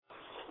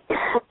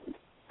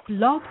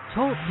Blog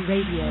Talk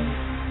Radio.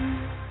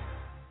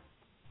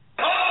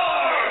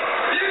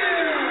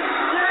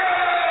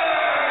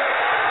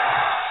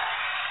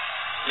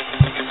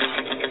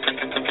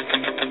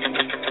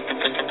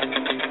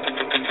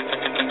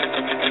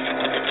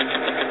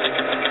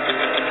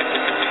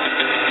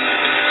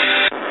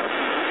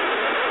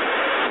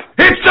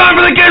 It's time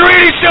for the Ken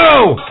Reedy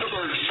Show!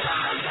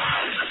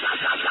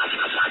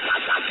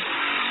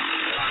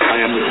 I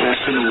am the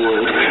best in the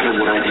world at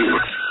what I do.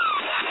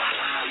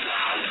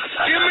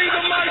 Give me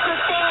the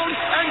microphone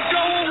and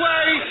go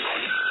away!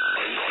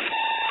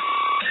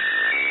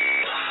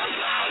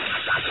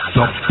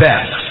 The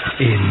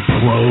best in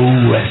pro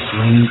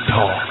wrestling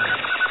talk.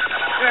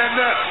 And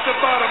that's the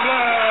bottom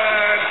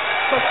line.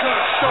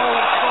 Because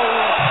Stone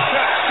Cold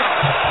Jackson.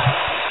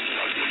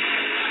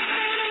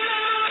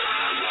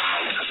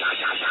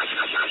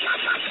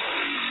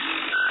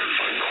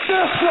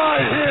 This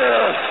right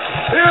here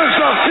is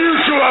the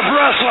future of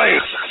wrestling.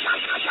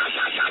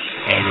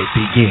 And it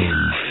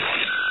begins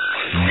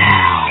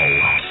now.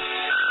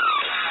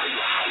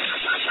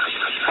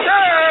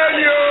 Can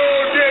you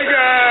dig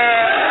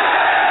it?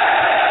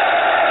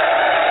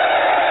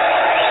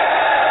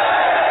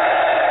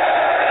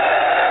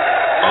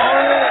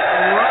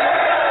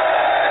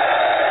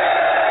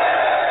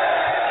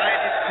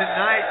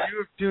 Tonight you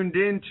have tuned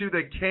in to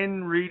the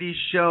Ken Reedy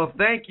Show.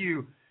 Thank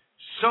you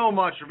so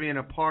much for being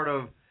a part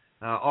of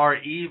our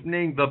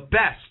evening, the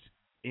best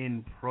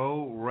in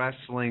pro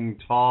wrestling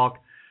talk.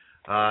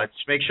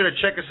 Make sure to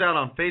check us out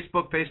on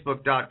Facebook,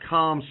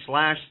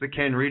 facebook.com/The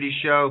Ken Reedy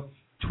Show,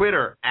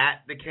 Twitter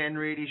 @The Ken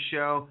Reedy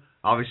Show,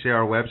 obviously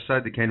our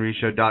website,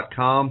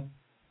 thekenreedyshow.com,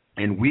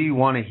 and we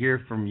want to hear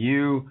from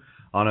you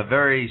on a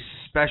very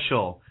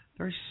special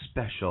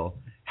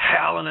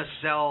Hell in a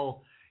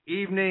Cell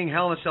evening,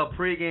 Hell in a Cell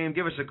pregame.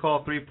 Give us a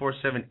call,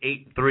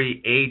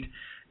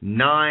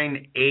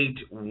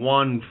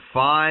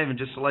 347-838-9815. And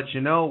just to let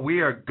you know,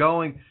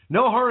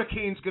 no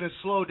hurricane's going to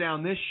slow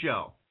down this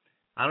show.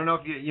 I don't know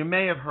if you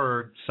may have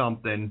heard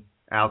something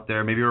out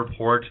there, maybe a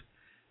report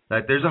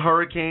that there's a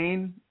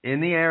hurricane in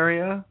the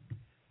area,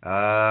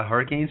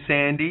 Hurricane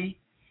Sandy.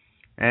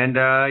 And,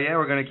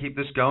 we're going to keep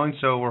this going.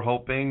 So we're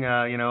hoping,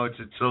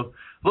 it's a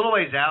little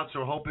ways out, so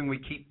we're hoping we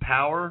keep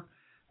power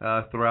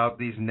throughout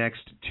these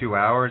next 2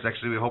 hours.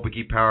 Actually, we hope we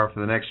keep power for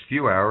the next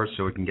few hours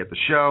so we can get the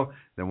show,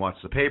 then watch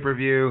the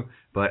pay-per-view.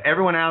 But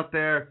everyone out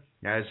there,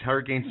 as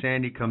Hurricane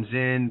Sandy comes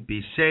in,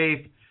 be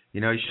safe.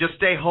 You should just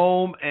stay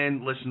home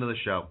and listen to the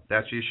show.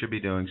 That's what you should be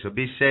doing. So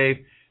be safe.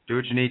 Do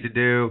what you need to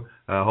do.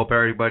 Hope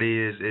everybody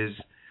is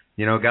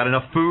got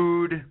enough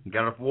food,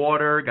 got enough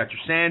water, got your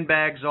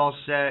sandbags all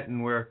set,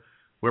 and we're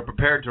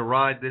prepared to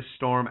ride this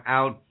storm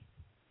out.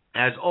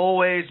 As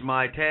always,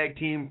 my tag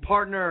team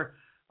partner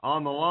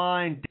on the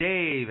line,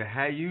 Dave.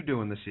 How you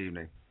doing this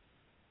evening?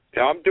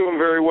 Yeah, I'm doing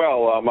very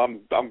well. I'm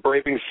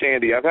braving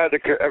Sandy. I've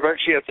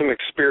actually had some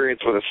experience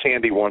with a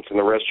Sandy once in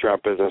the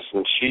restaurant business,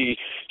 and she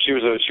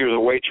was a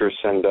waitress,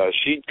 and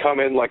she'd come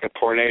in like a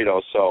tornado.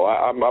 So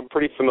I'm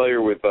pretty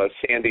familiar with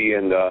Sandy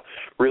and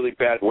really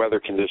bad weather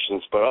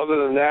conditions. But other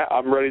than that,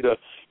 I'm ready to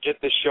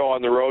get this show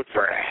on the road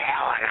for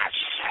Hell in a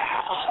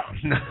Cell.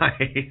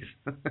 Nice.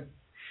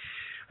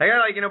 I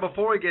got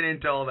before we get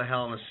into all the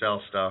Hell in a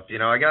Cell stuff,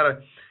 I got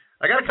a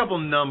couple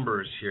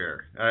numbers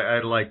here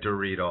I'd like to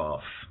read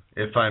off,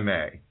 if I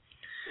may.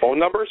 Phone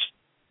numbers?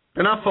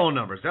 They're not phone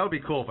numbers. That would be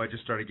cool if I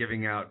just started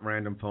giving out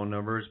random phone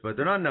numbers, but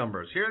they're not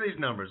numbers. Here are these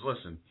numbers.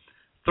 Listen.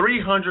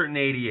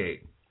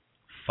 388,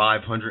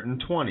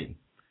 520,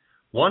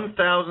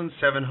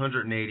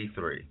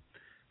 1,783,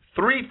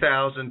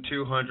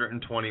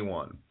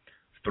 3,221,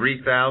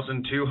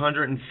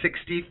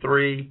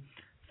 3,263,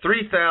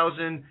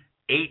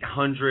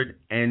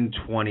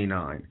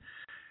 3,829.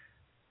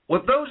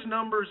 What those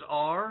numbers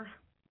are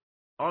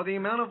the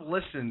amount of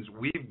listens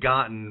we've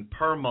gotten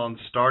per month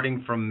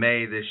starting from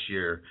May this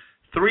year.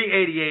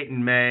 388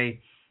 in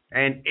May,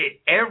 and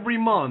every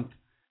month,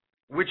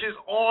 which is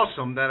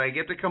awesome that I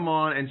get to come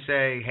on and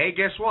say, hey,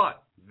 guess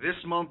what? This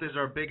month is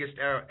our biggest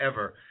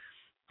ever.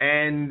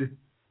 And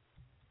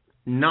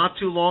not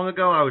too long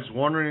ago, I was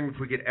wondering if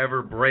we could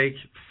ever break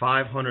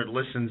 500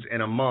 listens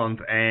in a month,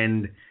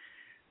 and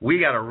we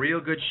got a real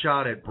good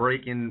shot at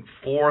breaking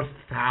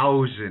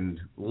 4,000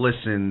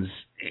 listens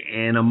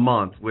in a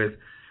month with,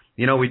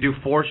 we do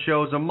 4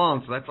 shows a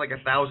month, so that's like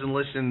 1,000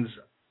 listens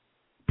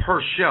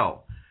per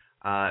show.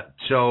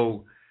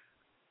 So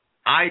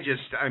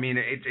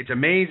it's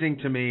amazing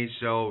to me.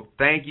 So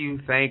thank you,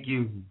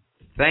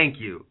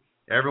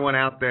 everyone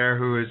out there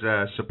who is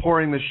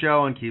supporting the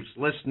show and keeps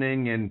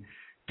listening and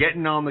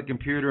getting on the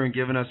computer and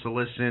giving us a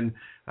listen.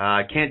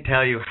 I can't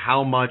tell you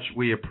how much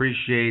we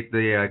appreciate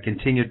the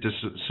continued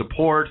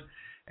support,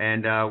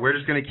 and we're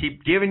just going to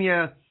keep giving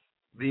you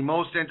the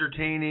most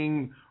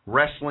entertaining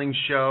wrestling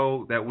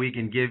show that we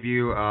can give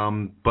you,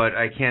 but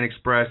I can't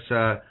express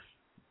the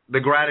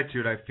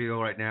gratitude I feel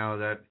right now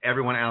that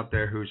everyone out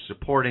there who's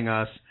supporting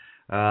us.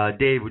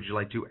 Dave, would you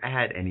like to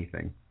add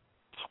anything?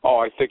 Oh,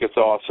 I think it's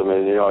awesome,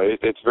 and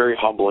it's very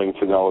humbling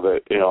to know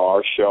that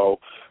our show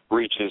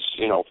reaches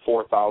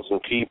 4,000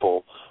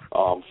 people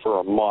for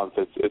a month.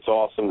 It's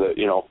awesome that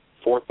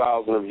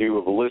 4,000 of you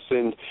have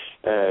listened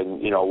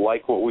and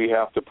like what we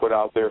have to put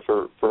out there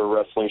for a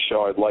wrestling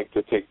show. I'd like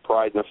to take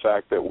pride in the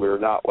fact that we're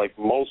not like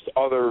most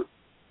other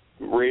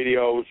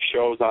radio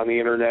shows on the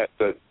internet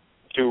that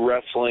do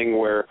wrestling,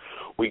 where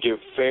we give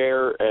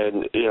fair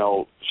and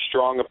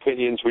strong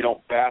opinions. We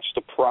don't bash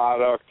the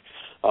product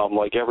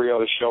like every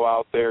other show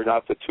out there.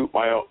 Not to toot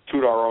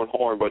our own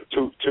horn, but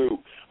toot.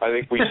 I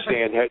think we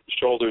stand head and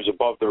shoulders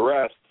above the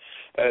rest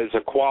as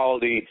a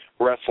quality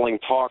wrestling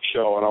talk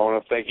show, and I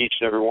want to thank each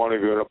and every one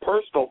of you. And a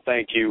personal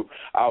thank you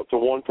out to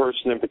one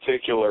person in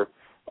particular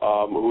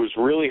who's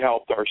really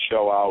helped our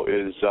show out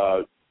is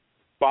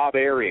Bob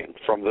Arian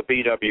from the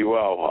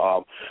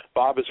BWO.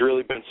 Bob has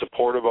really been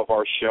supportive of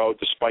our show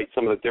despite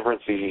some of the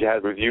differences he's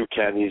had with you,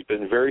 Ken. He's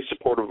been very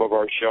supportive of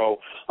our show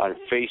on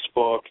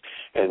Facebook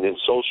and in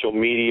social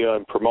media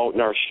and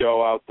promoting our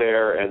show out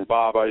there. And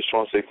Bob, I just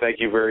want to say thank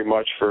you very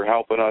much for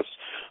helping us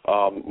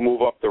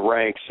move up the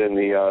ranks in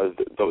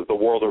the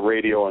world of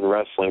radio and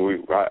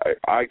wrestling.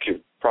 I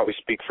could probably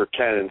speak for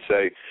Ken and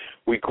say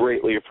we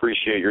greatly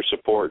appreciate your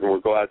support, and we're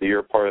glad that you're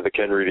a part of the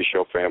Ken Reedy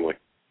Show family.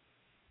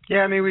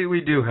 Yeah, I mean,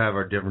 we do have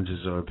our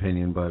differences of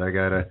opinion, but I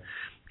gotta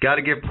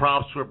give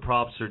props where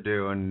props are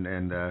due,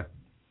 and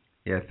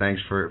yeah,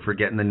 thanks for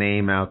getting the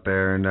name out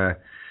there, and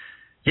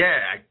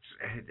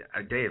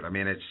Dave, I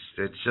mean, it's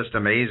just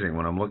amazing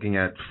when I'm looking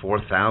at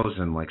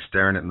 4,000, like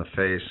staring it in the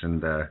face,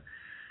 and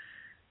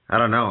I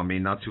don't know, I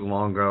mean, not too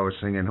long ago I was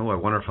thinking, I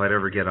wonder if I'd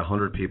ever get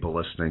 100 people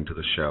listening to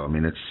the show. I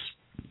mean, it's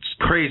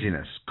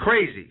craziness,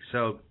 crazy.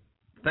 So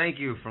thank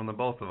you from the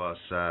both of us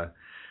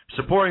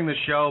supporting the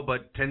show,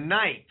 but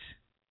tonight,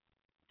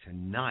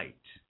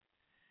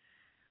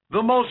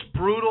 the most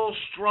brutal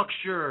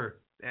structure,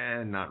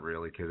 and not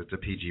really because it's a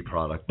PG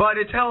product, but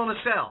it's Hell in a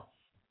Cell.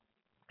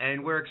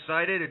 And we're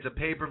excited. It's a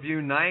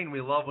pay-per-view night, and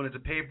we love when it's a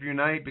pay-per-view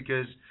night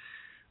because,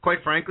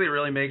 quite frankly, it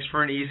really makes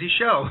for an easy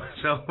show.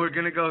 So we're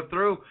going to go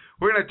through.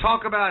 We're going to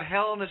talk about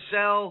Hell in a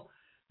Cell.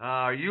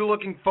 Are you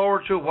looking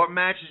forward to it? What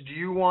matches do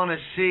you want to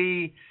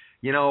see?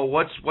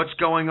 What's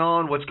going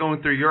on? What's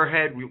going through your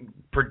head?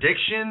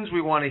 Predictions,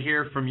 we want to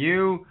hear from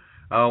you.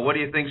 What do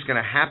you think is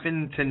going to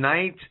happen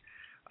tonight?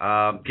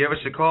 Give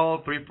us a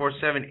call,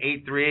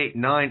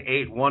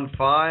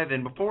 347-838-9815.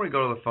 And before we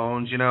go to the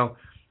phones, we're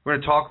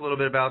going to talk a little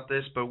bit about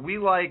this, but we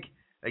like,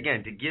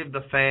 again, to give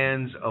the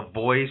fans a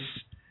voice.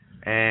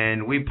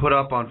 And we put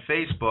up on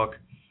Facebook,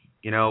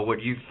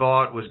 what you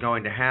thought was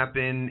going to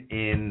happen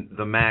in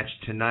the match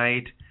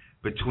tonight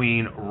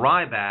between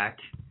Ryback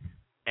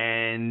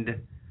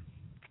and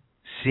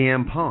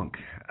CM Punk.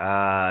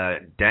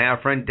 Our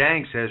friend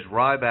Dank says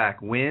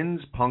Ryback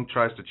wins. Punk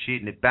tries to cheat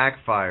and it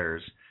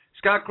backfires.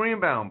 Scott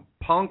Greenbaum,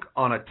 Punk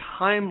on a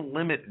time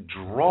limit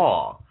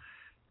draw.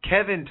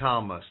 Kevin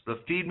Thomas, the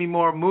Feed Me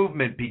More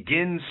movement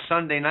begins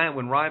Sunday night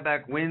when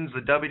Ryback wins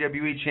the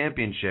WWE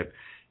Championship.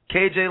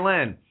 KJ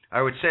Len,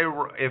 I would say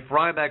if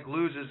Ryback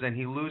loses, then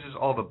he loses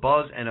all the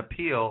buzz and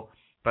appeal,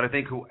 but I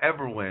think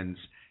whoever wins,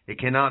 it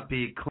cannot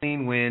be a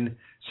clean win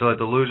so that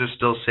the loser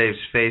still saves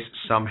face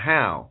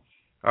somehow.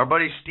 Our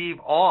buddy Steve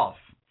Off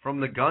from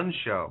The Gun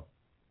Show.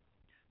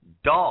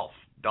 Dolph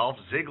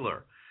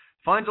Ziggler,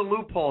 finds a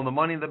loophole in the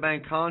Money in the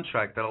Bank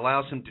contract that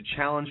allows him to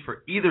challenge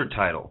for either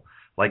title,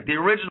 like the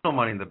original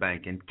Money in the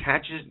Bank, and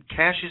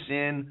cashes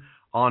in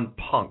on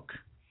Punk.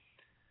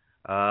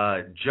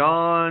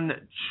 John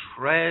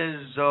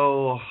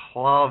Trezohlavi.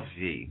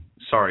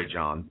 Sorry,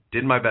 John.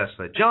 Did my best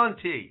there. John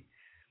T.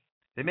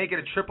 They make it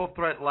a triple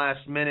threat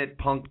last minute.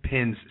 Punk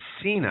pins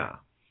Cena.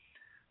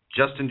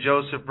 Justin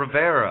Joseph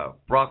Rivera.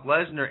 Brock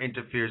Lesnar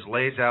interferes,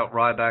 lays out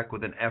Ryback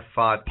with an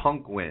F5.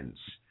 Punk wins.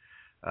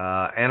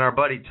 And our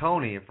buddy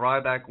Tony. If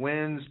Ryback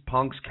wins,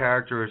 Punk's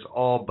character is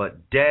all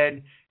but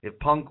dead. If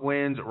Punk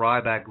wins,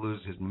 Ryback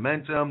loses his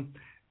momentum.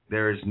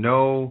 There's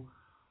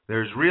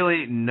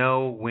really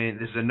no win.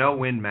 This is a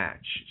no-win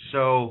match.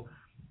 So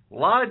a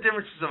lot of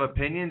differences of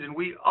opinions, and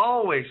we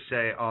always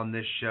say on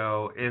this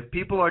show, if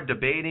people are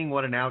debating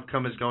what an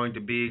outcome is going to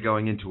be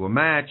going into a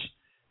match,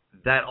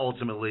 that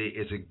ultimately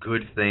is a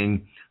good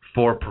thing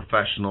for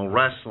professional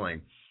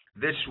wrestling.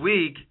 This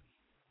week,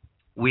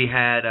 we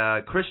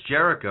had Chris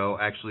Jericho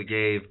actually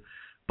gave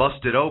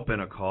Busted Open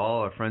a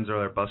call. Our friends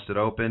are at Busted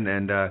Open,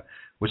 and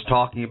was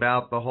talking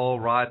about the whole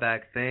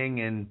Ryback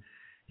thing, and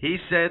he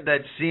said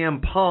that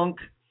CM Punk,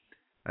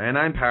 and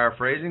I'm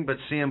paraphrasing, but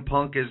CM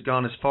Punk has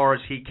gone as far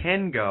as he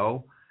can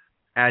go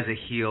as a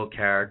heel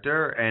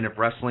character, and if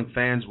wrestling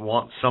fans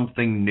want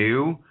something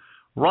new,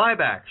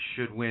 Ryback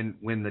should win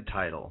the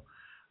title.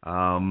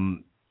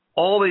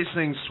 All these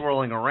things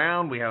swirling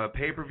around. We have a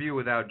pay-per-view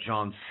without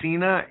John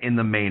Cena in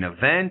the main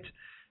event.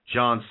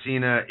 John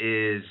Cena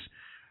is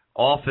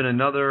off in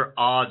another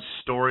odd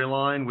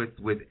storyline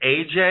with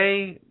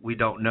AJ. We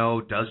don't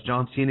know, does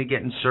John Cena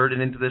get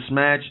inserted into this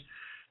match?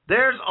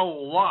 There's a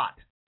lot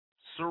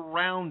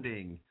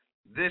surrounding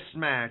this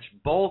match,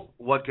 both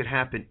what could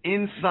happen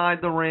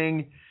inside the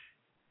ring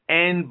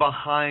and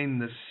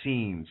behind the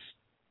scenes.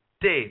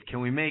 Dave,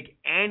 can we make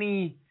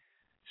any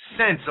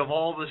sense of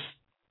all this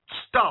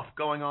stuff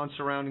going on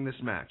surrounding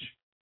this match.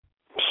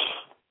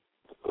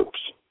 Oops.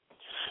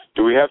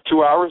 Do we have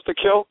 2 hours to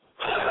kill?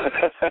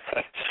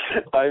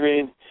 I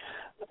mean,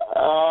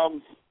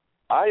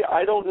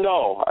 I don't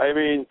know. I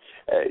mean,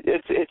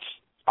 it's.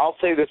 I'll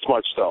say this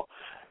much though.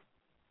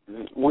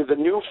 With a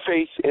new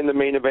face in the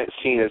main event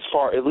scene,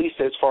 at least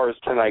as far as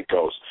tonight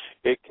goes,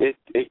 it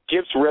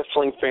gives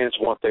wrestling fans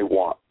what they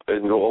want.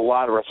 And a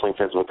lot of wrestling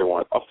fans what they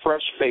want. A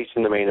fresh face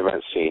in the main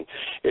event scene.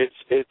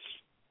 It's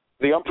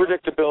the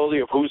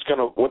unpredictability of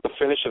what the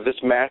finish of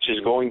this match is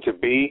going to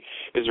be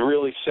is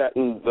really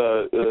setting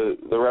the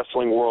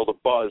wrestling world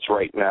abuzz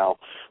right now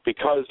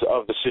because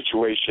of the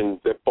situation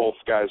that both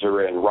guys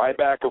are in.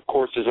 Ryback, of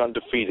course, is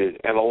undefeated,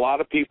 and a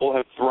lot of people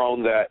have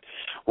thrown that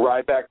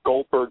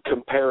Ryback-Goldberg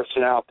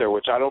comparison out there,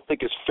 which I don't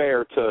think is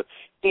fair to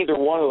either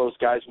one of those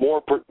guys,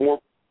 more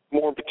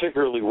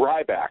particularly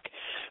Ryback,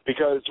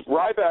 because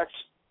Ryback's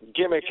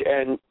gimmick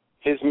and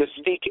his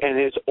mystique and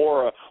his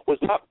aura was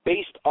not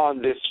based on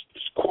this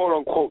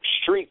quote-unquote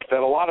streak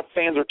that a lot of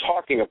fans are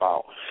talking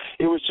about.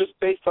 It was just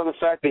based on the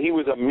fact that he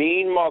was a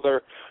mean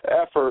mother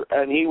effer,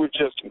 and he would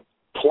just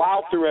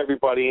plow through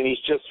everybody, and he's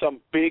just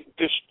some big,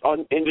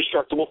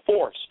 indestructible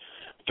force,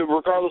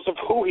 regardless of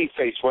who he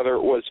faced, whether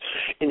it was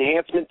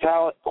enhancement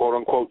talent,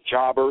 quote-unquote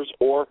jobbers,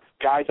 or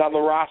guys on the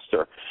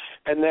roster.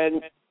 And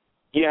then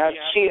you have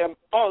CM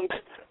Punk,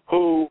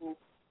 who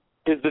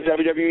is the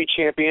WWE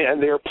champion,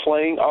 and they're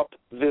playing up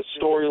this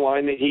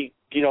storyline that he,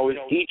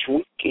 each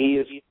week he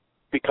is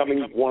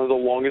becoming one of the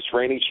longest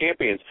reigning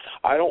champions.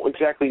 I don't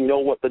exactly know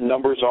what the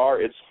numbers are.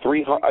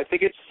 I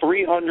think it's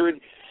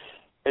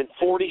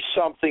 340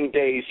 something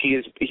days he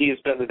has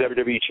been the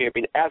WWE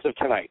champion as of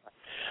tonight.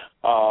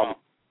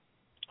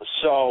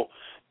 So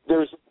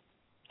there's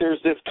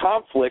this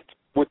conflict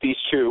with these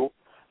two,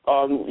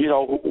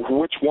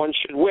 which one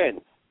should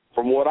win.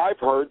 From what I've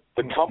heard,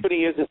 the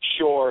company isn't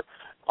sure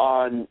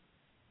on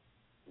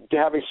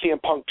having CM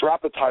Punk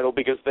drop the title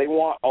because they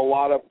want a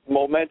lot of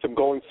momentum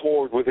going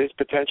forward with his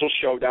potential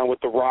showdown with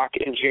The Rock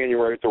in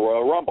January at the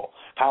Royal Rumble.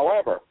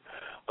 However,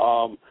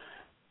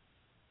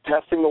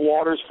 testing the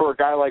waters for a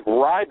guy like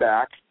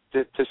Ryback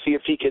to see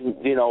if he can,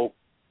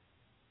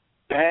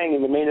 hang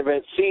in the main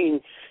event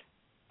scene,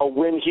 a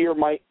win here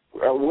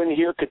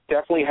could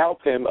definitely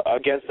help him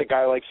against a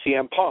guy like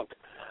CM Punk,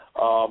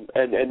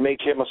 and make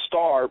him a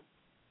star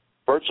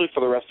virtually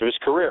for the rest of his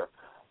career.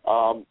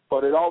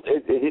 But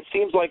it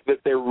seems like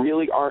that they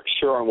really aren't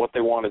sure on what they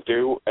want to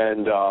do,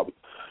 and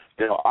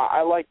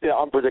I like the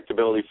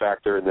unpredictability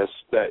factor in this,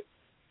 that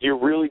you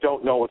really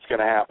don't know what's going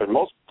to happen.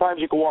 Most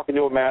times you can walk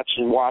into a match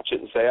and watch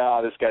it and say,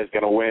 this guy's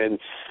going to win,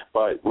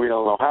 but we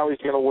don't know how he's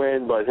going to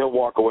win, but he'll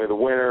walk away the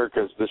winner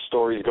because the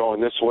story's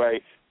going this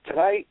way.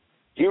 Tonight,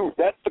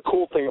 that's the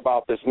cool thing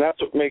about this, and that's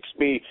what makes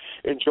me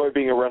enjoy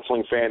being a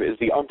wrestling fan, is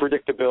the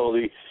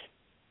unpredictability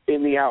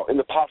in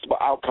the possible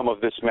outcome of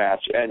this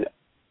match. And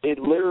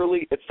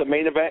it's the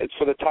main event. It's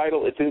for the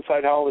title. It's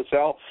inside Hell in a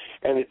Cell,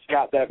 and it's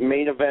got that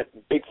main event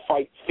big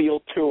fight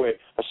feel to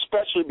it,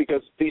 especially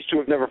because these two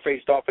have never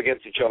faced off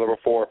against each other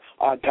before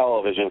on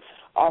television.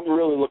 I'm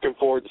really looking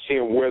forward to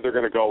seeing where they're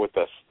going to go with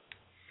this.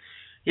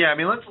 Yeah, I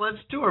mean, let's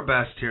do our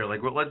best here.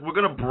 Like we're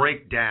going to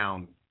break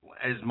down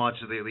as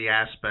much of the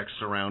aspects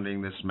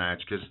surrounding this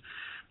match, because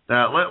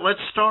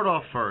let's start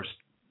off first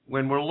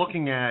when we're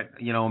looking at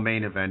a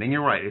main event, and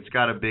you're right, it's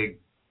got a big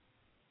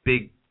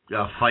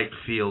fight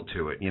feel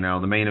to it,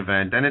 the main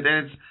event, and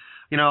it's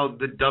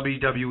the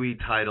WWE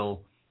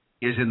title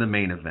is in the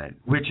main event,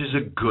 which is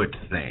a good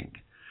thing.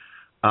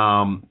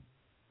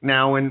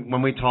 Now,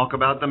 when we talk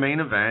about the main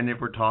event, if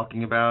we're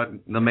talking about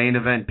the main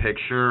event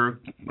picture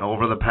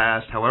over the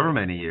past however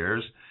many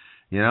years,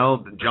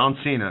 John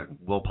Cena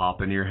will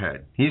pop into your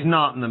head. He's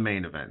not in the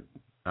main event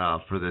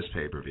for this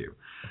pay-per-view.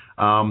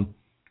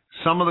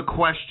 Some of the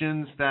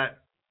questions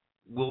that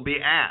will be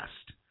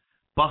asked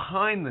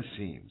behind the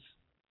scenes,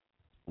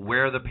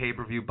 where the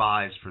pay-per-view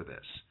buys for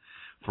this.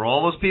 For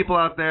all those people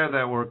out there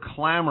that were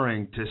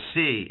clamoring to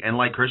see, and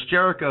like Chris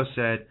Jericho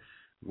said,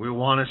 we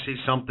want to see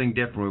something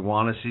different. We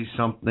want to see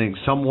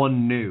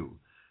someone new,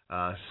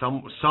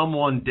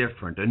 someone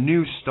different, a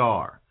new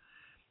star.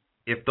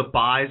 If the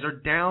buys are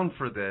down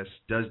for this,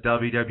 does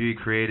WWE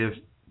Creative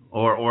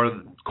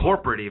or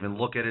corporate even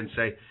look at it and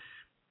say,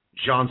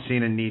 John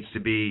Cena needs to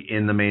be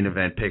in the main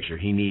event picture.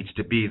 He needs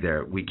to be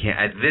there. We can't.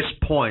 At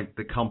this point,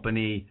 the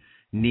company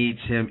needs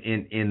him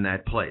in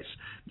that place.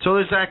 So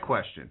there's that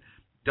question.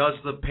 Does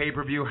the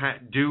pay-per-view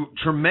do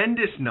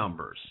tremendous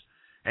numbers?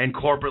 And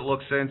corporate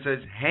looks at it and says,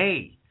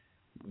 hey,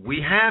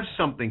 we have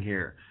something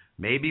here.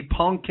 Maybe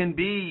Punk can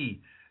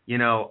be,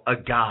 a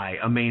guy,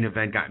 a main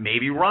event guy.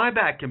 Maybe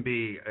Ryback can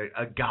be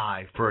a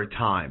guy for a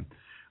time.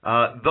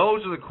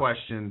 Those are the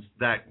questions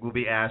that will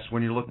be asked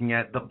when you're looking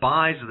at the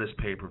buys of this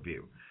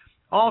pay-per-view.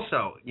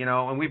 Also,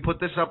 and we put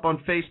this up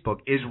on Facebook,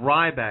 is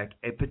Ryback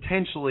a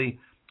potentially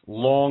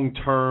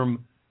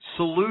long-term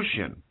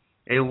solution,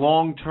 a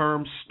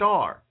long-term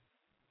star?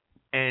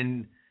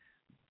 And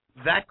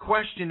that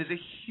question is a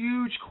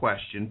huge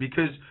question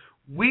because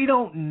we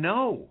don't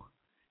know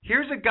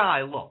here's a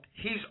guy, look,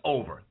 he's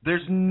over.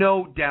 There's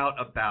no doubt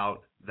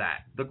about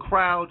that. The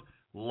crowd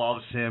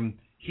loves him.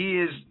 He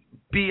is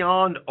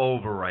beyond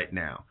over right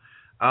now.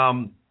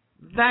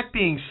 That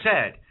being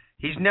said,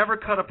 he's never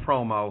cut a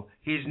promo.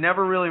 He's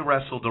never really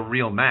wrestled a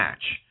real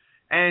match.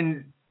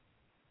 And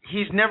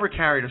he's never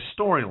carried a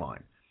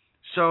storyline.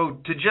 So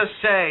to just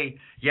say,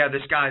 yeah,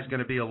 this guy's going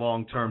to be a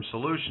long-term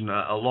solution,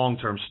 a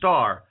long-term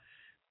star,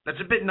 that's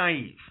a bit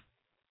naive.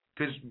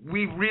 Because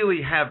we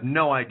really have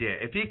no idea.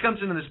 If he comes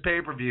into this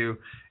pay-per-view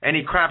and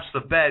he craps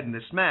the bed in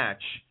this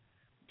match,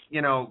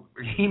 you know,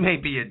 he may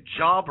be a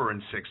jobber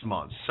in 6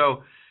 months.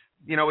 So,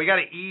 you know, we got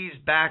to ease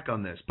back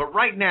on this. But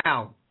right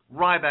now,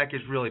 Ryback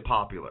is really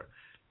popular.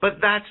 But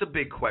that's a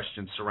big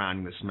question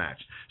surrounding this match.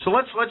 So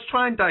let's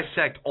try and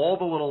dissect all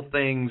the little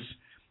things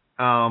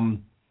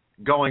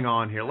going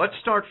on here. Let's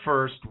start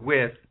first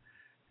with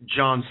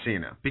John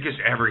Cena, because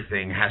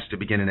everything has to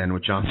begin and end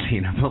with John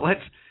Cena. But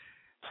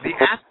the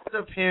aspect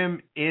of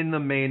him in the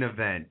main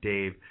event,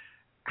 Dave,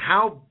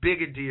 how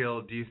big a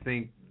deal do you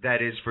think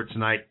that is for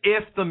tonight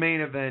if the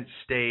main event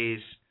stays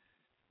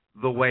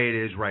the way it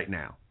is right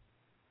now?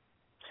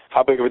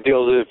 How big of a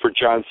deal is it for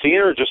John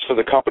Cena or just for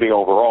the company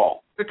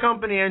overall? The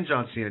company and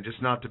John Cena,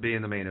 just not to be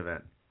in the main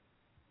event.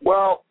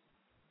 Well,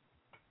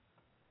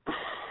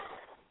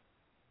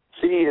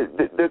 see,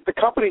 the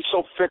company's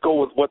so fickle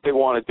with what they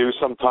want to do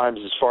sometimes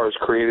as far as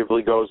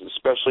creatively goes,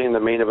 especially in the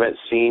main event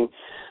scene,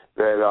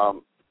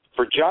 that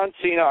for John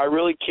Cena, I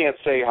really can't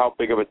say how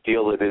big of a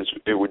deal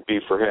it would be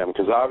for him,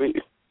 because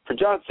for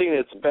John Cena,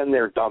 it's been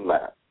there, done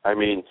that. I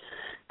mean,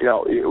 you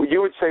know, you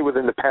would say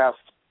within the past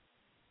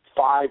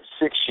 5,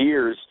 6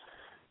 years,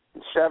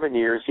 7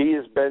 years, he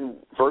has been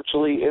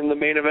virtually in the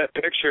main event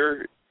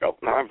picture. No,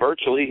 not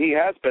virtually. He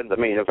has been the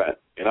main event,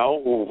 you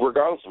know,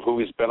 regardless of who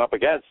he's been up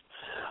against.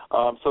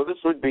 So this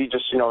would be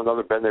just, you know,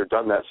 another been there,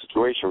 done that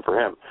situation for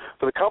him.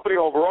 For the company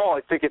overall,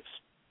 I think it's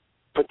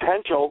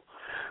potential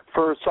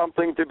for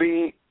something to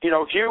be, you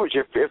know, huge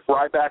if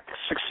Ryback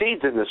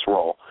succeeds in this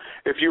role.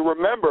 If you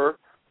remember,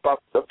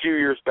 about a few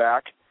years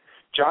back,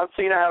 John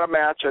Cena had a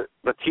match at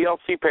the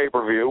TLC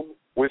pay-per-view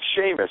with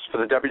Sheamus for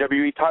the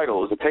WWE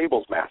title. It was a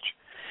tables match.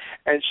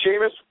 And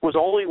Sheamus was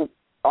only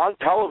on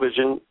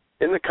television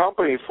in the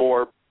company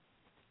for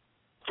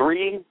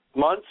 3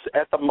 months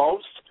at the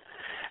most,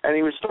 and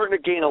he was starting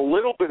to gain a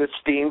little bit of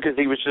steam because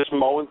he was just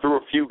mowing through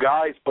a few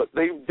guys, but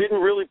they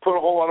didn't really put a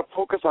whole lot of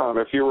focus on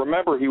him. If you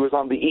remember, he was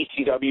on the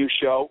ECW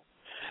show,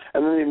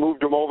 and then they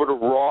moved him over to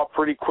Raw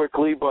pretty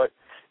quickly, but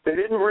they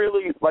didn't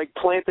really, like,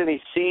 plant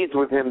any seeds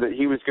with him that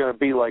he was going to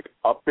be, like,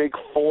 a big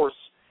force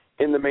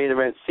in the main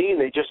event scene.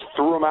 They just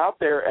threw him out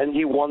there, and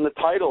he won the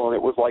title, and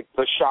it was like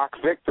the shock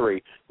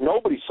victory.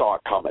 Nobody saw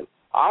it coming.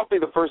 I'll be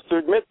the first to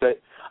admit that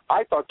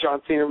I thought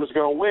John Cena was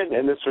going to win,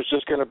 and this was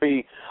just going to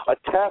be a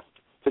test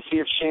to see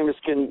if Sheamus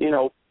can, you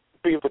know,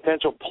 be a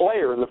potential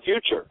player in the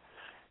future.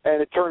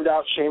 And it turned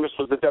out Sheamus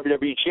was the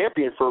WWE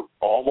champion for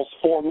almost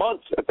 4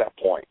 months at that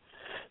point.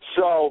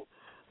 So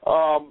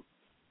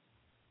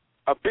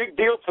a big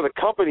deal for the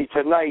company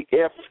tonight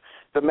if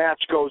the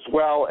match goes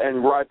well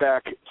and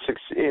Ryback,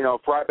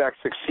 if Ryback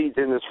succeeds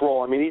in this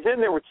role. I mean, he's in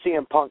there with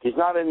CM Punk. He's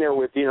not in there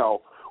with, you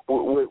know,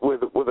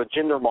 with a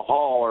Jinder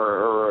Mahal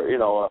or you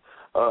know,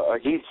 a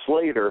Heath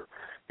Slater.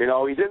 You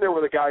know, he's in there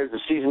with a guy who's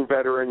a seasoned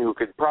veteran who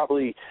could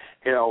probably,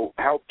 you know,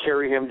 help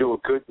carry him to a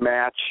good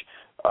match.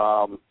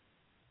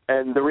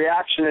 And the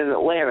reaction in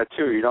Atlanta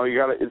too. You know,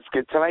 it's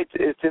good tonight.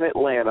 It's in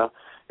Atlanta.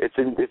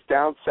 It's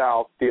down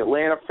south. The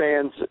Atlanta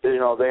fans, you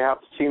know, they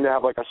seem to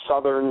have like a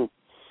southern,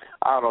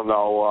 I don't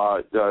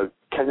know, the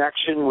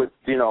connection with,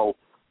 you know,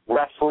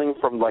 wrestling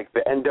from like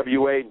the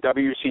NWA,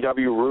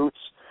 WCW roots.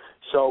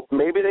 So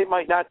maybe they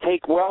might not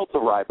take well to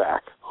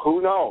Ryback.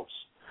 Who knows?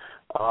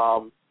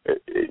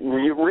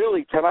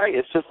 Really, tonight,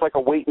 it's just like a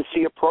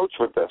wait-and-see approach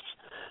with this.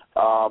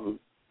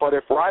 But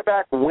if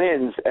Ryback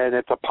wins and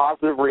it's a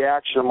positive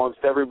reaction amongst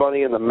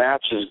everybody and the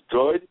match is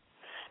good,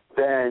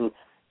 then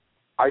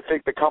I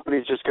think the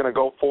company's just going to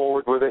go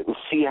forward with it and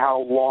see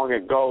how long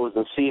it goes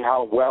and see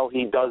how well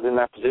he does in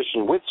that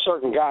position with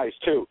certain guys,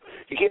 too.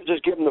 You can't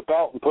just give him the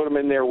belt and put him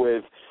in there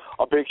with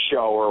a Big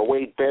Show or a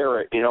Wade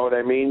Barrett, you know what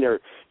I mean?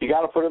 You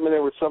got to put him in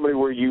there with somebody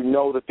where you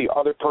know that the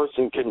other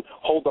person can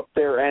hold up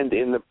their end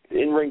in the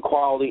in-ring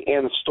quality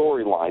and the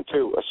storyline,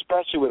 too,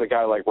 especially with a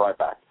guy like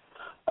Ryback.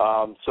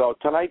 So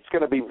tonight's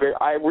going to be very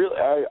 – I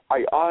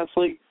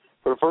honestly,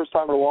 for the first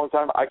time in a long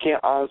time, I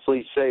can't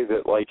honestly say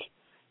that, like,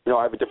 you know,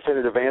 I have a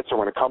definitive answer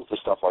when it comes to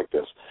stuff like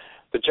this.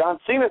 The John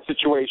Cena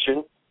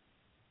situation,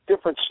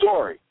 different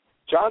story.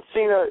 John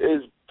Cena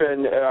has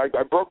been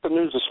I broke the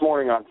news this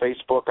morning on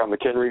Facebook, on the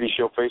Ken Reedy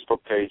Show Facebook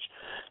page,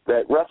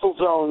 that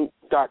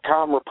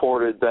WrestleZone.com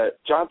reported that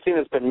John Cena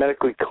has been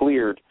medically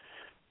cleared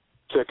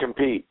to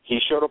compete. He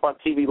showed up on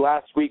TV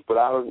last week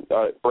without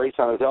a brace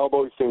on his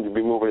elbow. He seemed to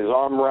be moving his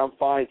arm around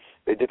fine.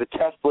 They did a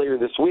test later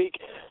this week.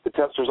 The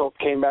test results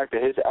came back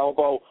that his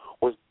elbow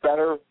was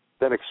better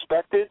than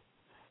expected,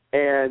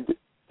 and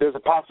there's a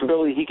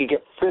possibility he could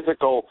get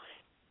physical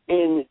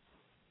in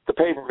the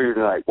pay-per-view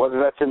tonight, whether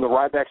that's in the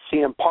Ryback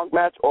CM Punk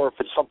match or if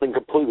it's something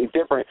completely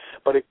different,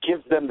 but it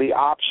gives them the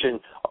option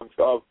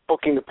of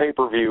booking the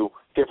pay-per-view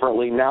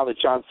differently now that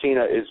John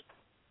Cena is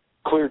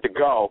cleared to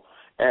go.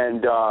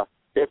 And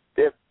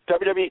if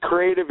WWE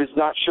Creative is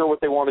not sure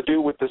what they want to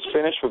do with this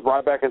finish with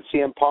Ryback and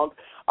CM Punk,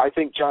 I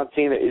think John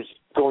Cena is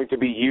going to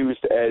be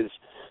used as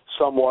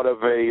somewhat of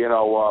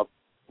a,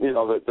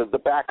 the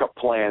backup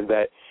plan,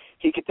 that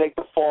he could take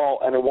the fall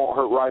and it won't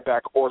hurt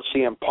Ryback or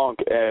CM Punk,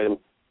 and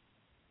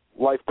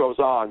life goes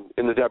on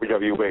in the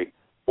WWE.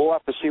 We'll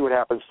have to see what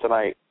happens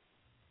tonight.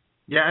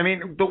 Yeah, I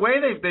mean, the way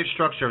they've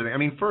structured everything, I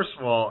mean, first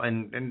of all,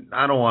 and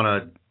I don't want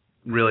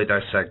to really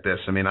dissect this.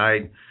 I mean,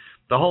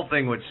 the whole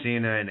thing with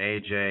Cena and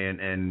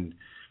AJ and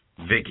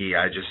Vicky,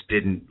 I just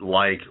didn't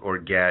like or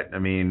get. I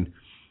mean,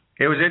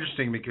 it was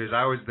interesting because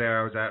I was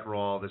there. I was at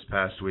Raw this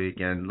past week,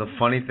 and the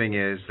funny thing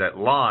is that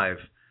live,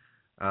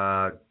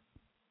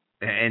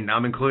 and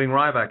I'm including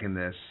Ryback in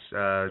this,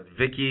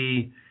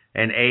 Vicky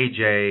and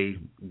AJ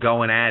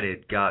going at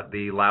it got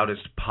the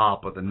loudest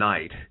pop of the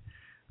night,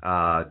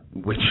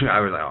 which I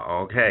was like,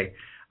 oh, okay.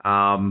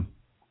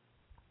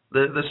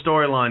 The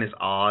storyline is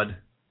odd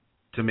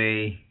to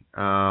me.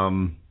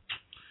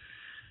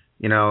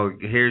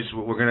 Here's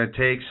what we're going to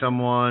take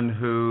someone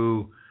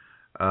who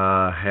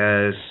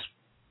has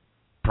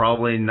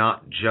probably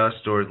not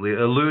just, or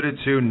alluded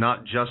to,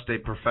 not just a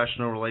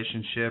professional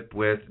relationship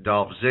with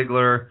Dolph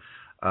Ziggler,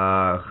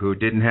 who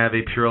didn't have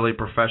a purely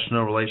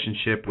professional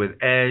relationship with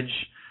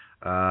Edge,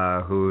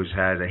 who's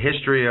had a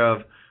history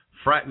of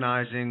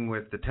fraternizing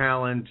with the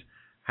talent,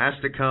 has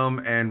to come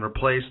and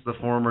replace the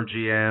former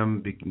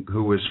GM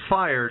who was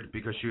fired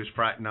because she was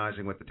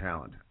fraternizing with the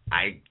talent.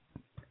 I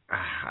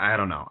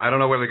don't know. I don't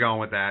know where they're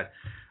going with that.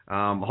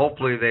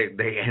 Hopefully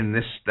they end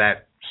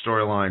that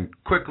storyline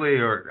quickly,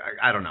 or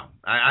I don't know.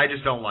 I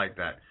just don't like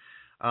that.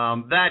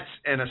 That's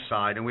an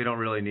aside, and we don't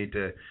really need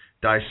to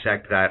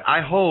dissect that.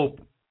 I hope,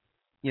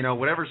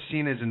 whatever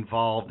Cena's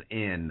involved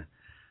in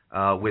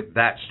with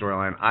that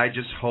storyline, I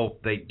just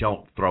hope they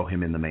don't throw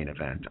him in the main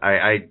event.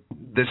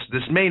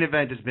 This main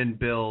event has been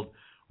billed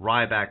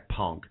Ryback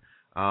Punk.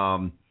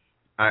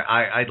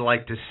 I'd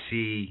like to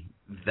see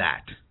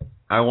that.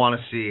 I want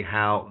to see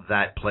how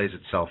that plays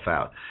itself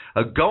out.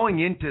 Going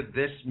into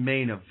this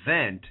main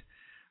event,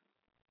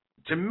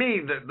 to me,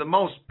 the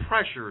most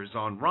pressure is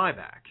on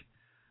Ryback.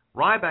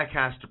 Ryback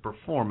has to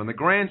perform. In the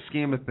grand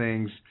scheme of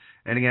things,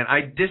 and again,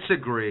 I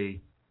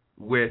disagree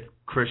with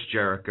Chris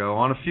Jericho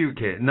on a few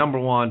cases. Number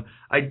one,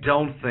 I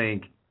don't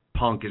think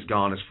Punk has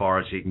gone as far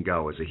as he can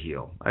go as a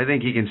heel. I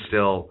think he can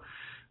still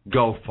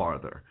go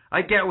farther.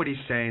 I get what he's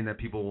saying, that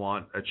people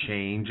want a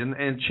change,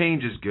 and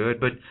change is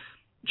good, but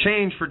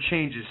change for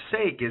change's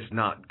sake is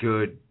not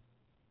good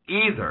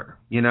either.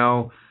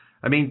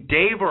 I mean,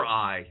 Dave or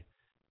I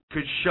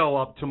could show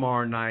up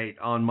tomorrow night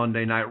on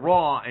Monday Night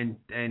Raw and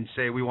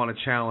say we want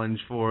to challenge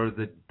for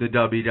the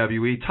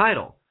WWE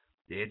title.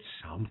 It's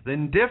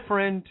something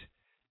different.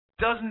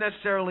 Doesn't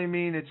necessarily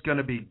mean it's going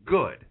to be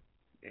good.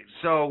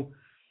 So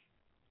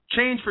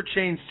change for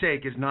change's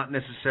sake is not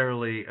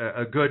necessarily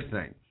a good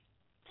thing.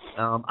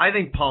 I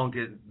think Punk,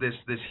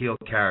 this heel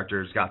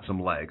character, has got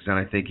some legs, and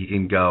I think he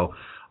can go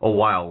a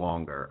while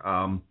longer.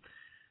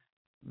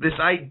 This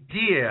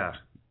idea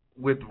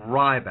with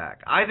Ryback,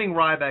 I think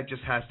Ryback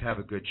just has to have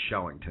a good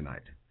showing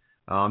tonight.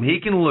 He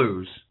can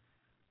lose.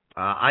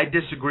 I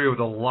disagree with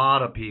a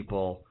lot of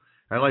people.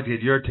 I'd like to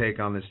get your take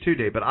on this too,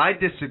 Dave, but I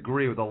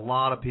disagree with a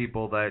lot of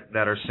people that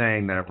are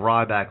saying that if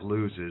Ryback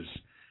loses,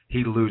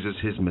 he loses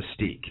his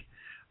mystique.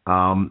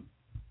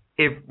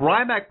 If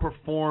Ryback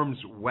performs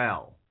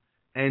well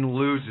and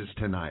loses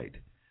tonight,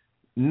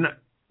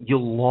 you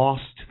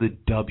lost to the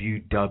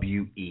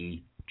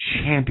WWE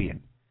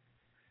champion.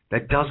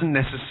 That doesn't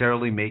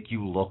necessarily make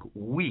you look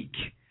weak.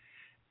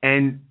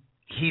 And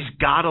he's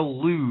got to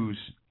lose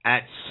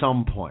at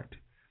some point.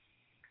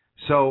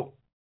 So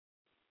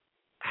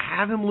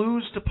have him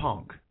lose to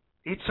Punk.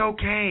 It's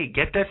okay.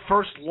 Get that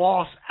first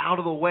loss out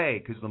of the way,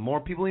 because the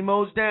more people he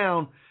mows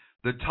down,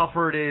 the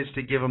tougher it is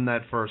to give him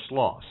that first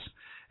loss.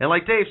 And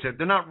like Dave said,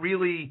 they're not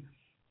really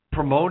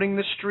promoting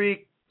the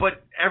streak,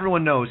 but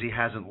everyone knows he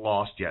hasn't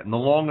lost yet. And the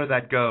longer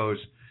that goes,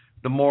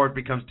 the more it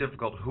becomes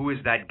difficult. Who is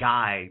that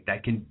guy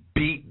that can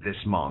beat this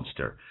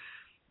monster?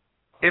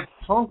 If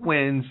Punk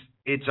wins,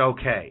 it's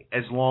okay,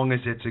 as long as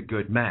it's a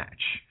good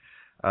match.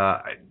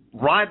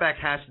 Ryback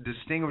has to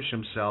distinguish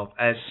himself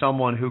as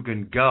someone who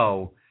can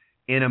go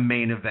in a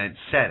main event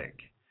setting.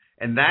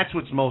 And that's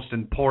what's most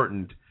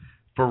important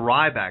for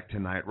Ryback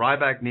tonight.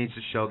 Ryback needs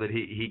to show that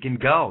he can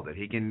go, that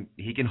he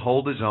can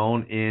hold his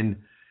own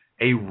in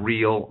a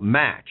real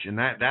match. And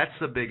that's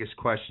the biggest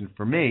question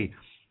for me.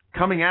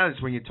 Coming out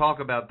is when you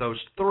talk about those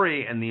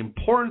three and the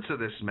importance of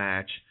this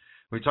match,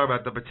 we talk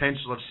about the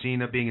potential of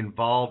Cena being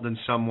involved in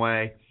some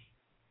way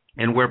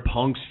and where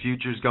Punk's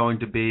future is going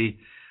to be.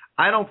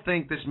 I don't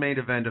think this main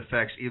event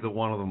affects either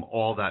one of them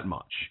all that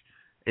much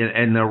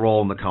in their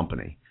role in the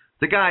company.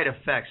 The guy it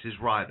affects is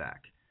Ryback.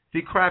 If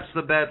he craps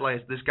the bed,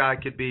 like this guy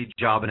could be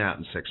jobbing out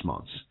in 6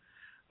 months.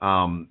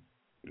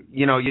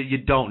 you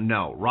don't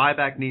know.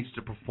 Ryback needs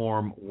to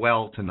perform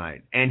well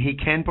tonight, and he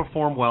can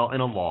perform well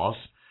in a loss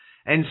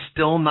and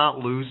still not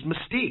lose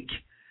mystique.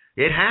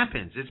 It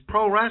happens. It's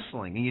pro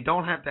wrestling, and you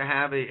don't have to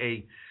have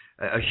a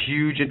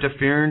huge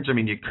interference. I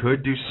mean, you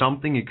could do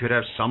something. You could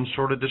have some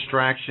sort of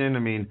distraction. I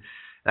mean,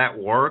 that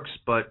works,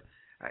 but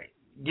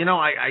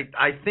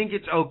I think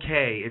it's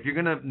okay if you're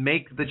going to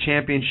make the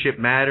championship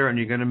matter and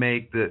you're going to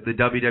make the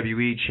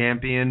WWE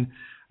champion,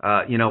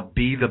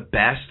 be the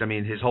best. I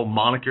mean, his whole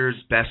moniker is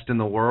best in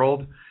the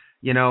world.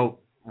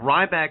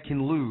 Ryback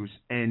can lose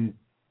and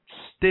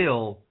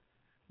still,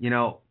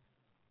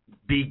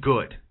 be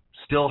good.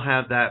 Still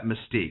have that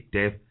mystique,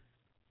 Dave.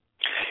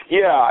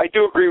 Yeah, I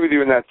do agree with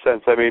you in that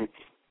sense. I mean,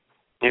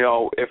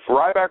 if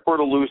Ryback were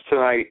to lose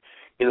tonight,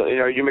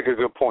 you make a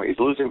good point. He's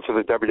losing to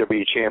the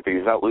WWE champion.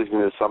 He's not losing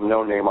to some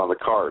no-name on the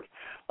card.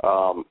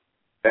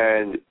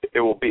 And it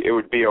would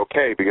be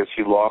okay because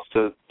he lost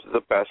to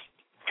the best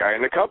guy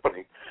in the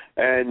company.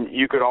 And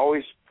you could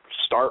always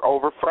start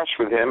over fresh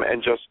with him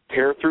and just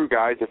tear through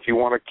guys if you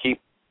want to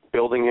keep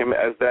building him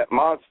as that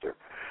monster.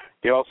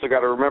 You also got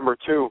to remember,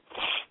 too,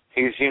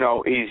 he's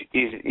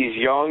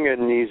young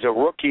and he's a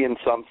rookie in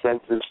some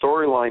sense in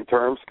storyline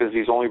terms because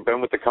he's only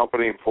been with the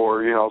company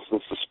for,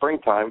 since the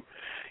springtime.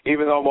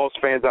 Even though most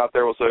fans out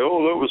there will say,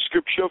 oh, that was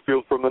Skip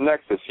Sheffield from the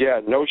Nexus. Yeah,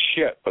 no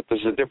shit, but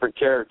there's a different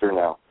character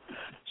now.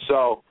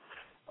 So,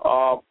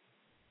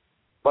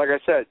 like I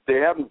said, they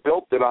haven't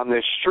built it on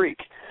this streak.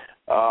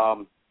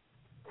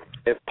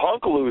 If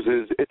Punk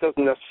loses, it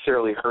doesn't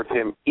necessarily hurt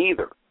him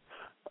either.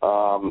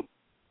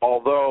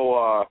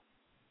 Although,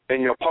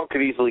 Punk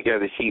could easily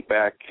get his heat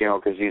back,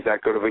 because he's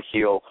that good of a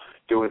heel,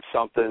 doing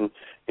something,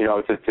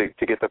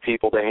 to get the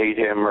people to hate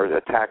him or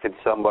attacking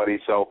somebody.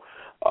 So,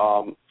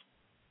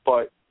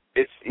 but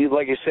it's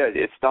like you said,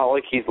 it's not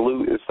like he's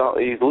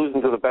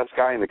losing to the best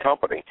guy in the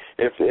company,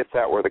 if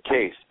that were the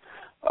case.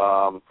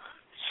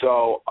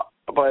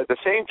 But at the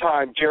same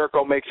time,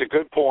 Jericho makes a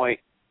good point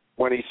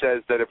when he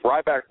says that if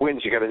Ryback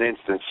wins, you get an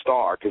instant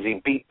star because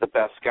he beat the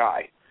best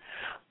guy.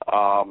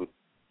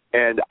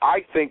 And I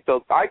think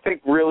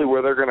really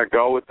where they're going to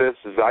go with this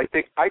is I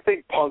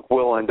think Punk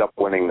will end up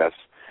winning this,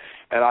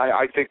 and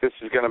I think this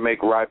is going to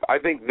make Ryback. I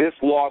think this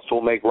loss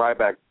will make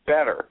Ryback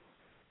better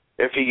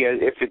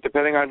if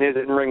depending on his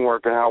in-ring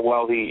work and how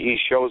well he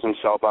shows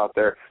himself out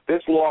there.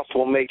 This loss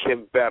will make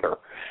him better,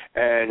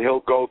 and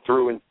he'll go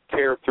through and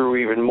tear through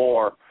even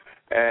more.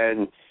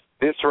 And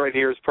this right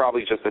here is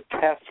probably just a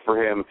test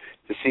for him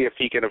to see if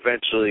he can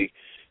eventually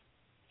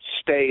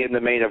stay in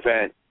the main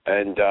event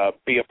and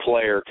be a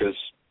player. Because,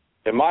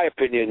 in my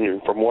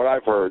opinion, from what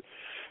I've heard,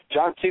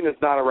 John Cena's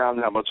not around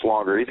that much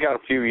longer. He's got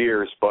a few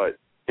years, but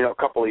a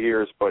couple of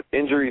years. But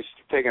injuries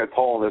taking a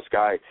toll on this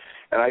guy,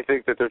 and I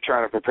think that they're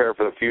trying to prepare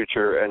for the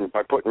future. And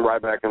by putting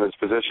Ryback in this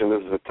position,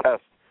 this is a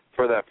test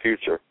for that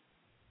future.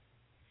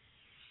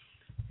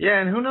 Yeah,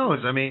 and who knows?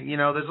 I mean,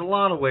 there's a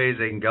lot of ways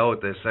they can go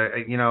with this.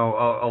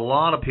 A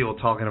lot of people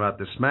talking about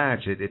this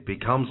match, it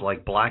becomes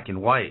like black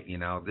and white.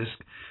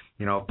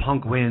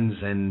 Punk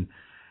wins and,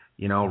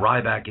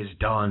 Ryback is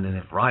done. And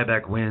if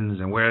Ryback wins,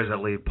 and where does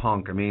that leave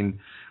Punk? I mean,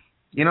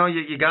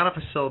 you got to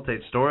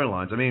facilitate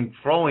storylines. I mean,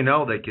 for all we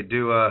know, they could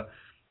do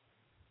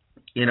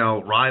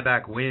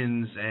Ryback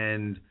wins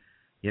and,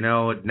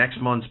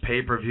 next month's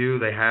pay-per-view,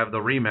 they have the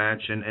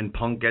rematch and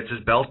Punk gets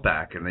his belt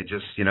back. And they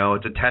just,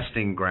 it's a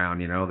testing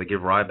ground, they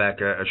give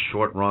Ryback a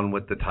short run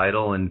with the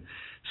title and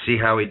see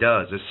how he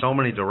does. There's so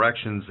many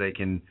directions they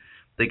can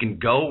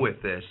go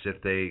with this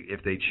if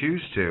they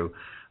choose to.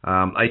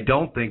 I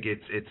don't think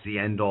it's the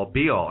end-all,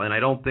 be-all. And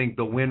I don't think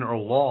the win or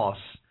loss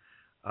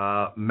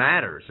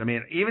matters. I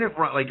mean, even if,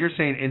 like you're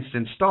saying,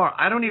 instant star,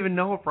 I don't even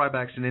know if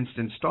Ryback's an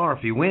instant star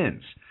if he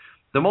wins.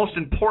 The most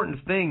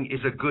important thing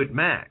is a good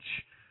match.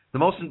 The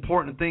most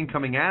important thing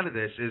coming out of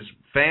this is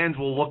fans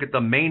will look at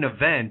the main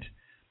event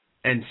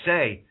and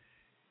say,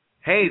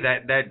 hey,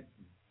 that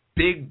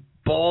big,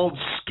 bald,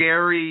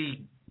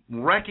 scary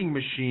wrecking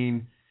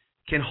machine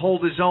can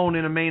hold his own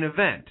in a main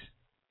event.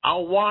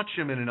 I'll watch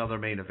him in another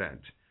main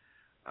event.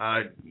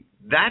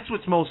 That's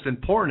what's most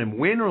important. And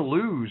win or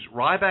lose,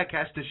 Ryback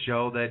has to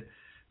show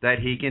that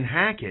he can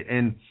hack it.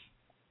 And,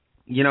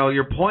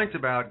 your point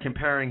about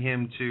comparing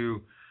him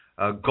to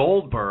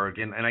Goldberg,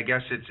 and I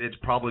guess it's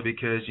probably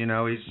because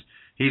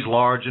he's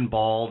large and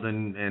bald,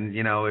 and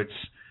it's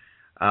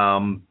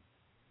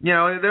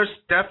there's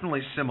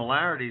definitely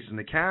similarities in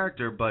the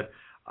character, but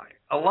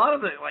a lot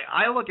of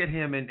I look at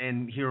him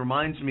and he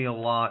reminds me a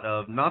lot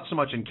of, not so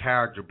much in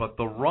character, but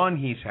the run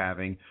he's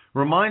having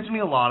reminds me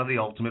a lot of the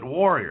Ultimate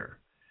Warrior.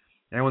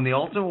 And when the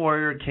Ultimate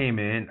Warrior came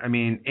in, I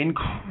mean,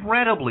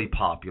 incredibly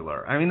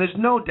popular. I mean, there's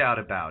no doubt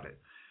about it.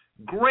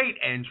 Great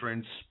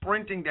entrance,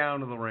 sprinting down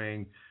to the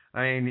ring.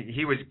 I mean,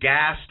 he was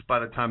gassed by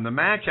the time the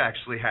match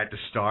actually had to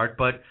start,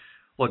 but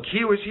look,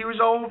 he was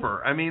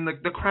over. I mean,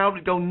 the crowd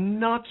would go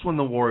nuts when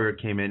the Warrior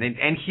came in,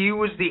 and he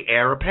was the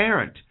heir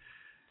apparent.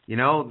 The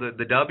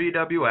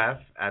WWF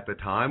at the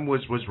time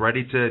was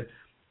ready to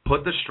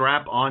put the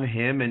strap on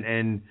him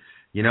and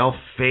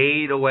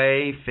phase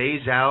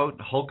out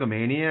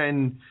Hulkamania,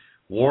 and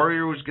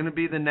Warrior was going to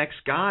be the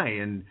next guy,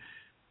 and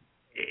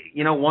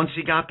once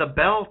he got the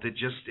belt,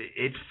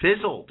 it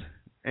fizzled.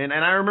 And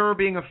I remember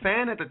being a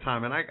fan at the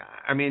time, and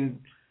I mean,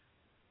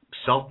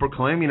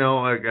 self-proclaimed,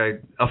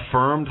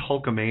 affirmed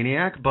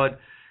Hulkamaniac, but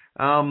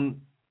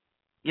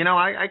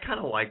I kind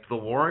of liked the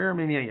Warrior. I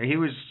mean, he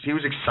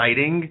was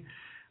exciting,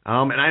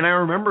 and I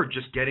remember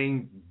just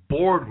getting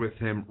bored with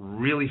him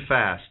really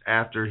fast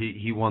after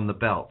he won the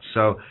belt.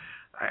 So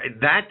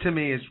that to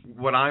me is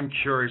what I'm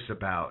curious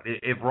about.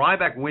 If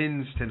Ryback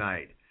wins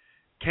tonight,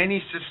 can he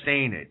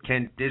sustain it?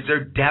 Is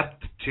there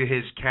depth to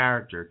his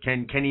character?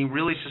 Can he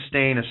really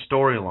sustain a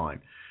storyline?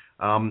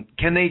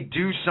 Can they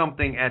do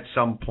something at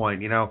some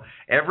point?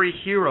 Every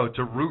hero,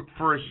 to root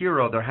for a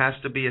hero, there has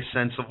to be a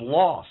sense of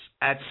loss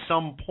at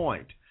some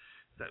point.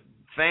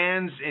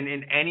 Fans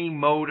in any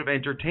mode of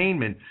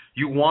entertainment,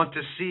 you want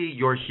to see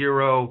your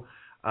hero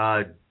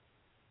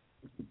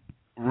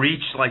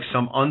reach like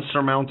some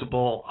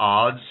unsurmountable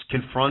odds,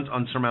 confront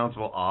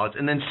unsurmountable odds,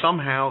 and then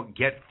somehow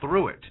get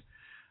through it.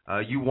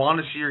 You want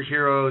to see your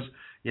heroes,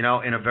 in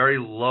a very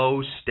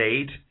low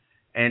state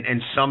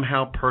and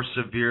somehow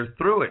persevere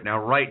through it. Now,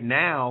 right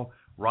now,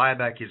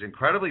 Ryback is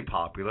incredibly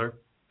popular,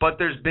 but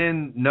there's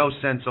been no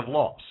sense of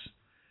loss.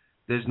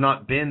 There's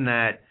not been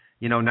that,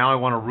 now I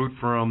want to root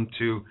for him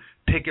to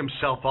pick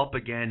himself up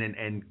again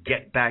and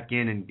get back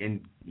in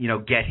and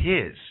get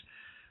his.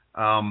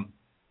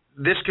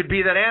 This could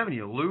be that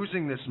avenue.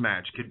 Losing this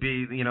match could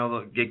be,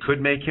 it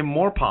could make him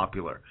more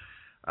popular.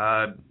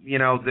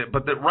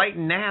 But right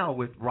now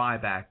with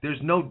Ryback,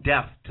 there's no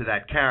depth to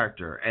that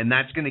character, and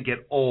that's going to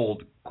get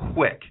old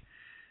quick.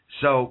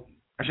 So,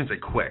 I shouldn't say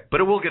quick, but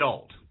it will get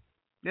old.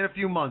 In a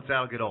few months,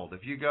 that'll get old.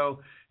 If you go,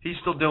 he's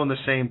still doing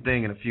the same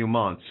thing in a few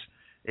months,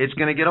 it's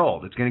going to get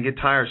old. It's going to get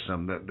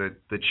tiresome.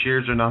 The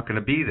cheers are not going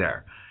to be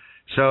there.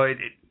 So,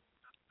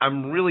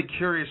 I'm really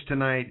curious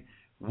tonight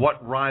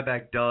what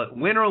Ryback does,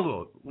 win or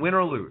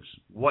lose,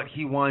 what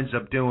he winds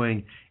up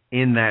doing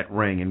in that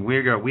ring. And we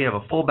have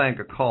a full bank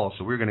of calls,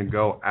 so we're going to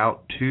go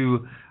out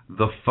to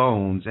the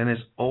phones. And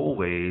as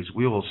always,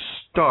 we will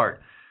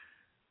start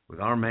with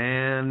our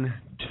man,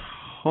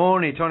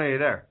 Tony. Tony, are you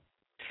there?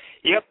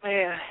 Yep,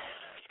 man.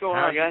 What's going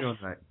on, guys? How are you doing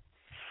tonight?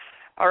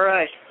 All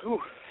right.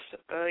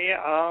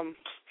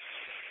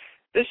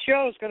 This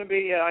show is going to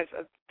be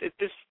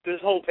this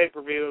whole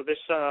pay-per-view.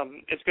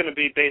 It's going to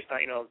be based on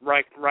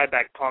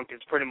Ryback Punk.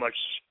 It's pretty much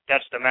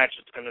that's the match.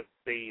 It's going to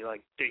be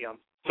like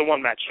the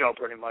one-match show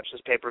pretty much.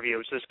 This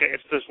pay-per-view. It's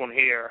this one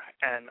here,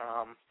 and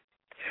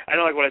I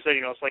know like what I said.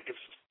 It's like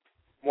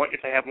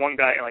if they have one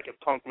guy, like if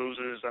Punk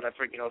loses, and I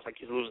think it's like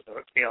he's losing.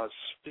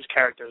 His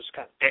character is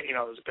kind of dead,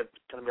 is going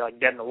to be like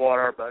dead in the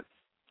water. But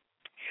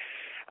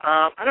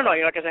I don't know.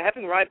 Because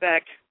having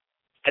Ryback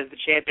as the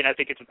champion, I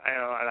think it's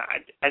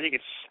I think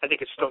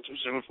it's still too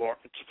soon for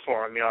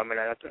him.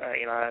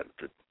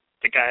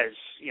 The guy's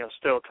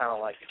still kind of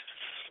like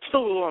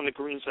still a little on the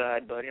green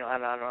side, but I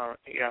don't know.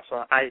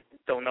 So I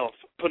don't know if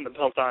putting the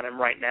belt on him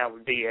right now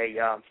would be a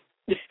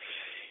if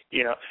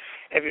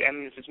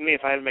it's me,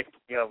 if I had to make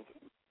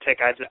pick,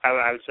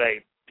 I would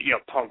say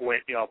Punk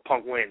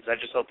wins. I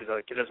just hope he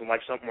doesn't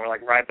like something where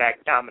like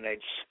Ryback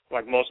dominates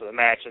like most of the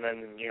match, and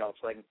then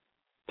it's like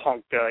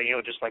Punk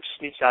just like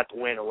sneaks out to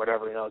win or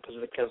whatever, because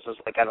it's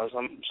like I know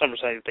some are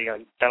saying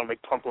that'll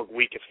make Punk look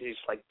weak if he's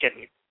like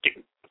getting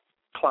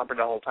clobbered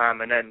the whole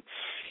time, and then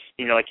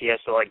like he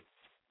has to like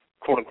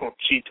quote unquote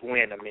cheat to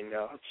win. I mean,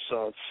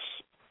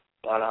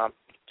 but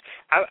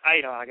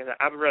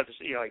I would rather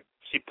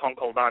see Punk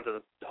hold on to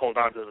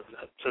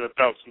the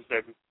belt since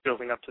they're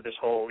building up to this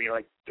whole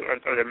or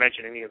they're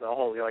mentioning the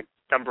whole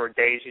number of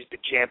days he's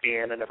been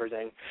champion and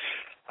everything.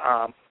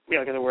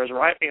 Whereas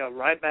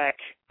Ryback,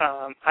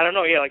 I don't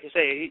know. Yeah, like you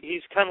say,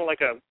 he's kind of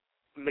like a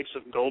mix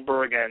of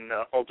Goldberg and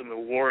Ultimate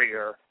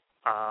Warrior.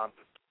 But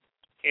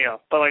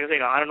like I say,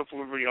 I don't know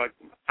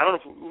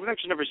if we've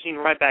actually never seen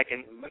Ryback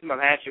in a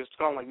match. It's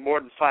gone like more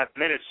than 5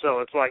 minutes, so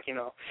it's like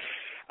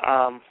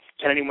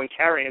can anyone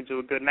carry him to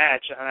a good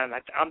match? And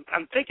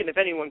I'm thinking if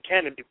anyone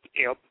can,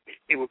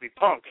 it would be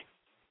Punk.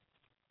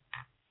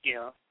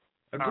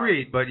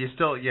 Agreed, but you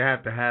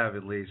have to have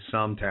at least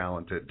some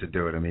talent to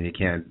do it. I mean, you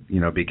can't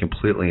be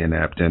completely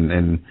inept, and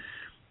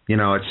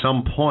at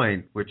some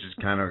point, which is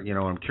kind of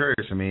I'm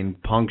curious. I mean,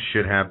 Punk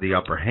should have the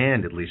upper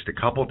hand at least a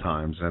couple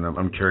times, and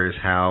I'm curious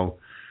how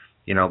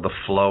the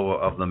flow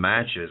of the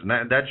matches,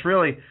 and that's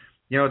really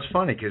it's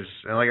funny because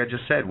like I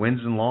just said,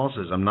 wins and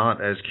losses I'm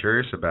not as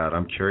curious about.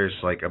 I'm curious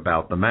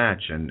about the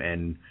match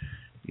and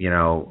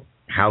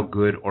how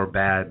good or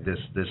bad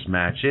this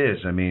match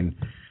is. I mean,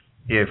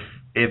 if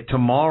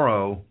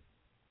tomorrow,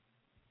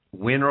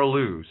 win or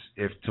lose,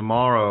 if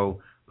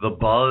tomorrow the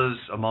buzz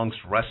amongst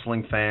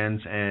wrestling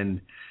fans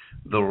and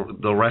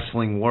the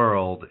wrestling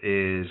world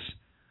is,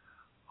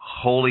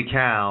 holy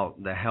cow,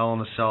 the Hell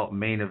in a Cell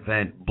main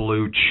event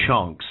blew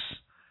chunks.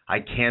 I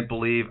can't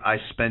believe I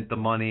spent the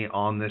money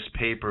on this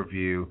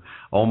pay-per-view.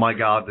 Oh my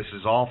God, this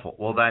is awful.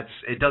 Well,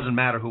 it doesn't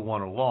matter who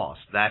won or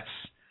lost. That's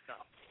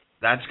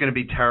going to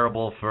be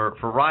terrible for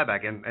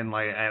Ryback, and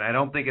I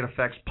don't think it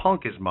affects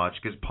Punk as much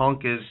because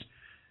Punk is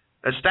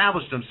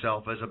established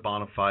himself as a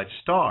bona fide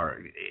star.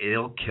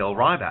 It'll kill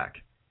Ryback.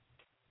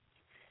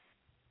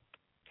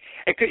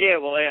 It could,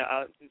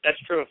 that's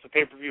true. If the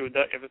pay-per-view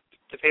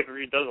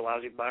does a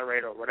lousy buy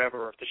rate or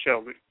whatever, or if the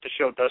show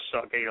does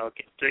suck,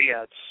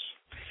 it's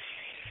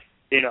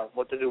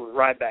what to do with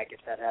Ryback if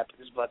that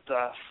happens. But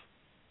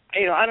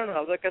I don't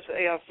know. Like I said,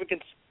 if we can,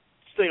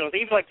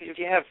 even like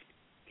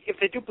if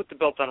they do put the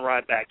belt on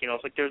Ryback,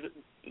 it's like there's,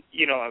 do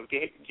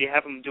you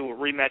have him do a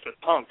rematch with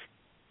Punk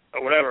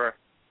or whatever?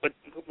 But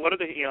what are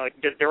the,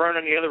 there aren't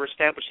any other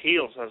established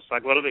heels. So it's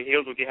like, what other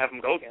heels would you have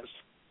him go against?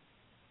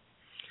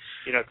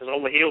 Because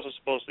all the heels are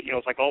supposed to,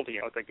 it's like all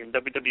the, like in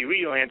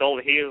WWE land, all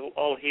the heels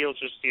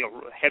just,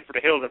 head for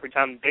the hills every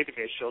time the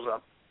babyface shows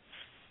up.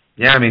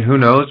 Yeah, I mean, who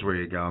knows where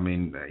you go? I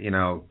mean,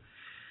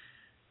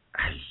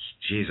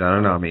 geez, I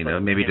don't know. I mean,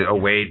 maybe a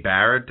Wade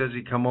Barrett, does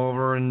he come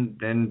over and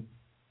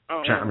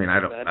I mean, I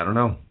don't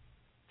know.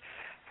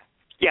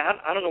 Yeah,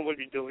 I don't know what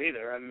you do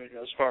either. I mean,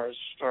 as far as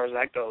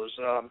that goes,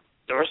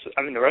 the rest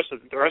of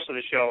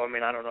the show. I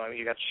mean, I don't know. I mean,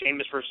 you got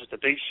Sheamus versus the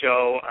Big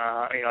Show.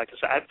 Like I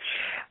said,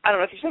 I don't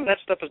know. I think some of that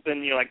stuff has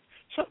been,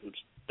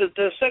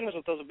 the segments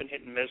of those have been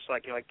hit and miss.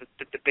 Like,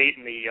 the debate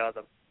and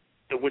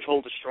the which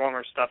hold is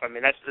stronger stuff. I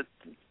mean, that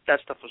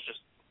stuff was just,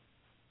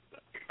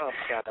 oh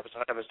my God, that was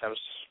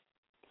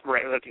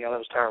right. That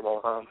was terrible.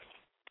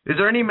 Is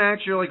there any match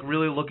you're like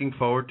really looking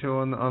forward to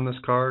on this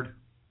card?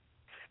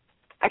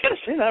 I gotta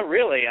say not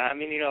really. I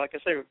mean, like I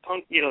say,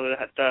 Punk,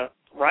 the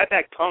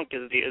Ryback Punk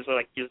is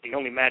the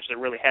only match that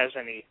really has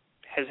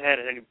had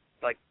any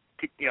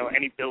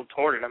any build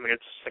toward it. I mean,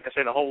 it's like I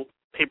say, the whole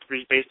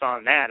pay-per-view is based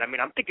on that. I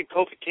mean, I'm thinking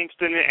Kofi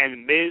Kingston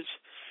and Miz,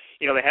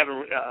 they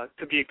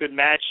could be a good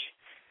match.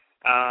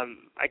 I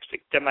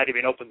think that might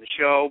even open the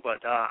show,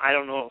 but I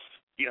don't know if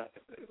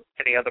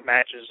any other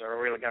matches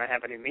are really going to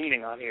have any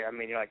meaning on here. I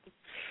mean, like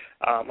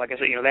I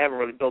said, they haven't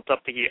really built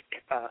up the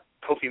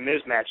Kofi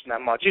Miz match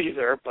that much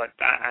either. But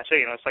I say,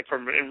 it's like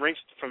from in ring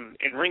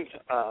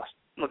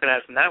looking at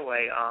it from that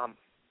way.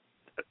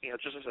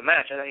 Just as a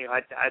match,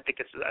 I think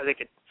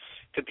it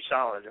could be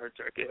solid, or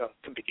could be.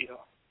 It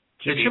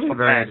should be a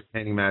very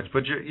entertaining match.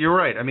 But you're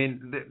right. I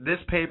mean, this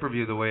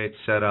pay-per-view, the way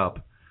it's set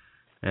up,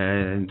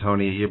 and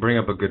Tony, you bring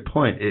up a good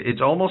point.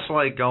 It's almost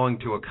like going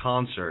to a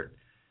concert.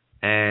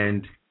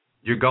 And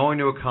you're going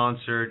to a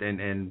concert,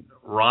 and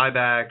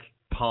Ryback,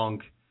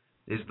 Punk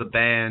is the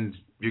band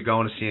you're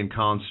going to see in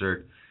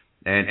concert,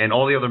 and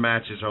all the other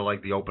matches are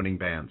like the opening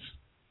bands.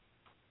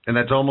 And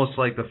that's almost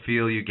like the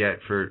feel you get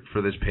for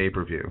this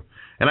pay-per-view.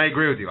 And I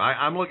agree with you.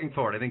 I'm looking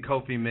forward. I think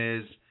Kofi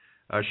Miz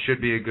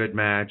should be a good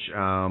match.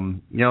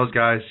 Those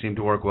guys seem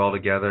to work well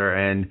together.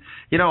 And,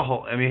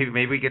 I mean,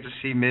 maybe we get to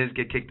see Miz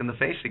get kicked in the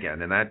face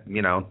again, and that,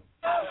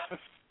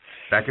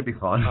 that could be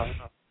fun.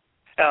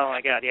 Oh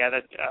my God!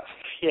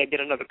 Yeah, get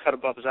another cut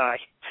above his eye.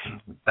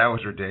 That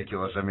was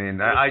ridiculous. I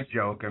mean, I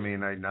joke. I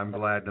mean, I'm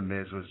glad the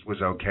Miz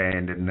was okay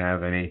and didn't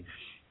have any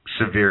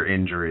severe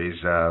injuries.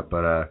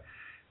 But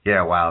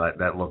yeah, wow,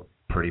 that looked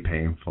pretty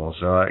painful.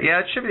 So yeah,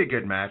 it should be a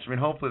good match. I mean,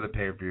 hopefully the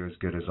pay-per-view is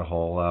good as a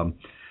whole.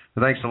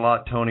 But thanks a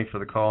lot, Tony, for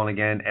the call. And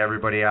again,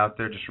 everybody out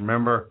there, just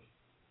remember,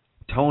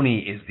 Tony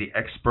is the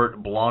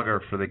expert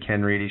blogger for the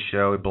Ken Reedy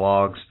Show. He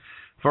blogs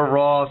for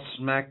Raw,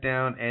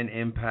 SmackDown, and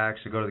Impact.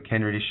 So go to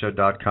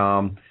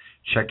thekenreedyshow.com.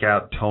 Check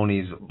out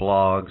Tony's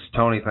blogs.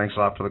 Tony, thanks a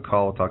lot for the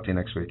call. We'll talk to you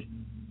next week.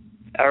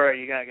 All right,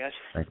 you got it, guys.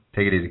 Thanks.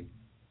 Take it easy.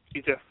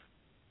 You too.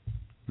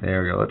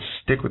 There we go. Let's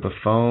stick with the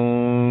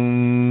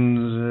phones.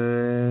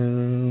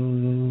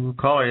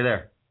 Caller, are you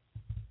there?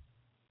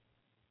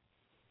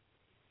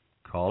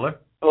 Caller?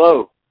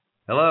 Hello.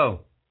 Hello.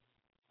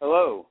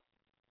 Hello.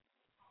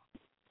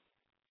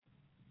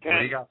 Ken? What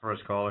do you got for us,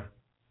 caller?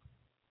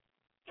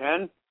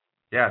 Ken?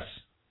 Yes.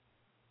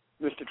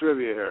 Mr.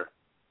 Trivia here.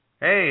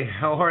 Hey,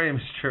 how are you, Mr.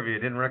 Trivia?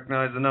 Didn't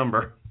recognize the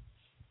number.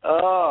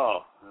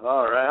 Oh,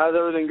 all right. How's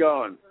everything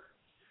going?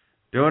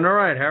 Doing all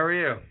right. How are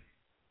you?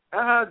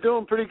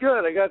 Doing pretty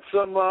good. I got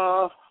some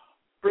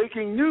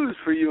breaking news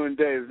for you and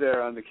Dave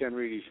there on the Ken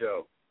Reedy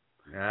Show.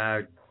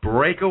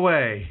 Break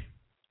away.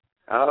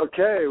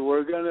 Okay,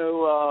 we're going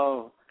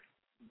to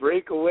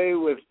break away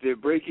with the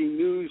breaking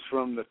news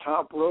from the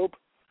top rope,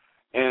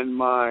 and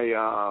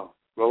my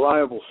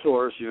reliable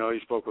source, he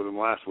spoke with him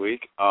last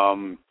week.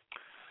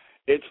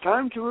 It's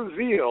time to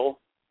reveal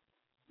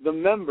the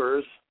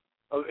members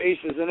of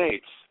Aces and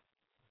Eights.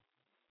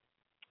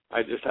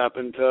 I just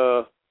happened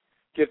to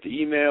get the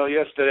email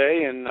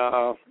yesterday, and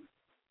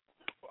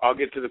I'll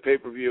get to the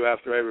pay-per-view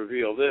after I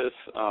reveal this.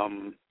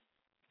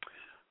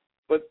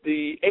 But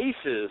the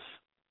Aces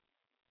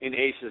in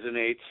Aces and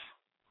Eights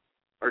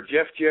are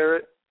Jeff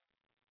Jarrett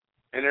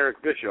and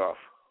Eric Bischoff.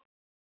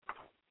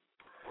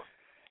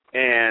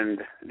 And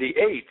the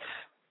Eights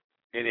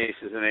in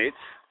Aces and Eights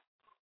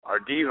are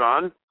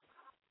Devon,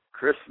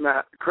 Chris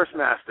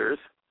Masters,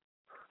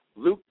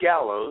 Luke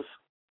Gallows,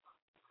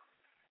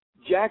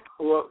 Jack.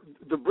 Well,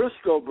 the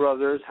Briscoe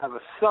brothers have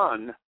a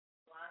son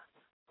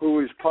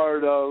who is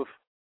part of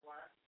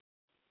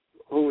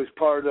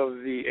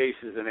the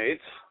Aces and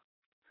Eights.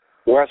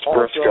 Wes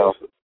Briscoe.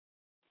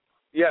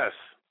 Yes.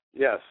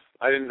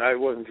 I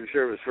wasn't too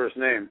sure of his first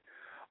name.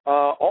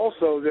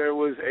 Also, there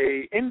was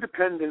a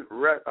independent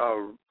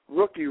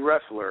rookie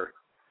wrestler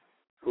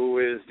who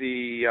is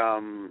the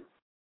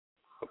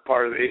a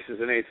part of the Aces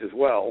and Eights as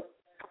well.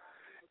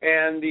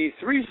 And the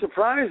three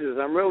surprises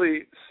I'm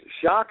really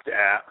shocked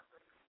at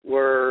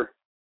were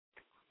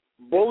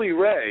Bully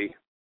Ray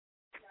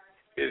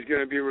is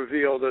going to be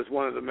revealed as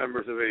one of the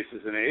members of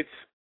Aces and Eights.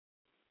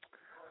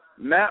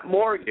 Matt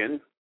Morgan,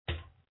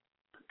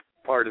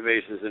 part of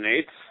Aces and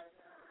Eights.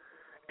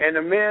 And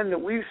a man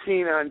that we've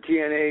seen on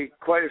TNA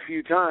quite a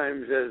few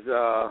times as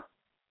the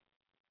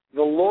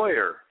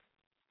Lawyer,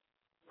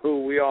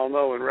 who we all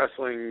know in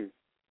wrestling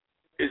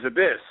is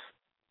Abyss.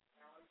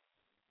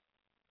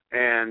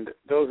 And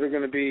those are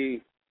going to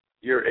be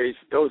your ace.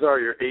 Those are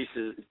your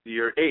aces,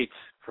 your eights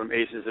from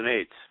Aces and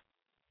Eights.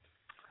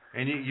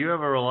 And you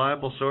have a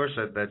reliable source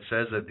that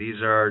says that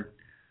these are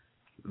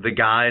the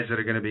guys that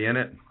are going to be in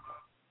it?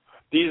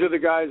 These are the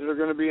guys that are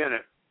going to be in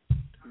it.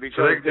 Because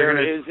so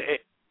there is a...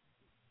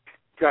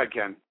 Go ahead,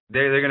 Ken.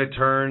 They're going to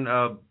turn,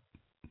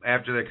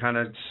 after they're kind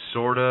of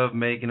sort of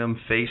making him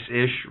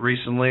face-ish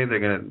recently, they're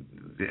going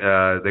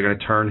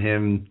to turn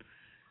him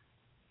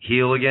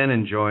heel again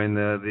and join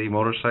the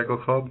motorcycle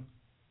club?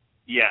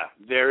 Yeah,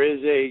 there is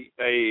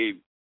a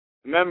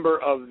member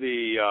of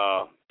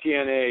the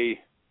TNA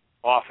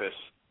office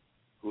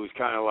who's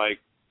kind of like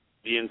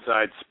the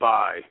inside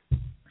spy,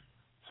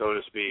 so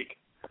to speak,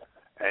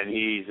 and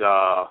he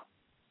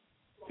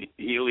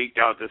leaked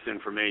out this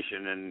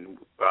information, and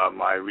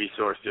my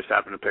resource just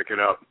happened to pick it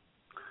up.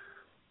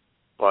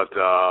 But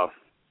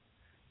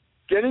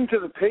getting to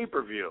the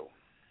pay-per-view,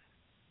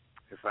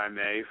 if I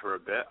may, for a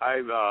bit,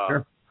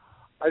 Sure.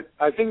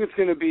 I think it's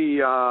going to be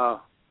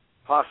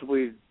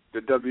possibly the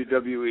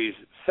WWE's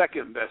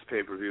second best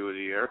pay-per-view of the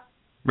year.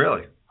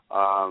 Really?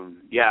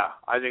 Yeah,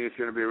 I think it's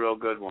going to be a real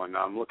good one.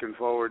 I'm looking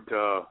forward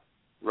to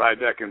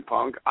Ryback and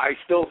Punk. I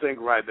still think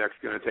Ryback's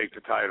going to take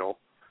the title,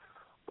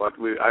 but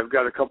I've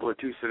got a couple of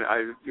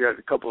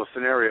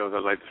scenarios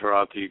I'd like to throw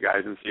out to you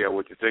guys and see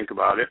what you think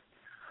about it.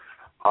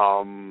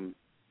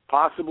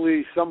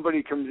 Possibly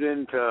somebody comes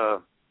in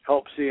to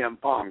help CM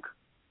Punk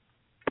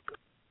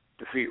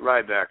defeat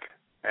Ryback.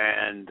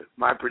 And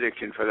my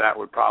prediction for that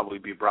would probably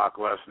be Brock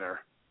Lesnar.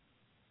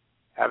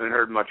 Haven't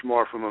heard much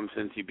more from him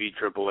since he beat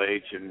Triple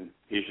H, and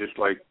he's just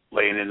like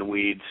laying in the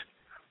weeds.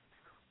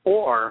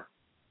 Or,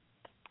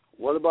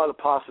 what about a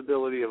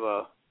possibility of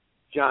a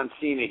John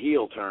Cena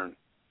heel turn?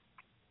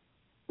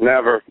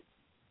 Never.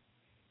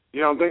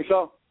 You don't think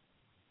so?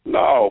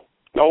 No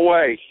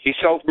way. He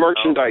sells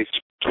merchandise.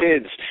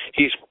 Kids.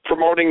 He's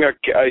promoting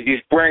he's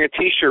wearing a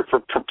T-shirt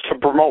to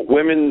promote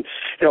women,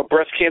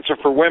 breast cancer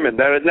for women.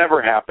 That would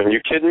never happen. You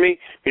kidding me?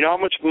 You know how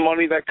much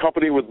money that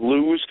company would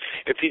lose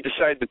if he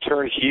decided to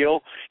turn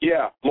heel?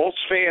 Yeah, most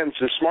fans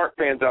and smart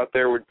fans out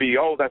there would be,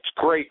 oh, that's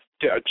great,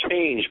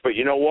 change. But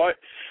you know what?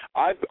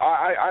 I've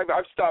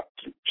stopped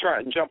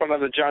jumping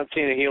on the John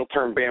Cena heel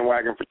turn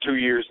bandwagon for 2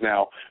 years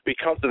now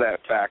because of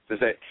that fact. Is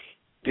that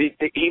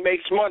he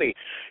makes money.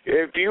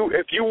 If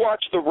you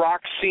watch the Rock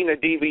Cena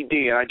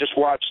DVD, and I just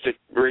watched it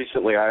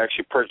recently, I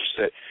actually purchased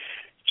it.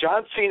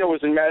 John Cena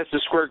was in Madison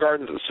Square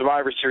Garden at the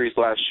Survivor Series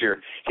last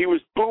year. He was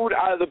booed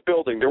out of the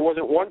building. There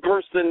wasn't one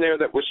person in there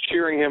that was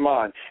cheering him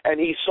on, and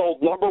he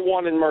sold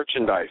 #1 in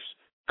merchandise.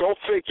 Go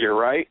figure,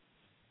 right?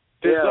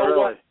 There's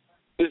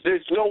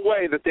no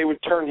way that they would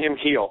turn him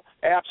heel.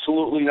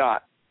 Absolutely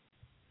not.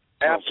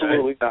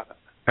 Absolutely not.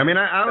 I mean,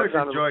 I always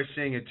enjoy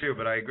seeing it too,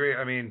 but I agree.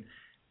 I mean,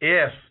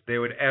 if they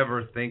would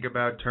ever think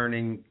about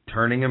turning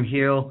him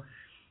heel,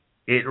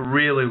 it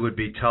really would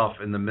be tough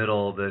in the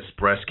middle of this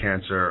breast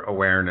cancer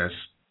awareness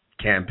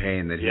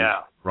campaign that he's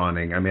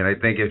running. I mean, I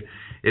think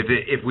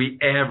if we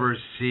ever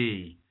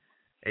see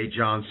a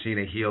John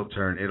Cena heel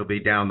turn, it'll be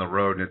down the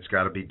road, and it's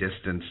got to be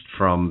distanced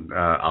from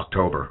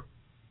October.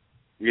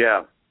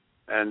 Yeah,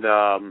 and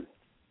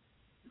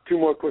two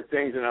more quick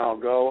things, and I'll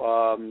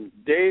go.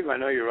 Dave, I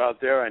know you're out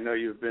there. I know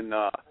you've been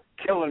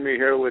killing me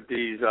here with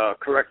these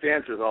correct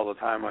answers all the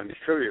time on these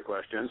trivia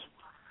questions,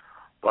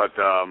 but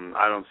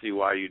I don't see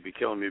why you'd be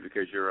killing me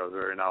because you're a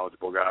very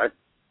knowledgeable guy.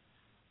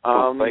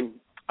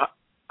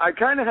 I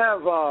kind of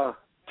have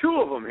two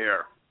of them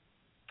here.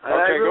 Okay,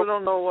 I really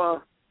don't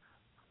know.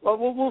 Well,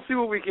 we'll see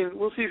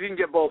we'll see if you can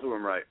get both of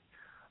them right.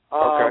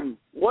 Okay.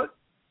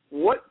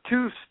 What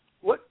two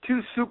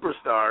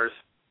superstars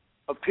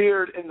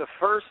appeared in the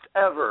first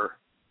ever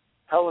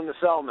Hell in a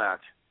Cell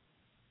match?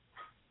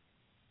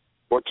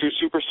 What two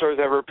superstars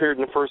ever appeared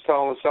in the first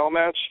Hell in a Cell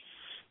match?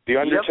 The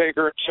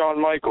Undertaker and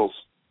Shawn Michaels.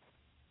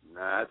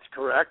 That's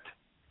correct.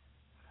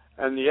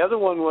 And the other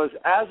one was,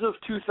 as of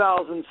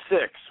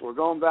 2006, we're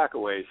going back a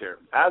ways here.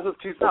 As of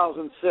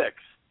 2006,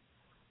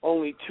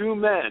 only 2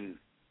 men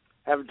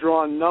have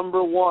drawn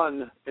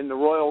 #1 in the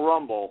Royal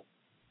Rumble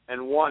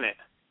and won it.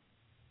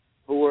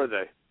 Who were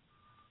they?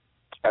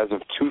 As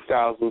of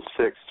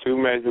 2006, 2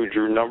 men who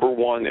drew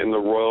 #1 in the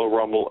Royal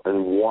Rumble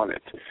and won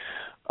it.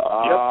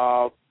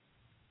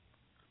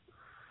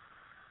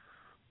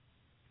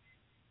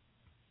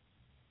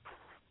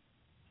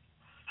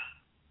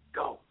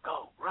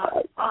 Go,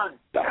 run.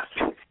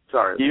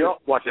 Sorry.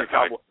 Yep. Watching the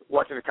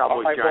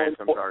Cowboys Giants.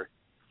 I'm sorry.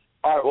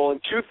 All right. Well, in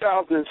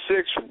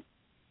 2006,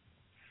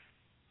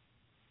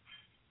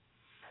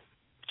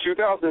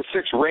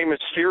 Rey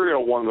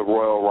Mysterio won the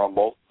Royal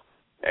Rumble,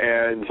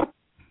 and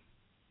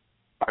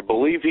I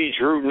believe he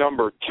drew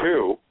number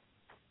 2.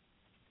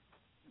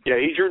 Yeah,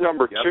 he drew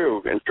number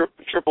 2, and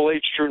Triple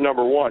H drew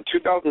number 1.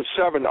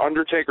 2007,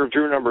 Undertaker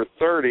drew number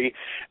 30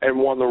 and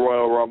won the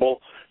Royal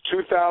Rumble.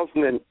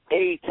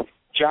 2008,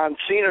 John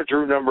Cena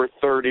drew number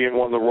 30 and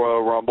won the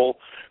Royal Rumble.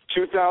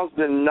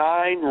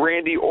 2009,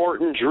 Randy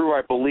Orton drew,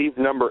 I believe,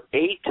 number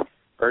 8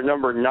 or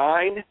number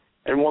 9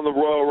 and won the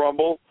Royal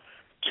Rumble.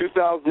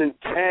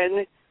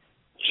 2010,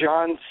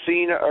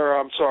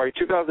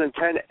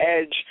 2010,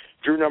 Edge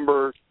drew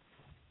number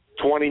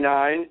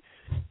 29,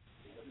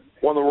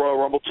 won the Royal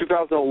Rumble.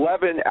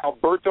 2011,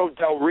 Alberto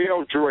Del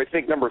Rio drew, I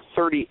think, number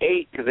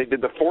 38 because they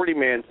did the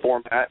 40-man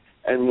format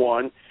and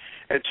won.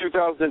 And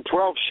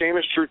 2012,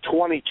 Sheamus drew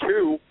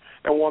 22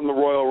 and won the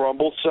Royal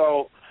Rumble.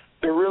 So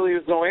there really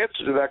is no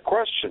answer to that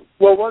question.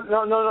 Well,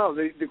 no.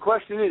 The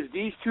question is,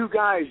 these two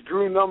guys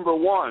drew number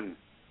 1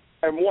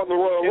 and won the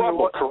Royal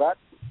Rumble, correct?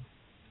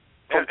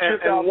 And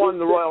won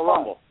the Royal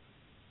Rumble.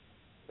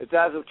 It's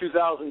as of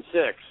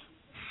 2006.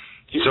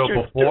 So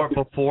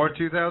before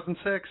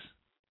 2006?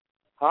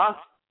 Huh?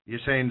 You're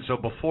saying so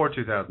before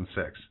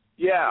 2006?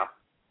 Yeah.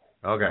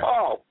 Okay.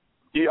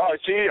 You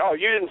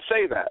didn't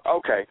say that.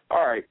 Okay.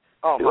 All right.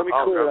 Let me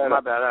clear that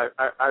up. My bad.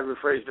 I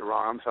rephrased it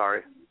wrong. I'm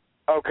sorry.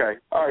 Okay.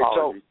 All right.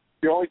 Apologies. So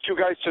the only two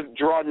guys to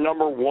draw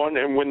number 1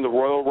 and win the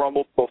Royal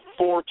Rumble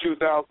before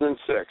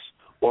 2006.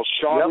 Well,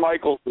 Shawn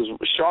Michaels is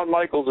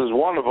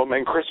one of them,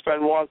 and Chris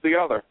Benoit's the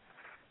other.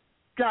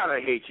 God, I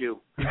hate you.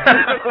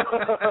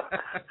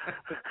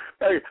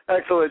 Hey,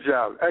 excellent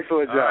job.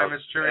 Excellent job. All right,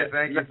 Mr. Trivia,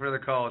 thank you for the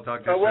call. I'll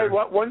talk to you soon.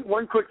 Wait,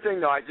 one quick thing,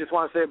 though. I just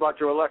want to say about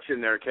your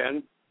election there,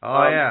 Ken.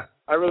 Oh, yeah.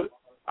 I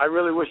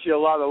really wish you a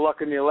lot of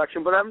luck in the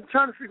election, but I'm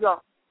trying to figure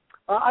out.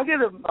 I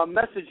get a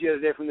message the other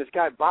day from this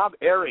guy, Bob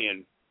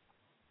Arian,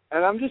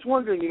 and I'm just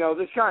wondering,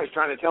 this guy is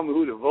trying to tell me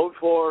who to vote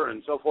for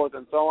and so forth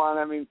and so on.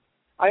 I mean,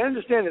 I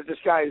understand that this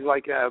guy is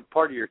like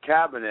part of your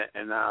cabinet,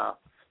 and I'd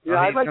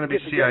like to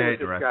get together with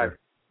this guy.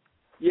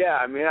 Yeah,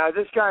 I mean,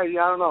 this guy, I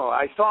don't know.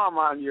 I saw him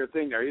on your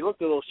thing there. He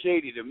looked a little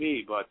shady to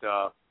me, but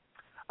I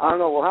don't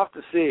know. We'll have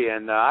to see.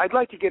 And I'd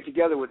like to get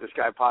together with this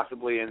guy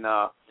possibly and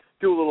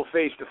do a little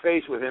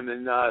face-to-face with him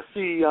and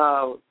see,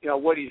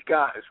 what he's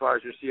got as far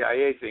as your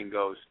CIA thing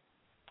goes.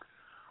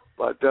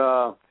 But,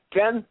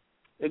 Ken,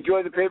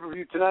 enjoy the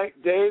pay-per-view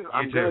tonight. Dave,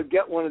 I'm going to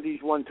get one of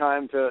these one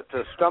time to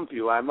stump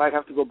you. I might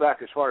have to go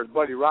back as far as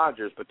Buddy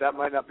Rogers, but that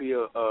might not be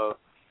a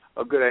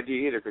good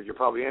idea either because you'll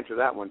probably answer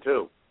that one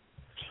too.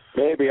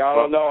 Maybe, I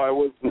don't know. I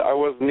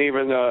wasn't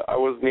even a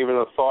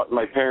thought in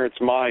my parents'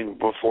 mind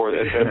before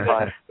at that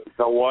time. You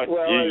know what?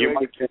 Well, you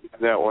might get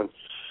that one.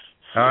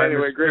 All right,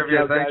 anyway, great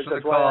job, guys. Thanks for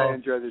That's the call. why I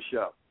enjoy the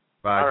show.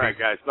 Bye. All right,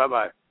 guys.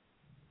 Bye-bye.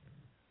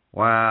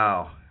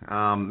 Wow.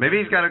 Maybe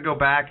he's got to go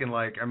back and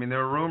there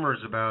were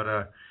rumors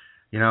about,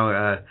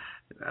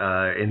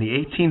 in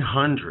the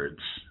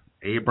 1800s,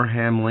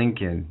 Abraham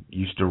Lincoln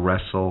used to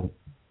wrestle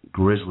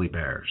grizzly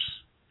bears.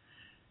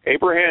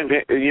 Abraham,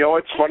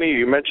 it's funny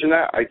you mentioned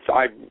that.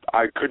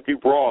 I could be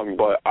wrong,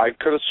 but I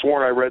could have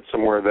sworn I read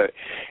somewhere that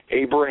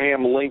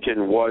Abraham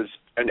Lincoln was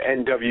an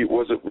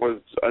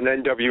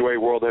NWA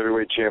World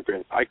Heavyweight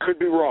Champion. I could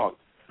be wrong.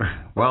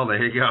 Well,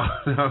 there you go.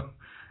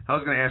 I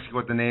was going to ask you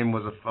what the name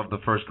was of the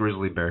first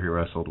grizzly bear he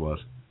wrestled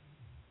was.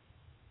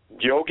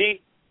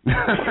 Yogi?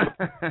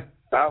 I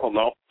don't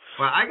know.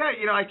 Well, I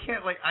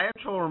have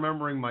trouble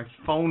remembering my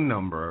phone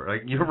number.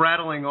 Like, you're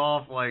rattling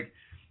off,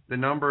 the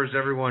numbers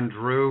everyone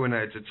drew, and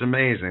it's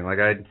amazing.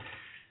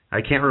 I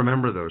can't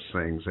remember those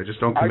things. I just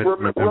don't commit to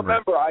memory.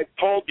 Remember, I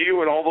told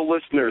you and all the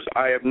listeners,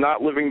 I am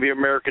not living the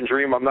American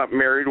dream. I'm not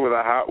married with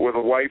a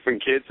wife and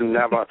kids and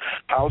have a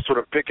house with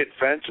a picket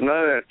fence and none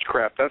of that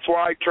crap. That's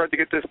why I tried to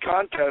get this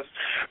contest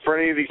for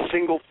any of these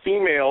single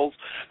females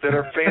that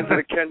are fans of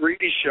the Ken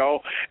Reedy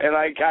Show, and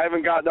I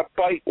haven't gotten a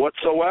bite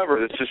whatsoever.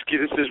 This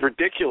is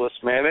ridiculous,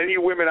 man. Any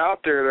women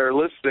out there that are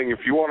listening,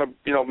 if you want to,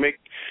 you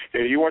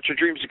want your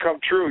dreams to come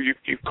true,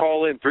 you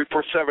call in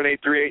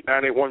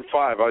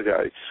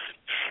 347-838-9815.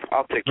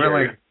 I'll take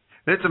care of you.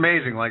 It's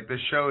amazing. This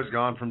show has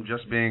gone from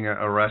just being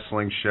a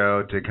wrestling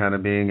show to kind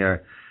of being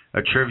a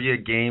trivia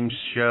game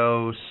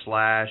show /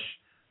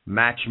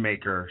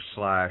 matchmaker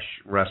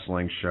 /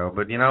 wrestling show.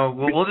 But,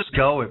 we'll just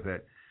go with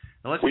it.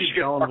 And let's keep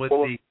going with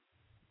the...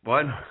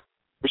 What?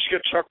 We should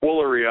get Chuck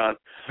Woolery on.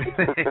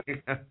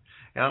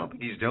 I don't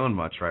think he's doing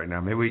much right now.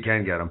 Maybe we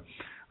can get him.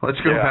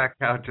 Let's go back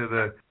out to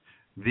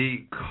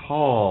the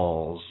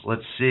calls.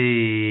 Let's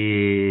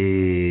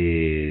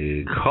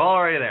see.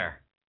 Caller, are you there?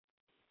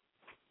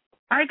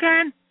 Hi,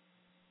 Ken.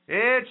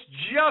 It's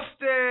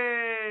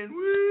Justin.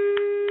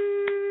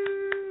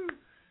 Woo!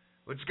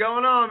 What's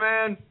going on,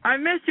 man? I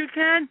miss you,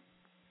 Ken.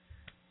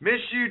 Miss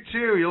you,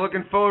 too. You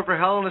looking forward for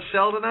Hell in a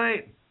Cell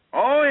tonight?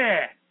 Oh,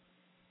 yeah.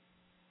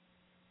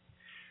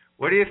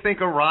 What do you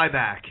think of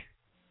Ryback?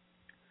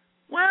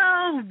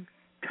 Well,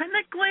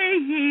 technically,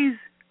 he's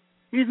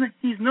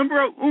He's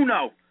numero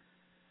uno.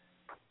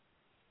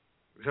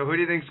 So who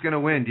do you think's going to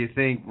win? Do you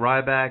think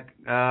Ryback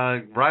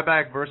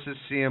versus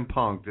CM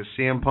Punk? Does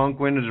CM Punk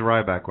win or does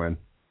Ryback win?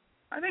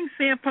 I think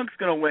CM Punk's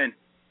going to win.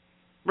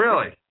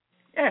 Really?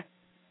 Yeah.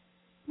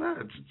 No,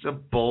 it's a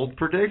bold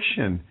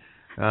prediction.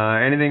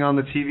 Anything on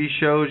the TV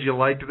shows you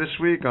liked this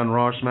week on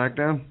Raw or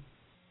SmackDown?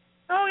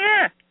 Oh,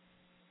 yeah.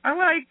 I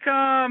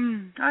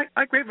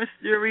like Rey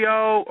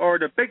Mysterio or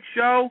The Big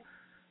Show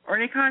or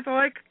any kinds I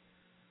like.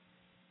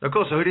 Oh,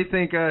 cool. So who do you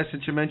think,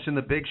 since you mentioned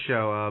the Big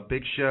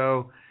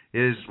Show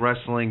is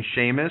wrestling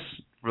Sheamus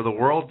for the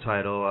world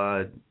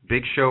title.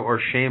 Big Show or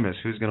Sheamus,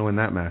 who's going to win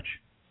that match?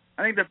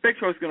 I think the Big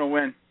Show's going to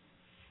win.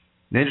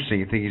 Interesting.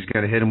 You think he's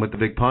going to hit him with the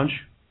big punch?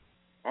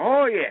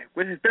 Oh, yeah,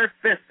 with his bare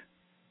fist.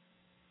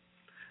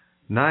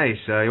 Nice.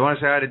 You want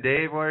to say hi to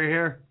Dave while you're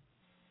here?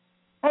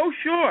 Oh,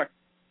 sure.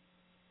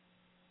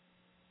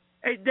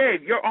 Hey,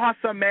 Dave, you're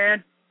awesome,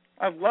 man.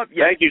 I love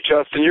you. Thank you,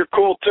 Justin. You're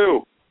cool,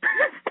 too.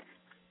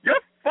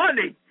 You're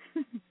funny.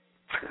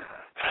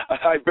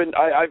 I've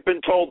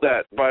been told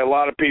that by a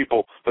lot of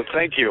people, but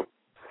thank you.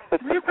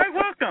 You're quite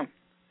welcome,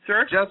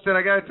 sir. Justin,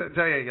 I got to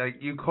tell you, like,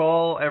 you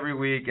call every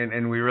week,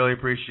 and we really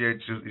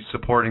appreciate you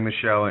supporting the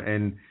show.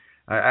 And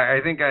I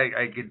think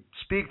I could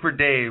speak for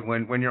Dave.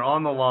 When you're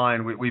on the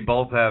line, we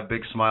both have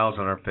big smiles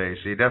on our face.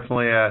 So you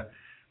definitely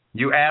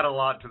you add a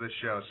lot to the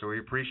show. So we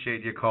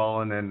appreciate you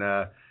calling and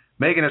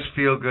making us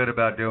feel good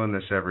about doing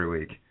this every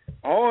week.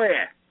 Oh,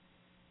 yeah.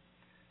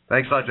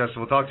 Thanks a lot,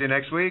 Justin. We'll talk to you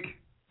next week.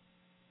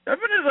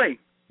 Definitely.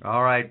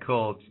 All right,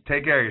 cool.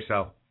 Take care of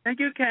yourself. Thank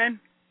you, Ken.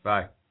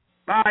 Bye.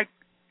 Bye.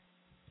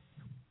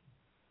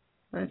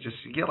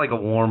 You get like a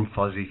warm,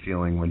 fuzzy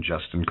feeling when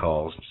Justin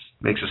calls.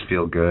 It makes us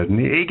feel good. And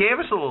he gave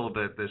us a little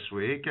bit this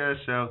week.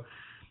 So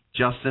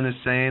Justin is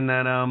saying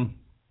that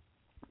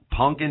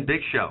Punk and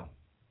Big Show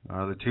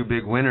are the two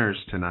big winners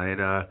tonight.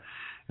 And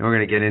we're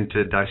going to get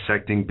into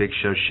dissecting Big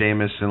Show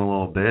Sheamus in a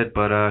little bit.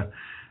 But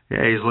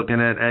yeah, he's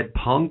looking at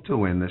Punk to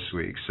win this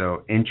week.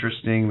 So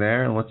interesting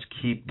there. Let's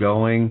keep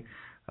going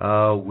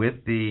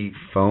with the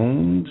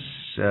phones.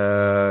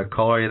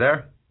 Caller, are you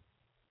there?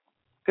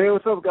 Hey,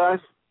 what's up, guys?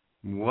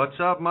 What's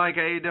up, Mike?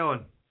 How you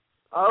doing?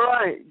 All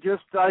right,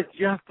 just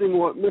digesting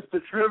what Mr.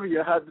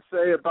 Trivia had to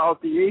say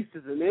about the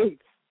aces and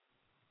eights.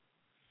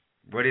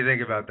 What do you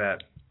think about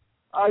that?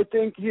 I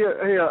think here,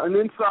 an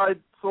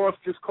inside source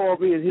just called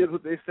me, and here's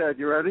what they said.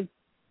 You ready?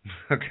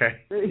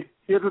 Okay.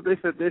 Here's what they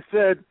said. They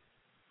said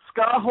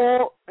Scott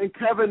Hall and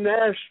Kevin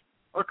Nash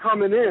are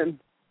coming in,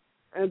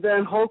 and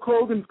then Hulk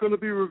Hogan's going to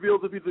be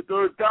revealed to be the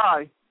third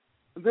guy.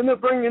 And then they're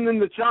bringing in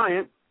the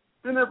Giant.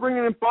 Then they're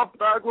bringing in Buff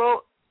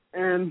Bagwell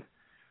and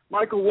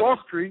Michael Wall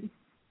Street.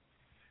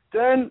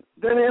 Then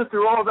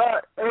after all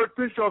that, Eric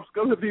Bischoff's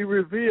going to be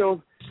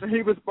revealed that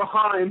he was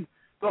behind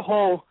the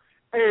whole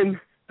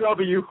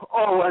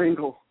NWO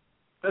angle.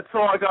 That's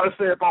all I got to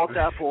say about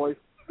that, boys.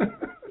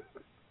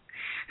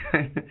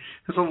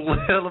 There's a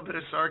little bit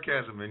of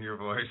sarcasm in your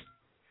voice.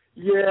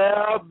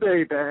 Yeah,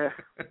 baby.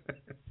 So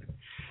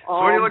what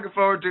are you looking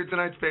forward to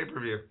tonight's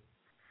pay-per-view?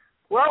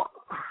 Well,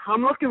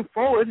 I'm looking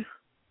forward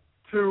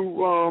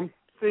to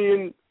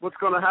seeing what's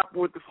going to happen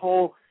with this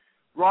whole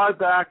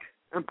Ryback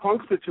and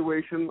Punk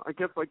situation. I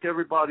guess like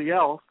everybody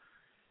else.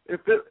 If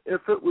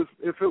it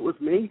was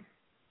me,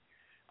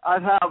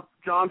 I'd have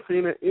John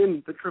Cena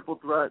in the triple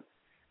threat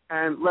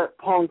and let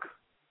Punk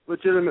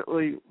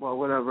legitimately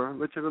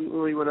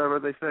whatever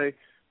they say,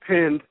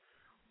 pinned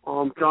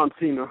John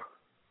Cena.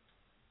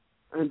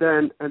 And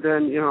then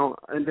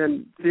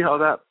see how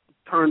that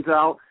turns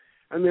out.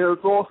 And there's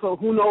also,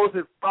 who knows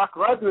if Brock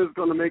Lesnar is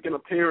going to make an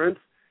appearance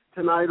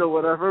tonight or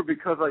whatever,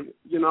 because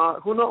who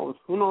knows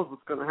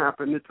what's going to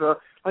happen. It's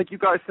like you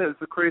guys said,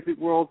 it's a crazy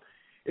world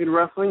in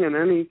wrestling, and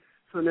any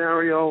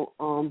scenario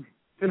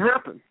can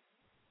happen.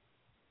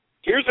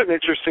 Here's an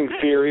interesting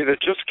theory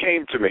that just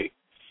came to me.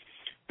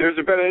 There's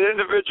been an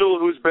individual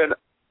who's been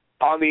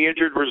on the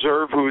injured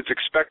reserve who is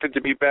expected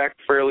to be back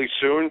fairly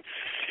soon.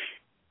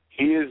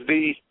 He is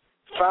the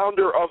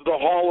founder of the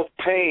Hall of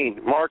Pain,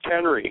 Mark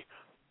Henry.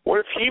 What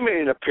if he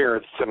made an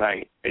appearance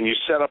tonight and you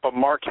set up a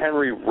Mark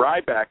Henry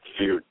Ryback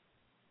feud?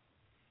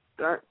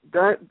 That's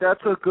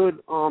a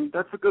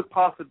good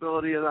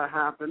possibility of that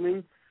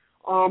happening.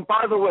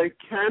 By the way,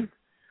 Ken,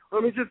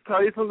 let me just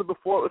tell you something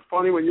before. It was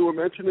funny when you were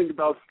mentioning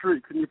about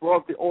streaks and you brought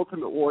up the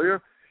Ultimate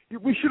Warrior.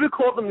 We should have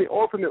called him the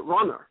Ultimate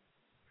Runner.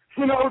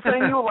 You know what I'm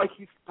saying? Like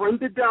he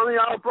sprinted down the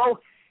aisle, bro.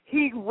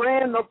 He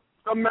ran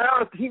the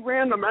marathon. He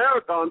ran the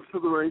marathons to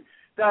the ring.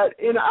 That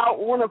in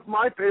one of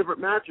my favorite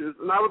matches,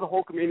 and I was a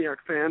Hulkamaniac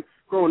fan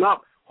growing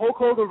up, Hulk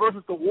Hogan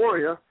versus the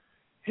Warrior.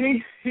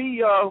 He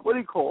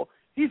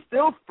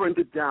still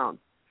sprinted down.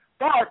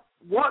 But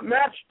what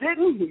match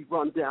didn't he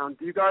run down?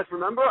 Do you guys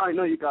remember? I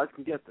know you guys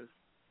can get this.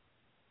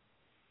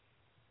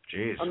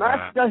 Jeez. A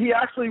match that he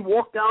actually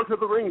walked down to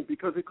the ring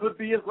because it could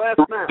be his last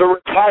match. The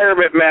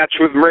retirement match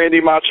with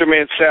Randy Macho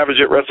Man Savage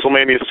at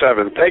WrestleMania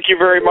 7. Thank you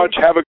very much.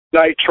 Have a good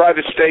night. Try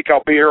the steak.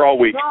 I'll be here all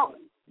week. No.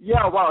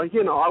 Yeah, well,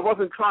 I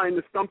wasn't trying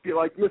to stump you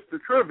like Mr.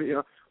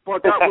 Trivia,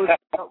 but that was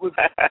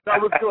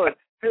good.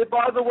 Hey,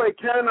 by the way,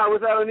 Ken, I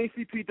was at an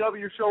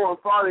ECPW show on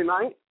Friday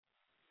night,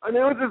 and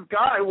there was this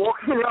guy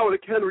walking around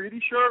with a Ken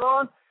Reedy shirt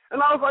on,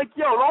 and I was like,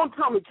 yo, don't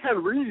tell me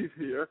Ken Reedy's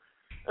here.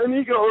 And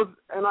he goes,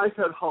 and I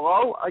said,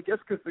 hello? I guess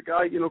because the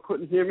guy,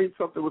 couldn't hear me,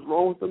 something was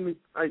wrong with him,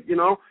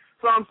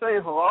 So I'm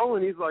saying hello,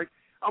 and he's like,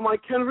 I'm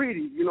like, Ken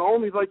Reedy,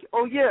 and he's like,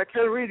 oh, yeah,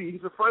 Ken Reedy,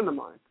 he's a friend of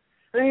mine.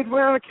 And he's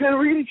wearing a Ken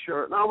Reedy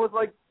shirt, and I was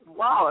like,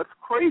 wow, that's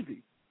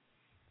crazy.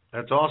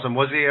 That's awesome.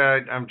 Was he,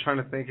 I'm trying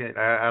to think,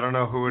 I don't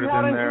know who would have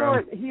been there.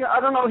 I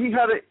don't know, he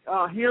had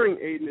a hearing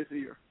aid in his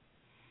ear.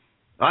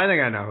 I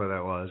think I know who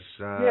that was.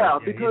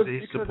 Because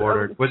he's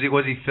supported.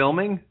 Was he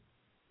filming?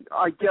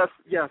 I guess,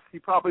 yes, he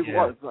probably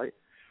was.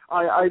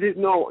 I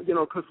didn't know,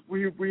 because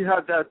we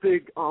had that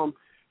big it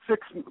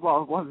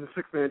wasn't a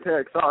six-man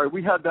tag, sorry.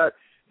 We had that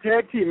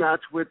tag team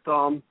match with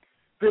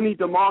Vinny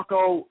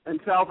DeMarco and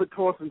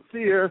Salvatore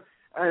Sincere,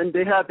 and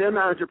they had their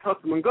manager,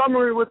 Preston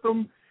Montgomery, with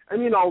them.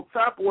 And,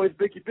 Fat Boys,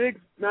 Bicky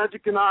Biggs,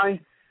 Magic, and I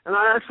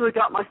actually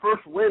got my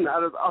first win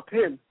out of a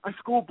pin. I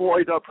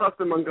schoolboyed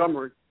Preston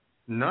Montgomery.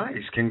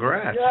 Nice,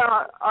 congrats.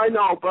 Yeah, I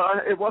know,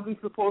 but it wasn't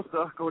supposed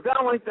to go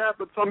down like that,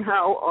 but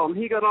somehow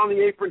he got on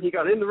the apron, he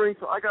got in the ring,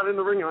 so I got in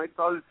the ring, and I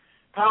started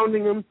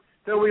pounding him.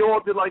 Then we all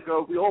did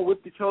we all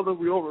whipped each other,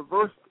 we all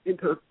reversed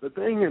into the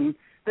thing, and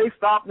they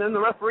stopped, and then the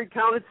referee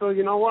counted, so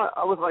you know what?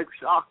 I was,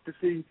 shocked to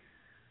see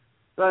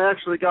that I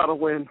actually got a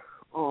win.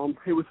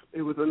 It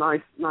was a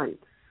nice night.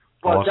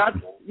 But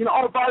awesome.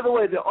 That's, by the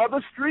way, the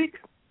other streak,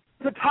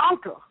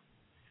 Tatanka.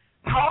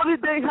 How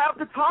did they have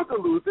Tatanka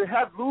lose? They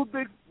had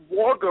Ludwig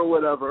Borg or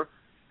whatever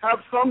have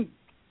some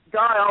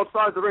guy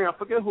outside the ring, I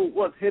forget who it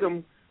was, hit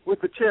him with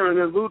the chair, and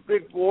then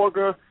Ludwig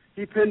Borger,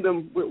 he pinned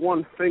him with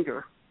one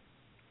finger.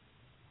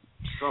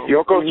 So,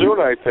 Yokozuna,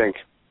 I think.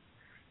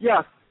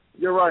 Yes,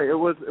 you're right. It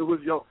was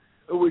Yoko.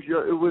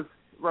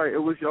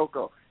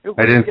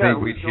 I didn't think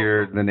we'd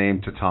hear the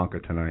name Tatanka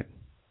tonight.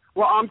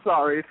 Well, I'm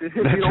sorry if you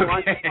don't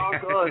like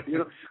Tatanka.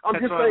 I'm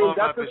that's just what saying I love that's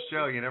about the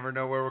show. You never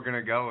know where we're going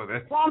to go with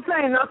it. Well, I'm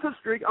saying that's a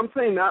streak. I'm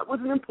saying that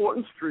was an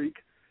important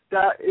streak.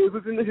 That it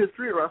was in the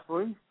history of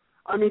wrestling.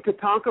 I mean,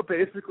 Tatanka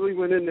basically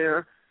went in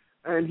there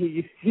and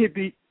he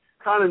beat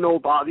kind of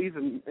nobodies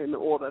and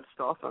all that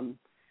stuff. And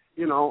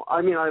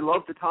I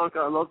love Tatanka.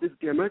 I love his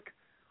gimmick.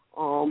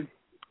 And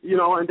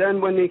then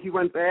when he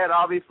went bad,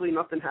 obviously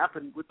nothing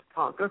happened with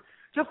Tatanka.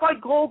 Just like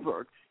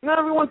Goldberg.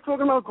 Everyone's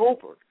talking about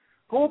Goldberg.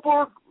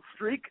 Goldberg's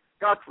streak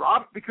got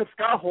dropped because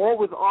Scott Hall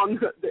was on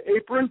the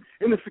apron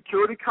in the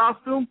security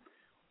costume,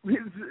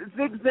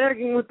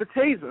 zigzagging with the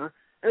taser,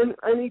 and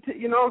he,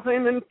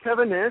 and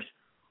Kevin Nash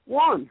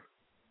won.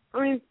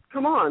 I mean,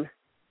 come on,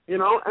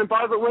 And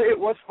by the way, it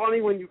was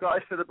funny when you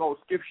guys said about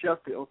Skip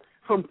Sheffield.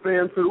 Some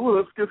fans said, "Ooh,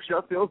 that's Skip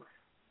Sheffield."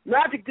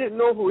 Magic didn't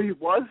know who he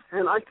was,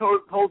 and I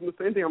told him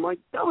the same thing. I'm like,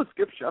 that was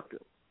Skip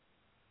Sheffield.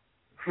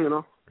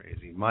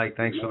 Crazy. Mike,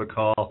 thanks for the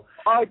call. All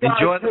right, guys,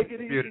 enjoy the take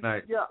it interview easy.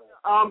 tonight. Yeah,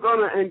 I'm going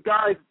to, and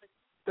guys,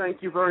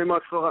 thank you very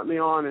much for letting me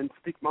on and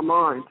speak my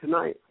mind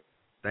tonight.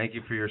 Thank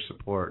you for your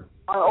support.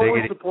 I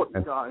always support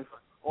you guys.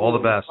 All the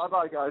best.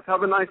 Bye-bye, guys.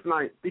 Have a nice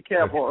night. Be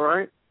careful, all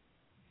right?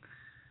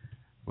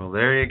 Well,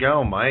 there you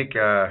go, Mike.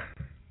 It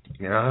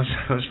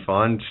was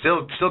fun.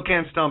 Still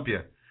can't stump you.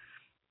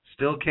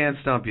 Still can't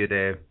stump you,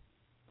 Dave.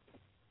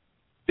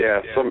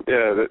 Yeah,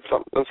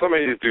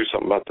 somebody needs to do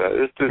something about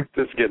that.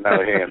 It's getting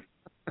out of hand.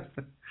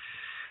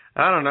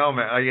 I don't know,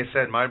 man. Like I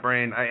said, my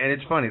brain, and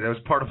it's funny, that was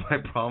part of my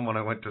problem when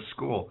I went to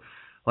school.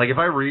 Like, if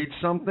I read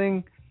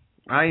something,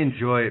 I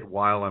enjoy it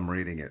while I'm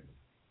reading it.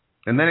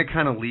 And then it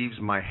kind of leaves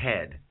my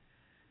head.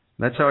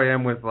 That's how I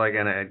am with,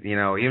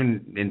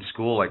 even in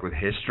school, like with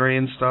history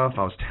and stuff,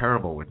 I was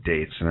terrible with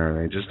dates and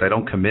everything. I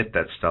don't commit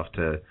that stuff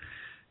to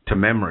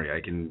memory. I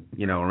can,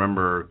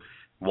 remember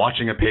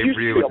watching a pay-per-view. It used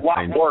to be a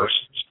lot worse.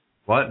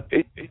 What?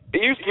 It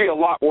used to be a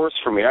lot worse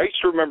for me. I used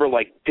to remember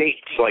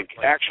dates,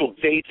 actual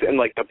dates, and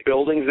the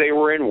buildings they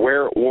were in,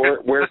 where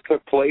it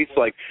took place.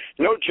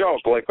 No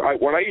joke.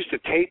 When I used to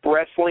tape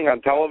wrestling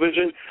on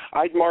television,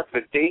 I'd mark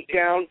the date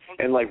down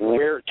and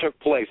where it took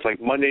place,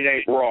 Monday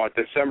Night Raw,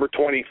 December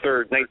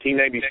 23rd,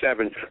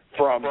 1997,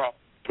 from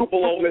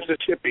Tupelo,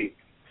 Mississippi.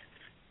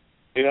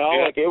 It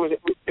was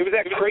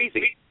that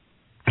crazy.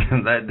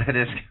 that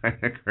is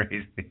kind of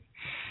crazy.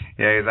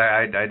 Yeah,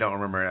 because I don't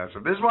remember that. So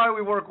this is why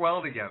we work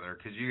well together,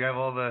 because you have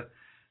all the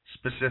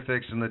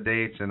specifics and the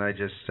dates, and I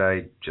just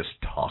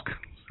talk.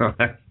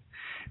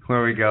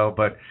 Where we go.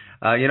 But,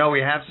 we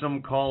have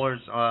some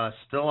callers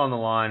still on the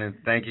line, and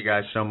thank you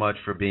guys so much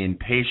for being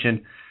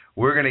patient.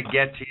 We're going to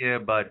get to you,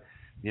 but,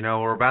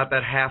 we're about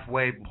that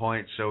halfway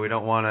point, so we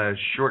don't want to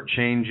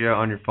shortchange you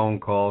on your phone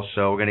call.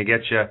 So we're going to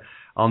get you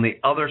on the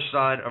other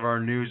side of our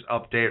news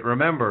update.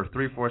 Remember,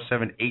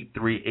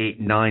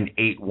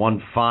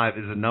 347-838-9815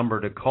 is the number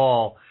to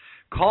call.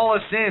 Call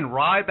us in,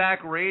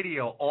 Ryback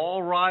Radio,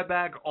 all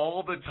Ryback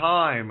all the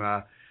time.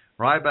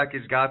 Ryback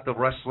has got the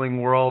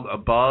wrestling world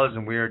abuzz,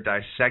 and we are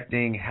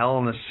dissecting Hell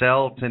in a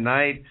Cell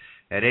tonight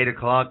at 8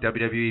 o'clock,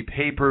 WWE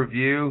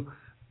pay-per-view.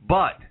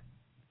 But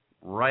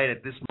right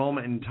at this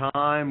moment in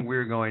time,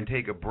 we're going to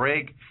take a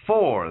break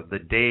for the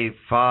Day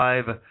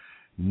 5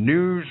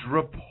 News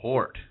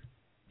Report.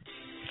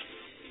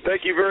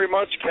 Thank you very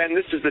much, Ken.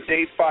 This is the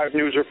Day 5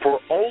 News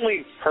Report,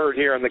 only heard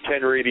here on the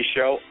Ken Reedy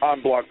Show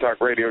on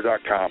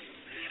blogtalkradio.com.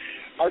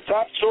 Our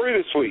top story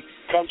this week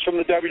comes from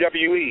the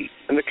WWE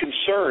and the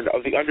concern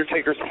of The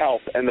Undertaker's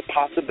health and the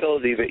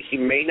possibility that he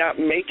may not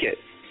make it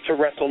to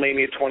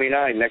WrestleMania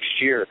 29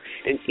 next year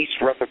in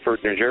East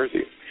Rutherford, New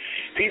Jersey.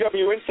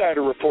 PW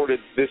Insider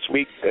reported this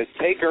week that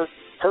Taker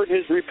hurt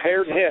his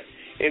repaired hip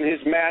in his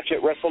match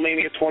at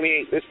WrestleMania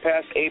 28 this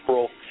past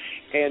April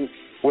and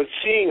was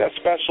seeing a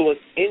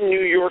specialist in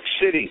New York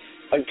City.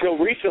 Until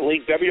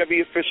recently,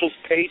 WWE officials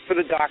paid for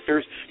the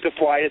doctors to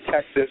fly to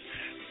Texas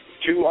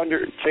to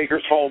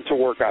Undertaker's home to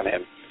work on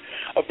him.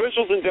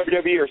 Officials in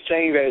WWE are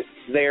saying that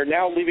they are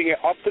now leaving it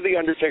up to The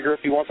Undertaker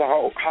if he wants a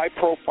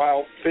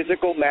high-profile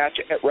physical match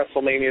at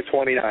WrestleMania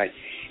 29.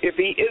 If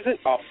he isn't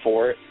up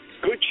for it,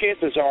 good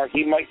chances are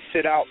he might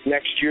sit out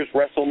next year's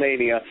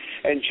WrestleMania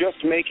and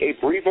just make a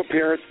brief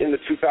appearance in the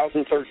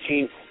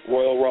 2013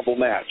 Royal Rumble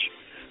match.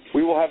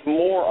 We will have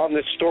more on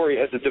this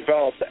story as it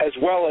develops, as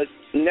well as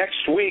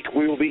next week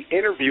we will be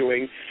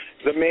interviewing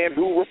the man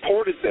who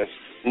reported this,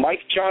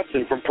 Mike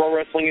Johnson from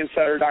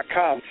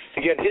ProWrestlingInsider.com,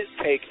 to get his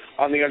take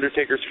on The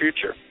Undertaker's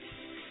future.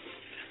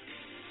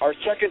 Our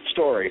second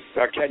story,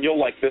 Ken, you'll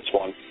like this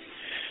one.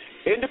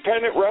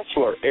 Independent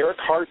wrestler Eric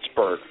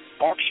Hartsberg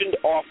auctioned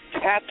off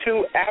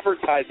tattoo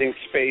advertising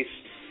space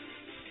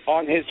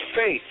on his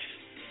face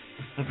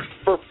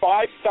for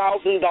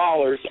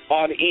 $5,000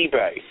 on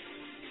eBay.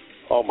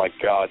 Oh, my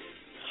God.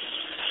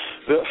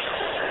 The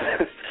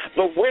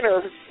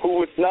winner, who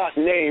was not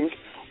named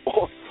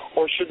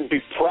or shouldn't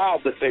be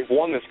proud that they've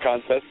won this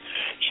contest,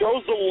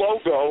 chose the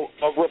logo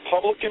of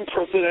Republican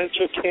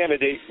presidential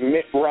candidate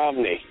Mitt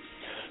Romney.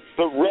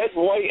 The red,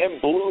 white, and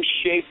blue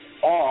shaped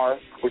R,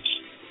 which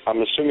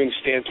I'm assuming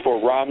stands for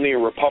Romney or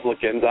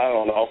Republicans, I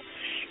don't know,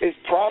 is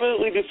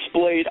prominently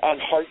displayed on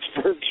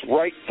Hartsberg's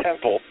right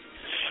temple.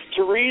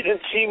 To read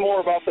and see more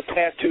about the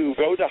tattoo,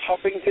 go to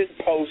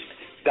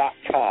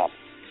HuffingtonPost.com.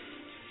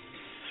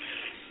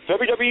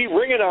 WWE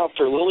ring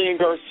announcer Lillian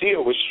Garcia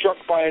was struck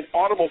by an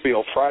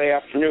automobile Friday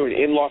afternoon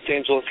in Los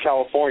Angeles,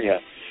 California.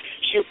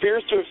 She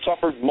appears to have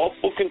suffered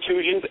multiple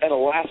contusions and a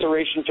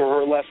laceration to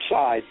her left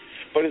side,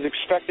 but is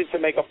expected to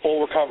make a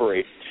full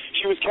recovery.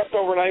 She was kept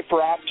overnight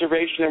for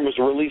observation and was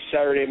released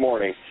Saturday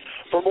morning.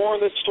 For more on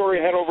this story,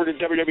 head over to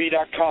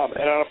WWE.com.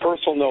 And on a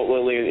personal note,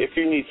 Lillian, if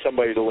you need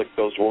somebody to lick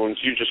those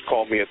wounds, you just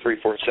call me at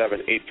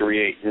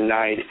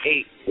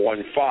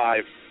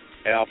 347-838-9815,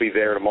 and I'll be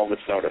there at a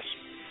moment's notice.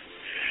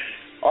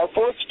 Our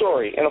fourth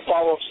story, and a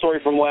follow-up story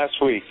from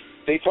last week.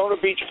 Daytona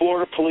Beach,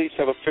 Florida police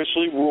have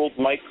officially ruled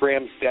Mike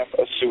Graham's death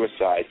a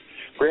suicide.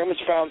 Graham was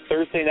found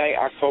Thursday night,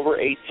 October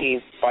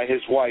 18th, by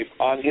his wife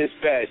on his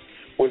bed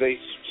with a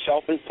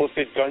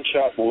self-inflicted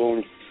gunshot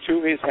wound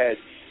to his head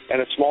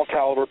and a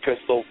small-caliber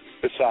pistol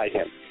beside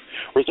him.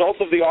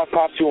 Results of the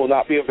autopsy will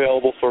not be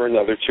available for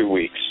another 2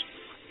 weeks.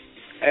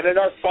 And in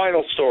our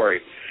final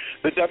story,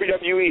 the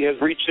WWE has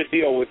reached a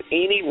deal with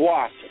Amy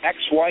Watts,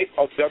 ex-wife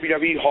of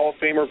WWE Hall of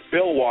Famer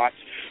Bill Watts,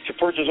 to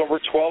purchase over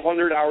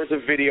 1,200 hours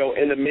of video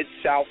in the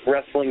Mid-South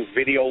Wrestling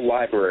Video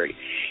Library.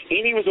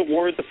 Amy was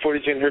awarded the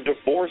footage in her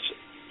divorce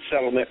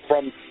settlement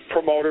from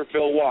promoter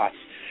Bill Watts.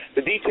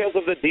 The details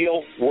of the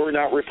deal were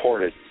not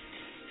reported.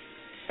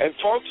 And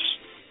folks,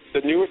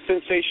 the newest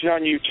sensation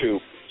on YouTube,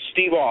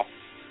 Steve Off,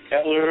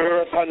 El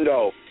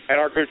Rotundo, and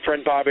our good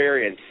friend Bob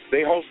Arian.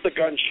 They host the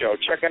Gun Show.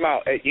 Check them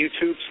out at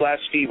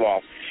YouTube/Steve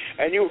Off.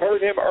 And you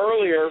heard him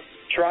earlier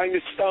trying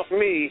to stump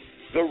me,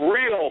 the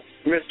real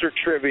Mr.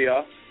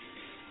 Trivia.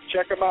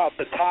 Check them out,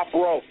 The Top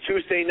Rope,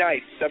 Tuesday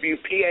nights,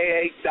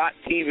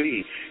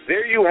 WPAA.tv.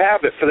 There you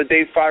have it for the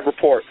Day 5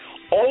 report.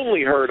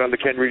 Only heard on the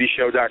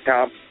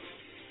KenReadyShow.com.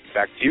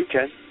 Back to you,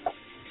 Ken.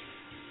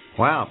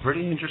 Wow,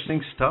 pretty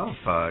interesting stuff.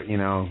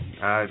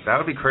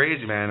 That'll be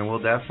crazy, man, and we'll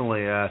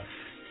definitely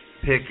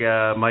pick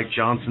Mike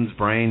Johnson's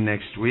brain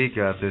next week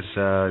about this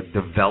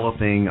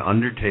developing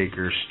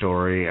Undertaker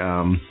story.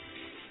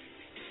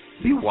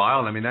 It'd be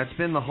wild. I mean, that's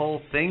been the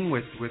whole thing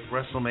with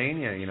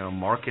WrestleMania.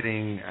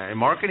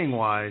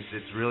 Marketing-wise,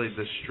 it's really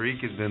the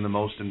streak has been the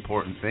most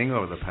important thing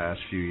over the past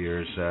few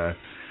years. It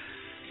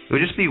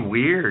would just be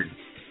weird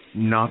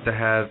not to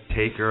have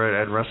Taker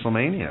at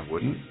WrestleMania,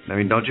 wouldn't? I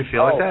mean, don't you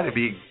feel like that? It'd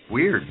be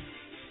weird.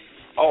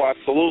 Oh,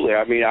 absolutely.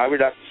 I mean, I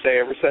would have to say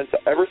ever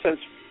since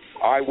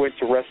I went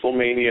to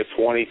WrestleMania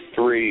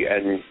 23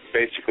 and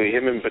basically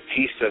him and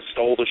Batista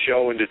stole the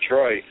show in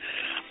Detroit,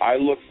 I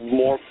look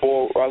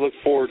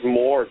forward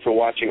more to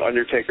watching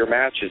Undertaker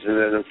matches. And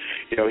then,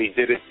 he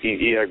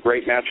had a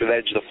great match with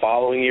Edge the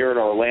following year in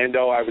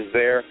Orlando. I was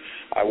there.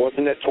 I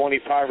wasn't at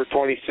 25 or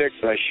 26,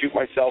 and I shoot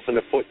myself in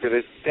the foot to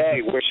this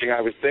day wishing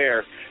I was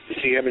there to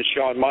see him and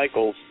Shawn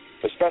Michaels,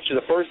 especially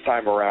the first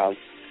time around.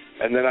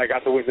 And then I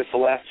got to witness the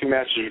last two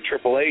matches with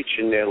Triple H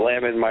in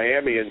Atlanta and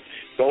Miami, and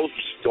those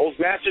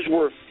matches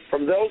were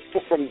from the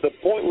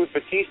point with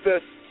Batista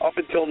up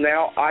until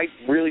now. I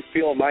really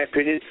feel, in my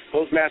opinion,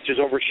 those matches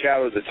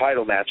overshadowed the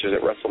title matches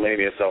at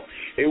WrestleMania. So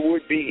it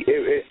wouldn't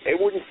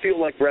feel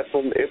like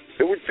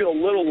it would feel a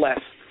little less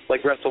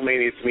like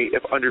WrestleMania to me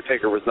if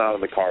Undertaker was not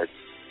on the card.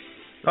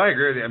 I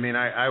agree with you. I mean,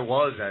 I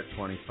was at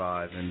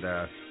 25, and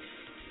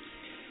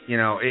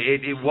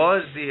it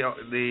was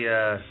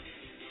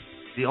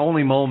the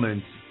only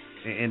moment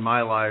in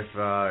my life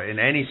in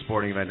any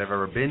sporting event I've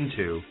ever been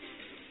to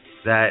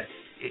that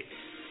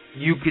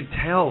you could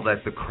tell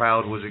that the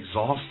crowd was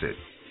exhausted,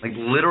 like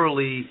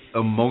literally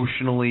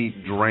emotionally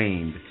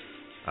drained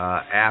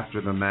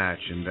after the match.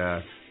 And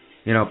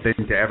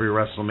been to every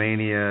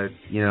WrestleMania,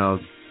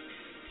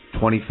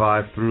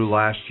 25 through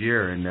last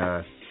year,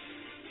 and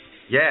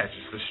it's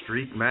just the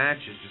streak match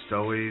is just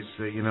always,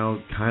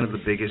 kind of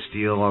the biggest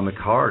deal on the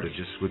card. It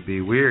just would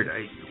be weird.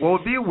 What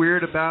would be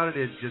weird about it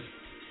is just,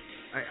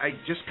 I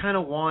just kind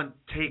of want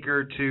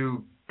Taker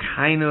to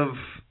kind of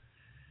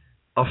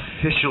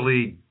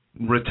officially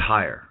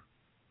retire.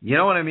 You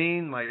know what I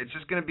mean? Like, it's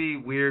just going to be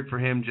weird for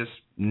him just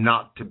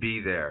not to be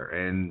there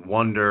and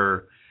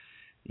wonder,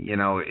 is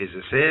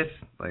this it?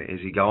 Like, is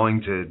he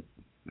going to,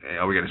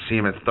 are we going to see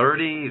him at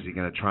 30? Is he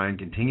going to try and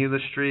continue the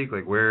streak?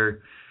 Like,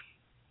 where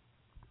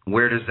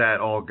does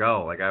that all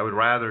go? Like, I would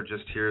rather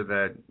just hear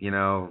that,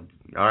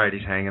 all right,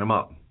 he's hanging him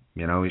up.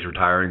 He's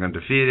retiring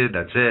undefeated.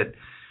 That's it.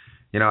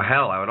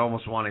 Hell, I would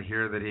almost want to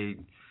hear that he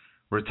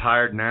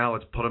retired now.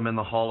 Let's put him in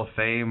the Hall of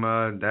Fame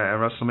at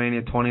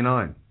WrestleMania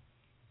 29.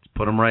 Let's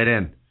put him right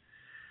in.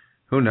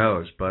 Who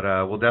knows? But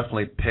we'll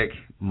definitely pick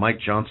Mike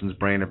Johnson's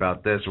brain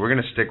about this. We're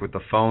going to stick with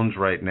the phones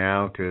right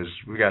now because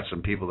we got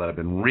some people that have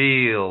been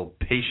real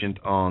patient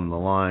on the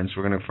line. So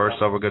we're going to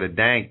first off, we'll go to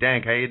Dank.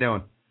 Dank, how you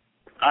doing?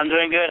 I'm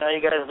doing good. How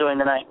you guys doing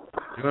tonight?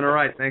 Doing all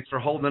right. Thanks for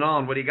holding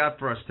on. What do you got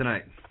for us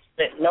tonight?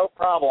 No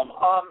problem.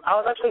 I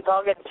was actually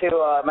talking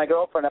to my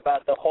girlfriend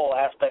about the whole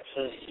aspects.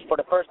 For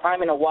the first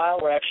time in a while,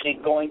 we're actually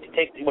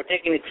we're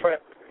taking a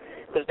trip.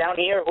 Because down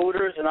here,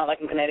 Hooters, and not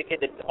like in Connecticut,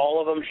 all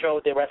of them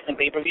show the wrestling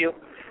pay-per-view.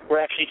 We're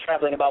actually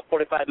traveling about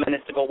 45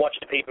 minutes to go watch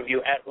the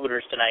pay-per-view at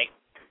Hooters tonight.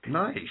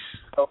 Nice.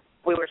 So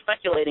we were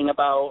speculating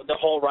about the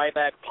whole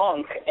Ryback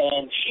Punk,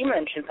 and she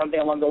mentioned something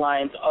along the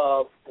lines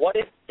of, what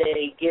if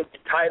they give the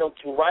title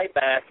to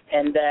Ryback,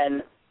 and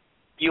then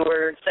you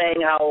were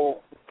saying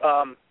how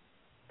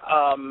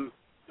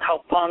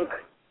Punk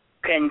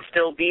can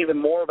still be even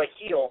more of a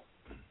heel.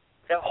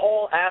 The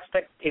whole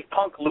aspect, if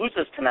Punk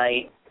loses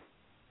tonight,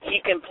 he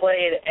can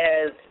play it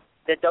as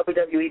the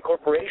WWE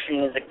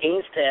Corporation is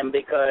against him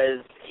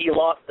because he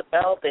lost the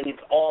belt, and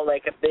it's all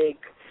like a big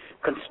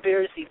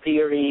conspiracy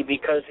theory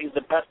because he's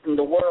the best in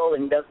the world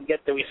and doesn't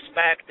get the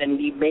respect, and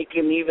he make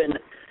him even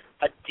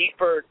a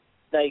deeper,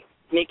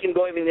 make him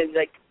go even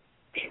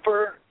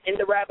deeper in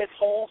the rabbit's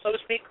hole, so to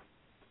speak.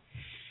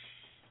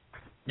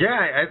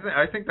 Yeah,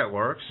 I think that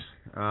works.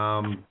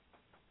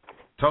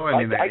 Totally.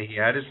 I mean, he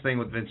had his thing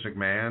with Vince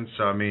McMahon,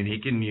 so I mean, he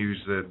can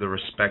use the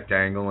respect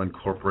angle and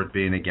corporate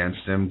being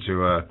against him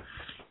to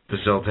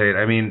facilitate.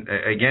 I mean,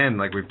 again,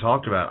 like we've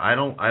talked about, I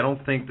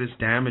don't think this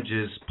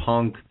damages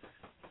Punk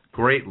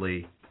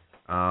greatly.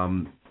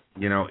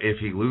 If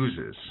he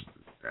loses,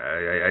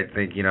 I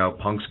think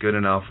Punk's good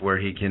enough where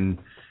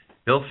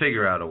he'll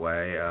figure out a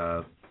way.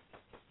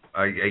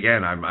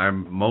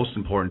 I'm most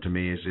important to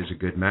me is a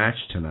good match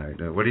tonight.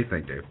 What do you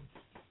think, Dave?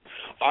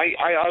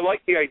 I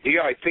like the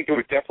idea. I think it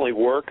would definitely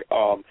work.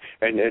 And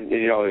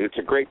it's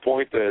a great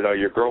point that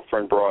your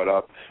girlfriend brought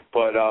up.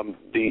 But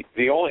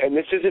the only, and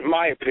this isn't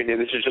my opinion,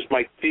 this is just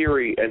my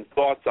theory and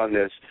thoughts on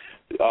this.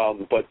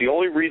 But the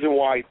only reason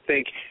why I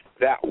think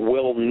that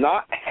will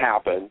not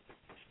happen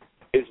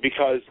is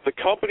because the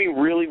company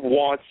really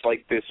wants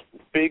like this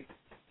big.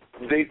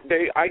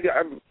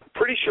 I'm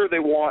pretty sure they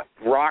want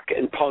Rock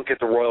and Punk at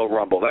the Royal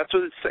Rumble. That's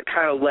what it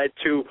kind of led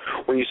to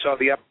when you saw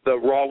the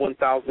Raw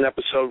 1000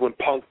 episode when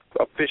Punk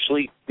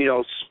officially,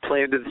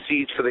 planted the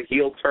seeds for the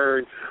heel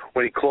turn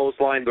when he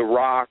clotheslined The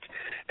Rock.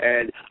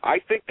 And I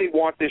think they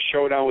want this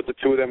showdown with the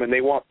two of them, and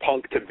they want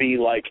Punk to be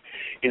like,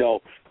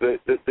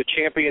 the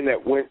champion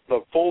that went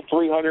the full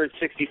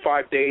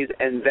 365 days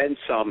and then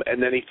some,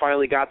 and then he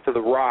finally got to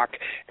The Rock,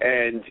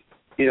 and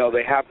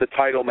they have the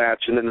title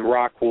match, and then The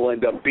Rock will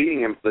end up beating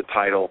him for the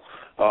title,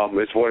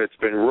 is what it's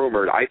been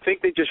rumored. I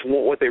think they just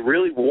want, what they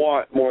really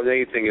want more than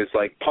anything is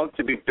like Punk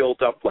to be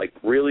built up like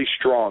really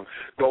strong,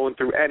 going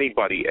through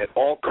anybody at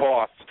all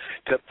costs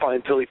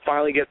until he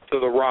finally gets to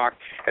The Rock,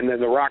 and then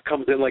The Rock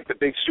comes in like the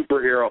big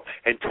superhero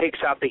and takes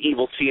out the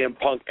evil CM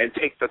Punk and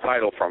takes the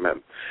title from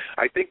him.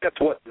 I think that's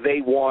what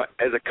they want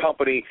as a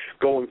company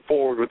going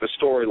forward with the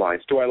storylines.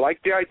 Do I like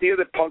the idea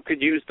that Punk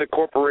could use the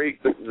corporate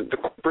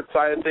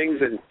side of things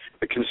and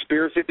the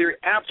conspiracy theory?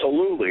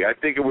 Absolutely. I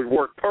think it would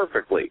work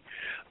perfectly.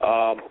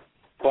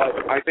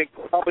 But I think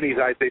companies,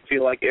 they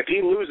feel like if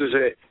he loses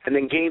it and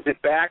then gains it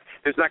back,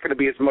 there's not going to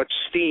be as much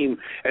steam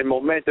and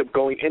momentum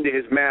going into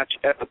his match,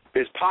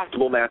 his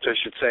possible match, I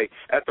should say,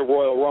 at the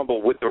Royal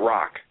Rumble with The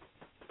Rock.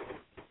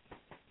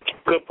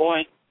 Good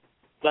point.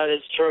 That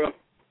is true.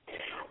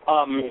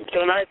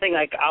 So another thing,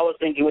 I was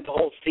thinking with the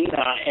whole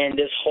Cena and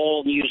this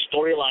whole new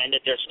storyline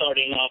that they're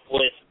starting off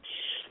with,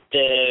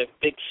 the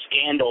big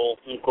scandal,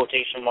 in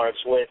quotation marks,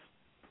 with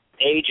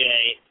AJ,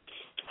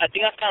 I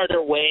think that's kind of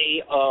their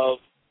way of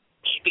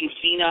keeping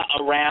Cena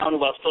around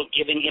while still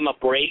giving him a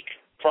break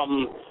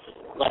from,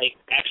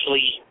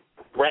 actually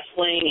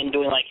wrestling and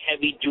doing like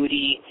heavy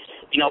duty,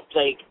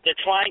 like they're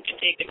trying to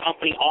take the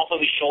company off of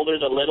his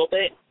shoulders a little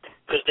bit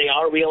because they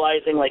are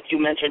realizing, like you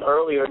mentioned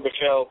earlier in the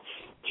show,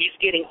 he's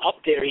getting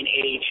up there in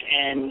age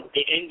and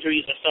the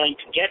injuries are starting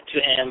to get to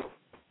him,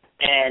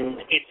 and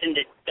it's in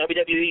the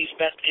WWE's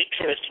best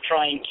interest to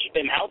try and keep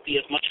him healthy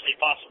as much as they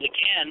possibly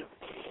can,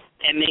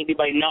 and maybe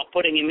by not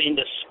putting him in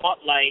the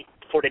spotlight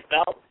for the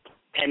belt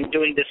and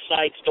doing this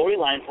side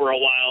storyline for a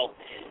while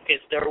is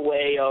their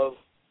way of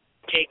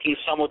taking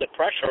some of the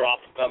pressure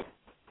off of him.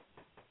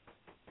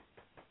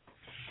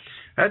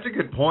 That's a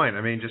good point.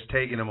 I mean, just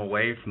taking him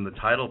away from the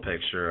title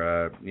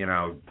picture,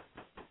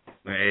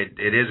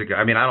 it is a good.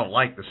 I mean, I don't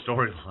like the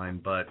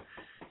storyline, but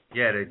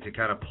yeah, to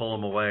kind of pull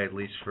him away at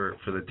least for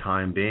the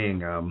time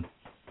being,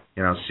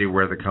 see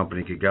where the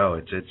company could go.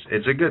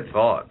 It's a good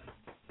thought.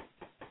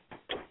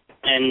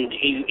 And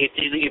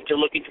if they're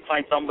looking to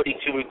find somebody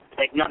to,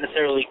 like, not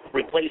necessarily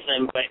replace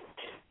him, but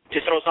to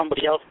throw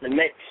somebody else in the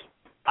mix,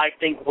 I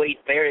think Wade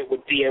Barrett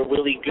would be a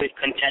really good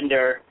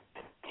contender.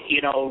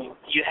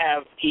 You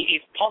have,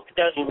 if Punk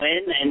doesn't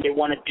win and they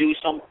want to do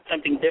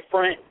something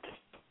different,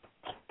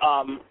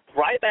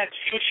 Ryback's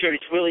future is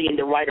really in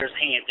the writer's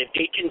hands. If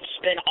they can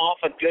spin off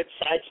a good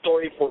side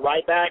story for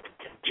Ryback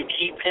to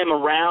keep him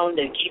around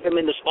and keep him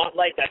in the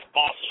spotlight, that's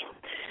awesome.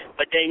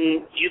 But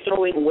then you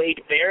throw in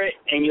Wade Barrett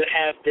and you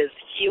have this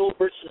heel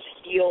versus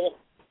heel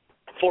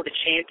for the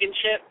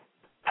championship,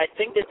 I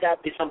think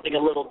that'd be something a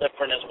little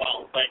different as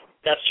well. But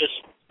that's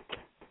just,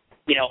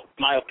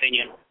 my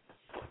opinion.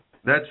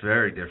 That's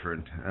very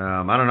different.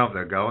 I don't know if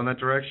they'll go in that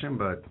direction,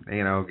 but,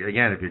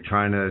 again, if you're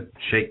trying to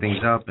shake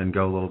things up and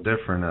go a little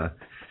different,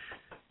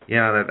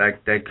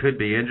 that could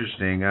be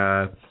interesting.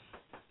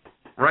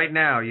 Right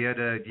now, you had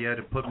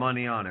to put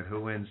money on it.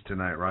 Who wins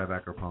tonight,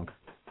 Ryback or Punk?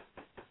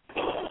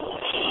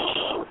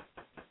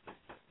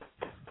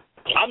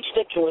 I'm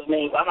sticking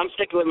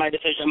with my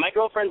decision. My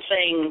girlfriend's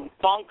saying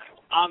Punk.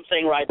 I'm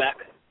saying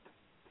Ryback.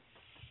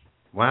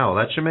 Wow,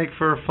 that should make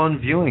for a fun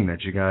viewing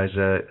that you guys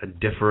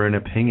differ in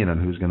opinion on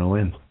who's going to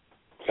win.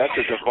 That's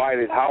a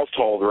divided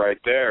household right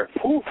there.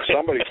 Whew,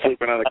 somebody's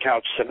sleeping on the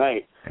couch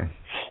tonight.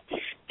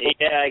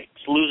 Yeah,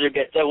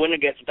 winner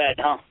gets bed,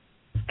 huh?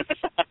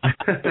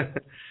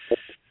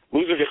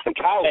 Loser gets the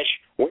couch.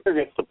 Winner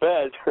gets the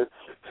bed.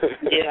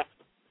 Yeah.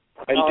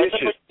 And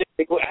dishes.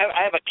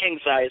 I have a king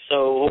size,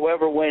 so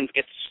whoever wins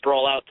gets to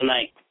stroll out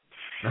tonight.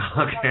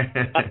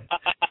 Okay.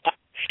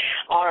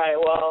 All right,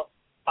 well,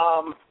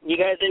 you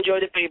guys enjoy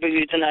the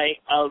pay-per-view tonight.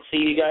 I'll see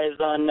you guys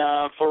on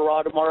for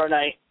Raw tomorrow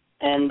night,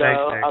 and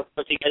Thanks, I'll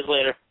see you guys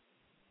later.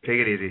 Take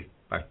it easy.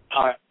 Bye.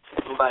 All right.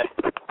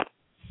 Bye.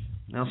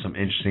 Now some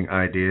interesting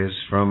ideas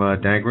from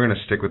Dank. We're going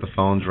to stick with the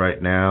phones right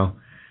now.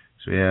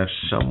 So we have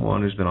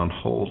someone who's been on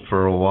hold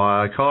for a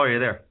while. Caller, are you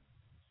there?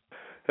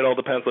 It all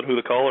depends on who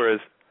the caller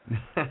is.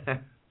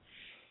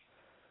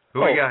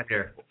 Who we got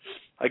here?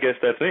 I guess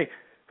that's me.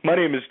 My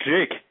name is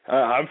Jake.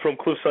 I'm from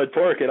Cliffside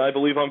Park, and I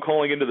believe I'm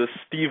calling into the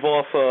Steve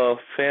Off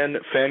fan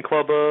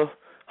club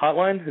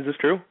hotline. Is this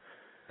true?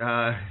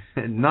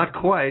 Not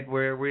quite.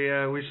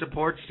 We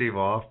support Steve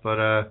Off, but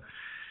I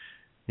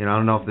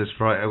don't know if this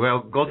Friday.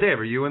 Well, Dave,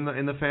 are you in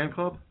the fan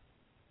club?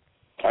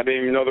 I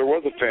didn't even know there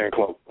was a fan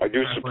club. I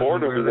do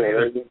support over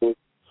there.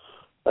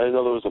 I didn't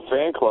know there was a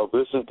fan club.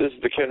 This is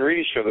the Ken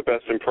Reedy Show, the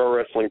best in pro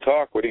wrestling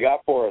talk. What do you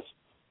got for us?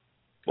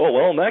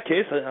 Well, in that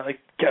case, I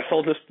guess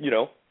I'll just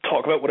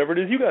talk about whatever it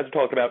is you guys are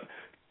talking about,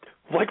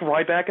 like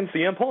Ryback and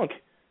CM Punk.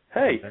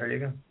 Hey, there you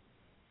go.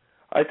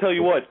 I tell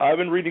you what, I've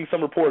been reading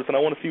some reports, and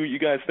I want to see what you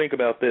guys think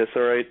about this.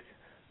 All right,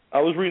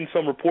 I was reading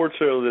some reports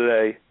earlier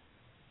today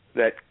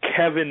that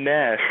Kevin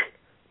Nash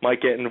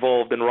might get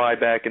involved in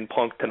Ryback and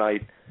Punk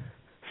tonight,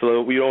 so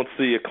that we don't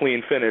see a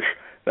clean finish.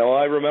 Now,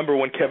 I remember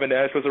when Kevin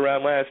Nash was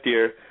around last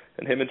year,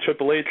 and him and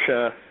Triple H,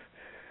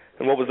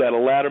 and what was that, a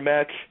ladder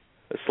match?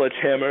 A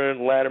sledgehammer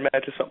and ladder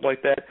match or something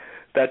like that?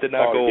 That did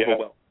not go over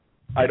well.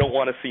 I don't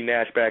want to see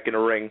Nash back in a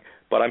ring,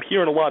 but I'm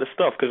hearing a lot of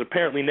stuff because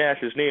apparently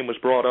Nash's name was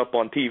brought up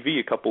on TV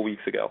a couple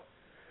weeks ago.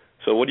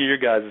 So what are your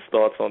guys'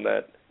 thoughts on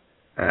that?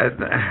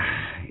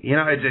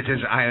 It's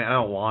just, I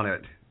don't want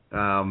it.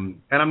 And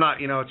I'm not,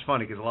 it's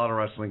funny because a lot of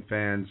wrestling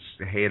fans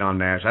hate on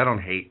Nash. I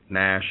don't hate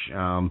Nash.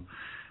 I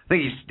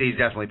think he's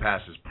definitely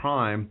past his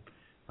prime.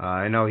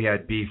 I know he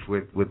had beef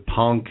with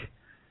Punk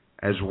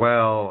as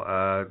well.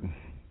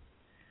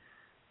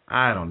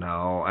 I don't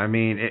know. I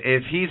mean,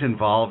 if he's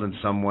involved in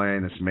some way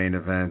in this main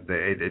event,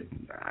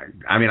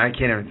 I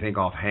can't even think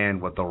offhand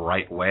what the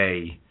right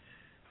way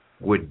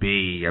would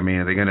be. I mean,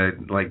 are they going to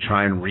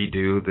try and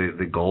redo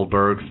the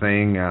Goldberg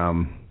thing?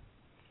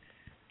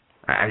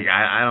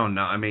 I don't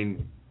know. I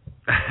mean,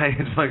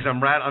 it's like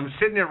I'm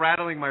sitting there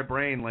rattling my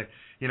brain.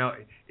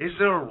 Is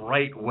there a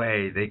right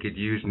way they could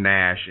use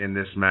Nash in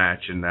this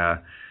match? And I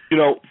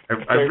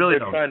really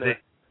don't.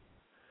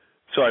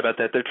 Sorry about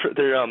that.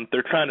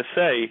 They're trying to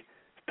say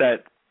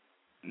that,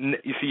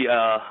 you see,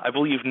 I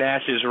believe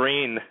Nash's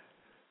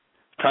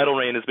title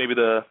reign is maybe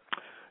the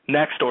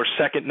next or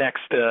second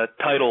next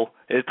title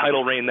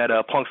reign that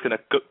Punk's going to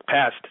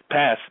pass.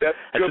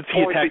 And since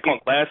he attacked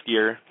Punk last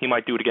year, he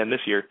might do it again this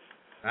year.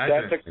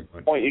 That's a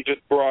good point you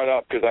just brought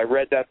up because I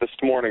read that this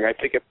morning. I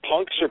think if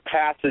Punk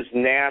surpasses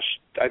Nash,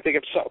 I think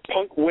if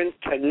Punk wins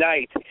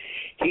tonight,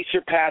 he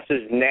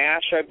surpasses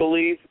Nash, I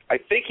believe. I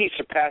think he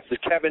surpasses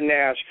Kevin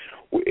Nash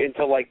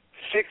into like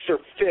 6th or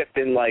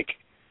 5th in like,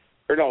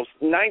 or no,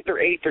 9th or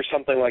 8th or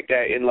something like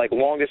that in like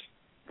longest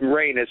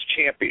reign as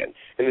champion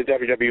in the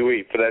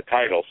WWE for that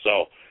title.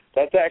 So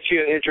that's actually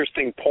an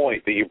interesting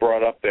point that you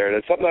brought up there.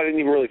 That's something I didn't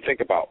even really think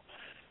about.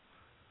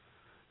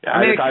 Yeah,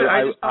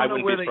 I just don't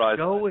know where they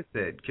go with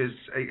it because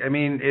I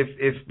mean,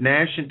 if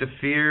Nash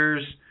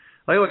interferes,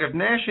 if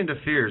Nash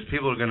interferes,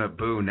 people are going to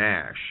boo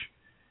Nash,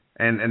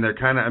 and they're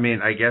kind of, I mean,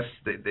 I guess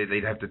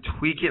they'd have to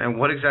tweak it. And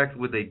what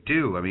exactly would they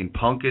do? I mean,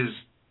 Punk is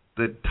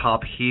the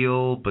top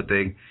heel, but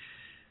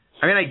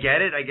I mean, I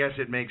get it. I guess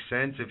it makes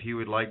sense if he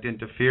would like to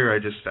interfere. I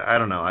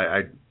don't know.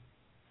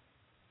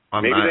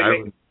 Maybe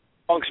they make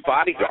Punk's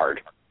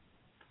bodyguard.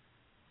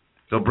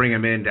 They'll bring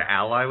him in to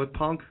ally with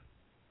Punk.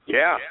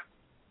 Yeah.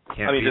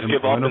 Just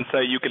give up and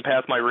say you can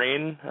pass my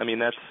reign. I mean,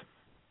 that's,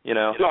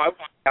 No, I won't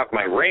have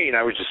my reign.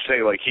 I would just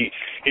say like he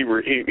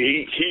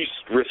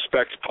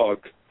respects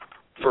Punk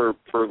for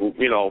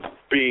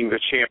being the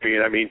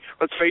champion. I mean,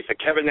 let's face it,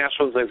 Kevin Nash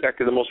was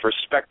exactly the most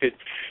respected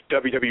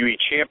WWE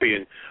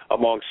champion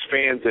amongst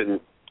fans and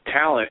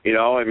talent.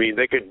 I mean,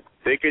 they could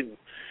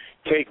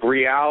take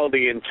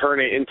reality and turn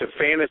it into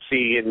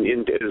fantasy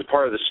and as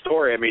part of the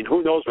story. I mean,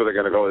 who knows where they're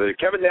going to go with it.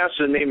 Kevin Nash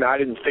is a name that I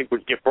didn't think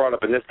would get brought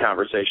up in this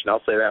conversation.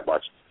 I'll say that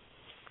much.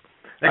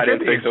 I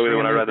didn't think so either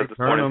when I read that this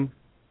morning.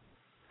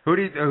 Who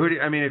do you?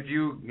 I mean, if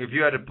you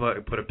had to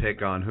put a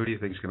pick on, who do you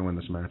think is going to win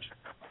this match?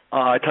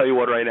 I tell you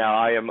what, right now,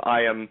 I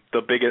am the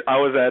biggest. I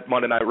was at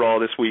Monday Night Raw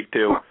this week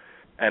too,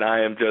 and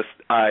I am just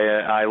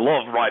I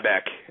love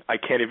Ryback. I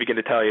can't even begin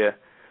to tell you,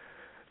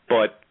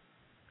 but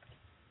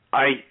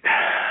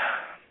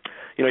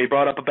you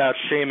brought up about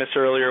Sheamus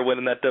earlier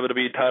winning that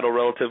WWE title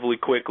relatively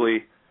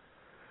quickly,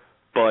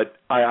 but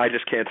I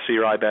just can't see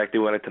Ryback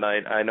doing it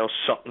tonight. I know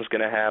something's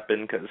going to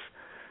happen because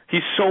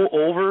he's so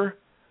over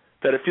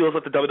that it feels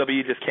like the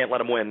WWE just can't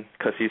let him win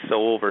because he's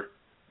so over.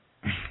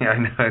 Yeah, I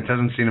know. It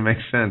doesn't seem to make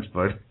sense,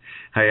 but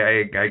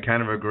I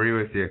kind of agree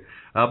with you.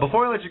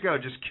 Before I let you go,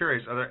 just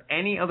curious, are there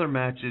any other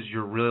matches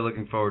you're really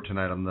looking forward to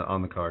tonight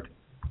on the card?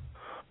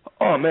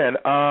 Oh, man.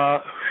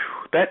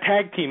 That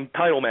tag team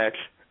title match,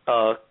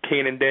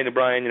 Kane and Daniel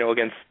Bryan,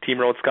 against Team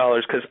Rhodes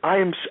Scholars, because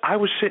I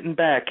was sitting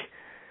back,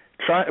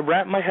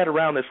 wrapping my head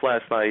around this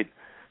last night,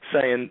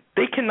 saying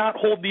they cannot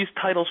hold these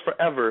titles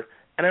forever.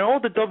 And I know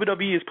the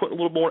WWE is putting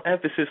a little more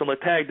emphasis on the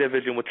tag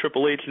division with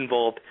Triple H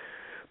involved,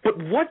 but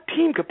what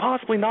team could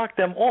possibly knock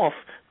them off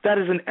that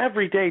is an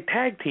everyday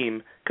tag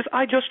team? Because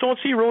I just don't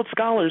see Rhodes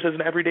Scholars as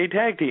an everyday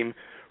tag team.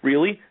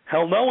 Really?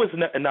 Hell no is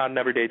not an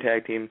everyday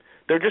tag team.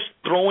 They're just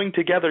throwing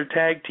together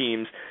tag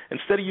teams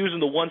instead of using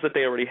the ones that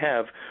they already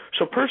have.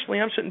 So personally,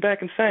 I'm sitting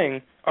back and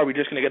saying, are we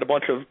just going to get a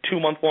bunch of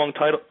 2-month-long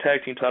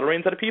tag team title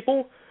reigns out of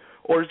people?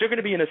 Or is there going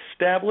to be an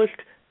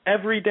established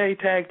everyday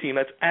tag team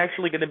that's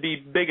actually going to be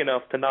big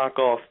enough to knock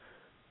off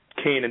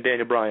Kane and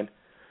Daniel Bryan?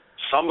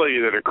 Somebody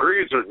that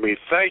agrees with me,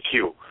 thank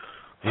you.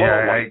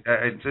 Yeah,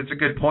 it's a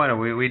good point.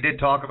 We did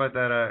talk about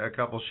that a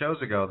couple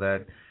shows ago,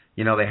 that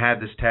they had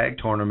this tag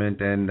tournament,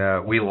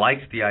 and we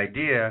liked the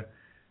idea,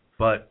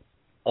 but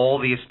all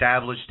the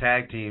established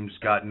tag teams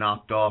got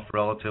knocked off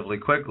relatively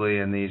quickly,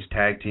 and these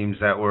tag teams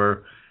that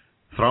were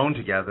thrown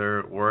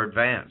together were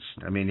advanced.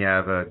 I mean, you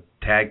have a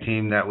tag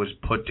team that was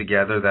put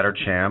together that are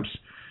champs.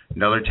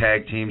 Another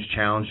tag team's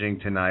challenging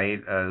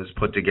tonight is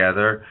put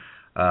together.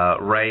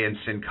 Ray and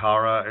Sin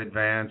Cara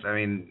advance. I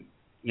mean,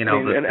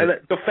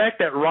 the fact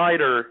that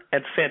Ryder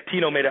and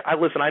Santino made it. I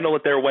know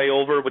that they're way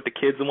over with the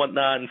kids and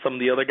whatnot, and some of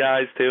the other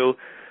guys too.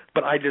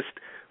 But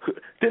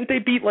didn't they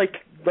beat like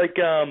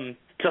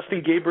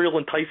Justin Gabriel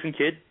and Tyson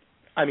Kidd?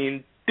 I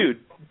mean, dude,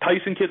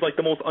 Tyson Kidd's like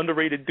the most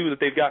underrated dude that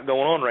they've got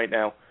going on right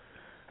now.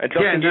 And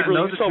Justin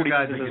Gabriel, those are two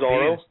guys that could be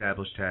an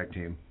established tag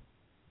team.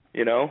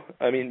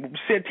 I mean,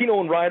 Santino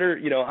and Ryder,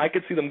 I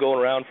could see them going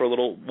around for a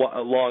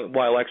long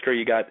while extra.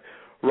 You got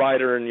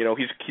Ryder, and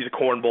he's a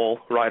cornball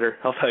Ryder.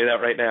 I'll tell you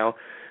that right now.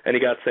 And you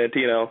got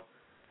Santino.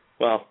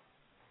 Well,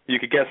 you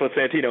could guess what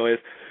Santino is.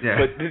 Yeah.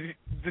 But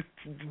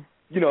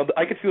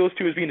I could see those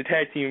two as being a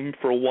tag team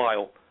for a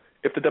while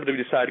if the WWE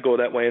decided to go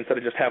that way instead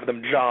of just having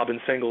them job in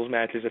singles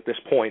matches at this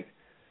point.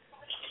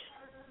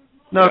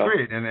 No,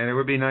 agreed. And it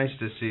would be nice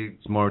to see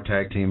some more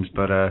tag teams,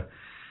 but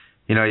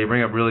you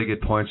bring up really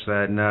good points to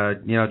that. And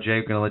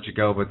Jake, going to let you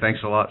go, but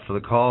thanks a lot for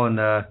the call, and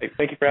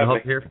thank you for having me. I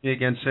hope to hear from you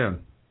again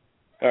soon.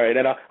 All right,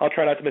 and I'll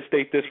try not to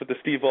mistake this with the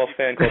Steve Wolf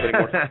fan club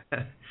anymore.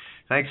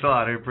 Thanks a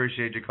lot. I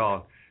appreciate you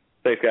calling.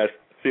 Thanks, guys.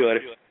 See you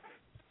later.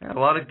 Yeah, a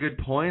lot of good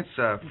points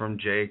from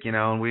Jake.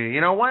 And we,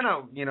 why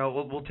not?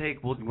 We'll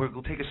take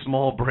a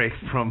small break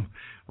from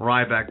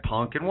Ryback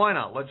Punk, and why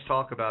not? Let's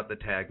talk about the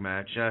tag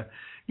match. I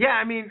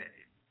mean,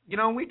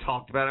 we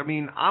talked about it. I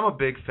mean, I'm a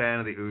big fan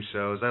of the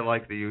Usos. I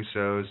like the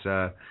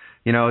Usos.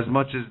 As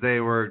much as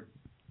they were,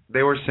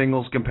 they were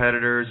singles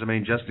competitors. I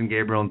mean, Justin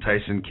Gabriel and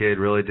Tyson Kidd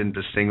really didn't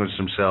distinguish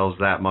themselves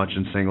that much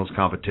in singles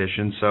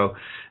competition, so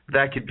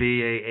that could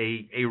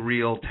be a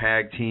real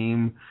tag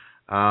team.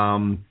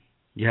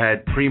 You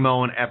had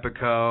Primo and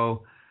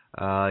Epico.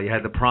 You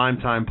had the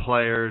Primetime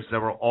Players that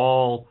were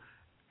all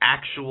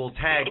actual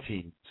tag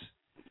teams.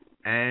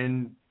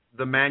 And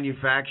the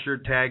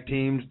manufactured tag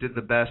teams did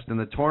the best in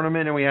the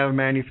tournament, and we have a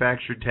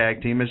manufactured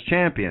tag team as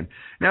champion.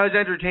 Now, as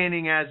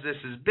entertaining as this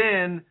has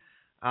been,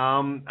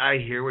 I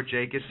hear what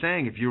Jake is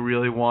saying. If you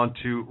really want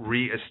to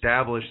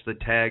reestablish the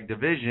tag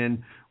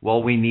division,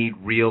 well, we need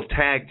real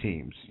tag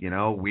teams. You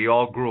know, we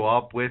all grew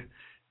up with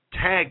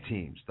tag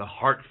teams, the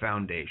Hart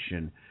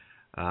Foundation,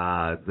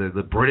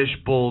 the British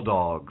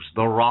Bulldogs,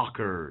 the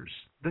Rockers,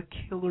 the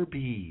Killer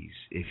Bees,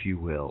 if you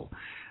will.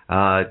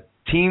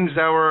 Teams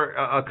that were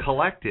a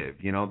collective,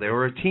 you know, they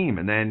were a team.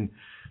 And then,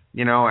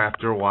 you know,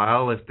 after a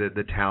while, if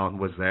the talent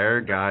was there,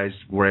 guys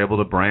were able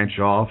to branch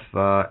off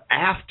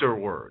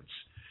afterwards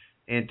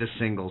into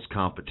singles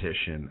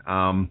competition.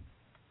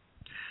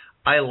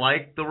 I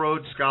like the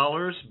Rhodes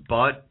Scholars,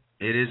 but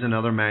it is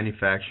another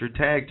manufactured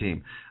tag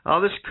team.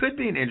 This could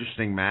be an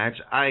interesting match.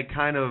 I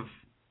kind of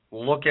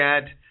look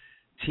at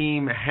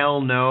Team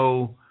Hell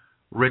No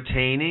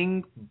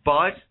retaining,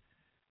 but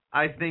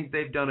I think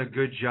they've done a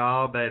good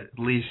job at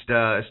least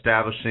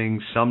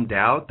establishing some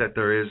doubt that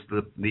there is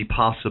the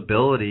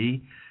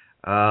possibility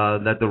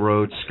that the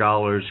Rhodes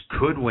Scholars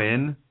could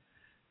win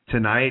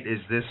tonight. Is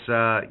this,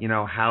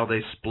 how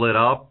they split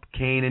up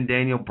Kane and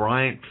Daniel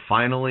Bryant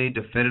finally,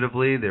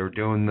 definitively? They were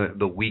doing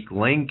the weak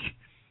link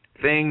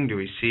thing. Do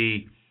we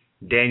see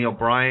Daniel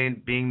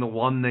Bryant being the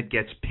one that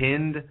gets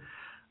pinned?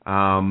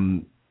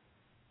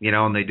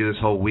 And they do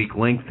this whole weak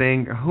link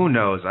thing. Who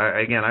knows?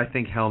 I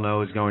think Hell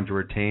No is going to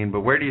retain.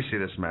 But where do you see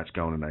this match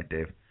going tonight,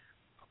 Dave?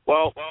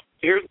 Well,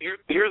 here's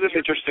an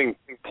interesting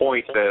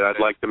point that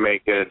I'd like to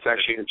make. And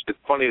it's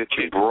funny that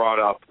you brought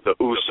up the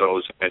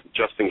Usos and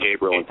Justin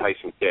Gabriel and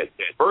Tyson Kidd.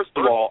 First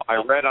of all,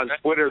 I read on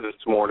Twitter this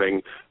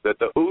morning that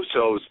the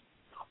Usos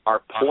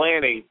are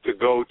planning to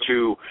go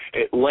to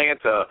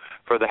Atlanta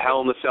for the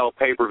Hell in a Cell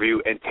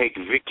pay-per-view and take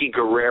Vicky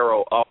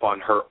Guerrero up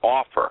on her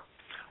offer.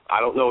 I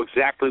don't know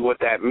exactly what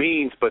that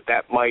means, but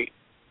that might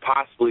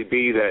possibly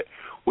be that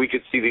we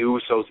could see the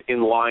Usos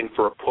in line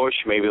for a push.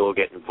 Maybe they'll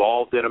get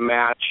involved in a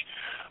match.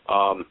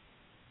 And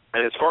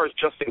as far as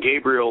Justin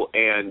Gabriel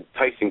and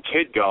Tyson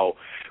Kidd go,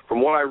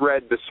 from what I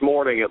read this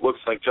morning, it looks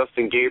like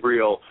Justin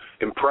Gabriel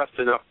impressed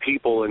enough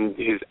people in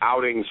his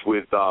outings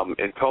with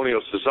Antonio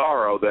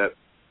Cesaro that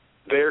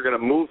they're going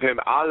to move him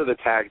out of the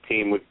tag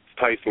team with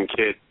Tyson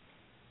Kidd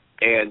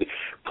and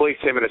place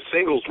him in a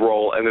singles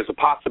role, and there's a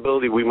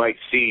possibility we might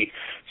see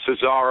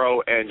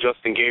Cesaro and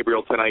Justin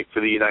Gabriel tonight for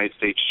the United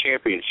States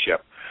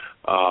Championship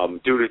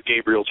due to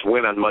Gabriel's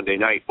win on Monday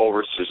night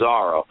over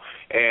Cesaro.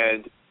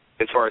 And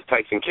as far as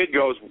Tyson Kidd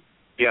goes,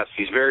 yes,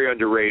 he's very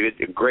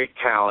underrated, a great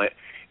talent,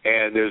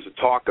 and there's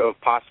a talk of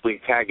possibly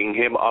tagging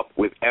him up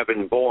with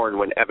Evan Bourne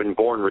when Evan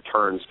Bourne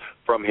returns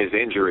from his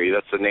injury.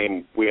 That's a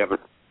name we haven't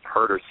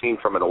heard or seen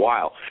from in a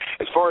while.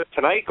 As far as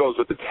tonight goes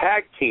with the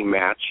tag team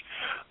match,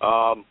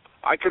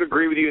 I could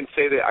agree with you and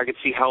say that I could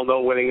see Hell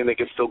No winning, and they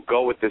could still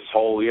go with this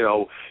whole,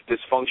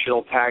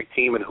 dysfunctional tag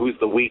team and who's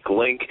the weak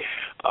link.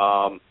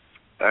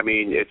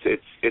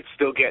 It's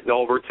still getting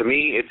over. To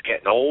me, it's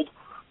getting old,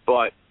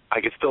 but I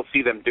could still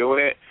see them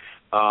doing it.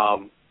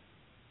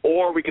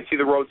 Or we could see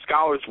the Rhodes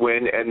Scholars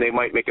win, and they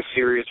might make a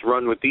serious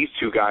run with these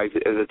two guys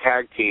as a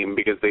tag team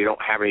because they don't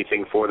have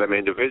anything for them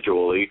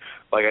individually.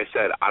 Like I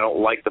said, I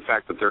don't like the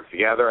fact that they're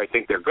together. I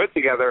think they're good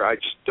together.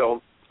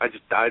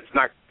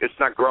 It's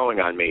not growing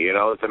on me.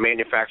 It's a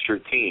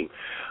manufactured team.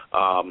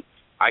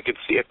 I could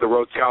see if the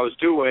Rhodes Scholars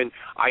do win,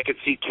 I could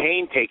see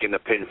Kane taking the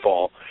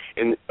pinfall,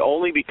 and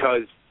only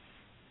because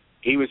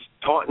he was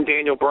taunting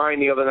Daniel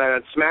Bryan the other night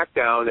on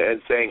SmackDown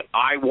and saying,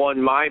 I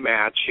won my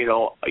match,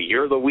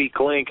 you're the weak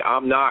link,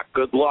 I'm not,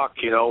 good luck,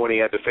 when he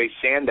had to face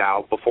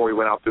Sandow before he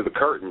went out through the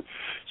curtain.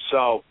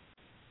 So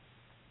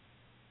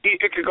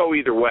it could go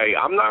either way.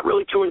 I'm not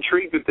really too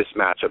intrigued with this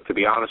matchup, to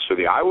be honest with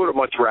you. I would have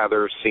much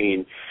rather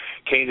seen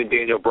Kane and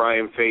Daniel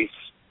Bryan face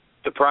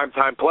the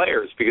Primetime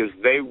Players because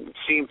they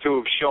seem to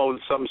have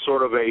shown some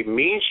sort of a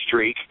mean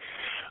streak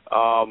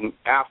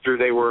after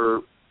they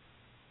were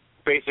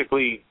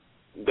basically –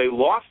 they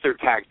lost their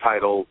tag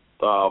title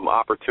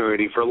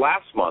opportunity for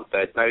last month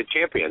at Night of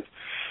Champions.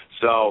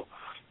 So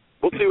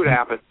we'll see what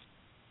happens.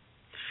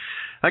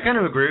 I kind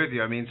of agree with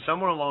you. I mean,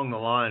 somewhere along the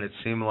line it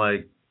seemed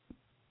like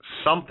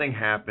something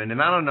happened,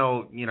 and I don't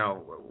know,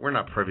 we're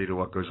not privy to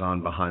what goes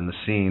on behind the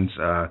scenes,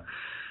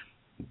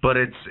 but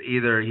it's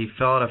either he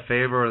fell out of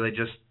favor or they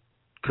just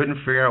couldn't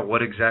figure out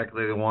what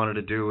exactly they wanted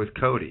to do with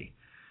Cody.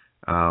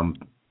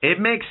 It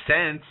makes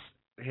sense,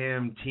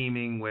 him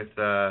teaming with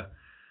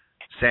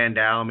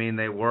Sandow. I mean,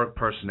 they work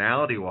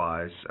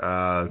personality-wise,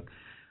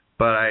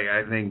 but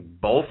I think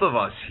both of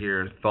us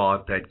here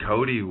thought that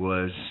Cody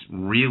was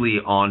really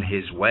on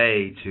his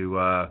way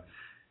to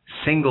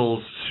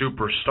singles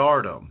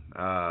superstardom.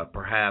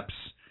 Perhaps,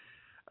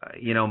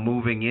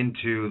 moving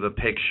into the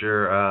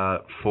picture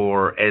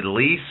for at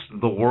least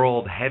the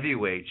World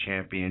Heavyweight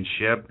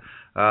Championship,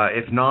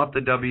 if not the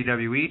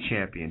WWE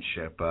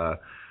Championship.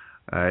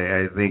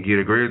 I think you'd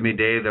agree with me,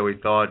 Dave, that we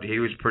thought he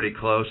was pretty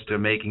close to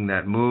making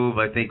that move.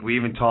 I think we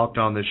even talked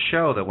on this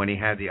show that when he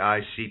had the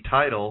IC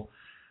title,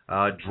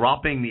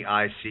 dropping the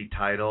IC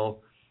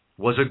title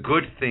was a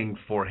good thing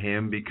for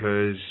him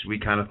because we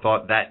kind of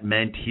thought that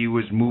meant he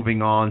was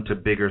moving on to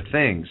bigger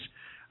things.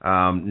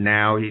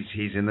 Now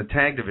he's in the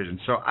tag division.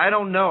 So I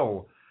don't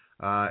know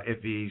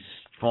if he's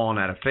fallen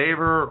out of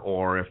favor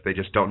or if they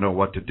just don't know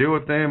what to do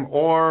with him,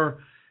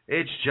 or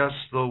it's just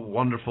the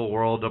wonderful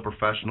world of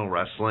professional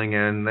wrestling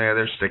and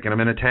they're sticking him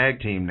in a tag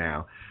team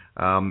now.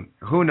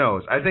 Who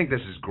knows? I think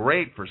this is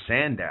great for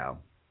Sandow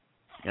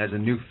as a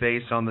new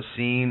face on the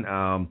scene.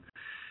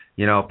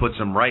 Puts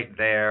him right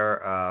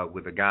there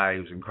with a guy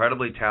who's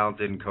incredibly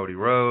talented in Cody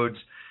Rhodes.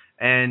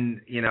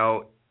 And,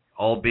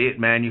 albeit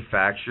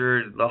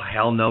manufactured, the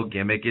Hell No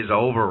gimmick is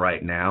over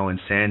right now, and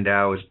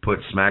Sandow is put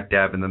smack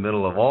dab in the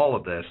middle of all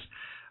of this,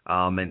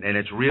 and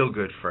it's real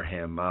good for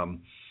him.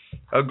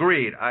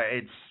 Agreed.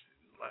 It's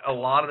a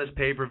lot of this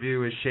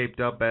pay-per-view is shaped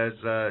up as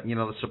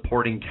the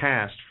supporting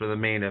cast for the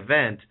main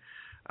event.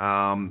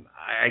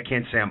 I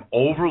can't say I'm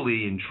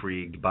overly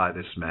intrigued by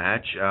this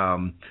match.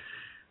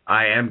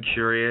 I am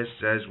curious,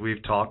 as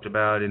we've talked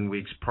about in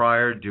weeks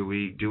prior, do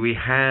we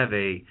have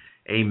a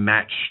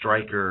match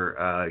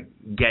striker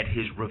get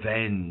his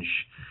revenge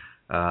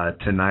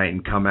tonight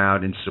and come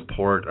out in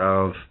support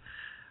of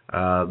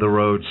the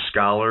Rhodes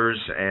Scholars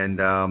and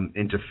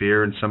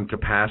interfere in some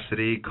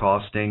capacity,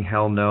 costing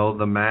Hell No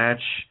the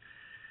match?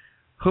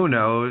 Who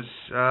knows?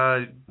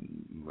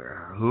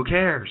 Who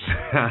cares?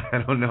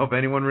 I don't know if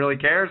anyone really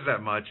cares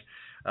that much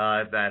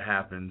if that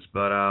happens,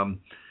 but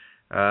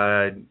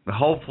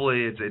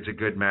hopefully it's a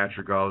good match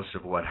regardless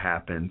of what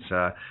happens.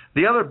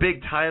 The other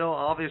big title,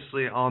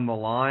 obviously on the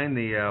line,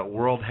 the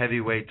World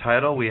Heavyweight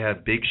title. We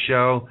have Big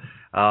Show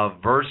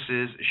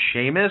versus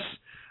Sheamus.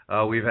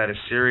 We've had a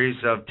series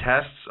of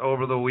tests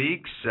over the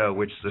weeks,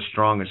 which is the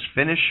strongest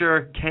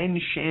finisher. Can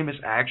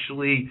Sheamus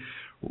actually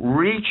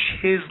reach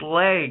his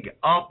leg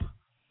up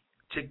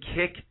to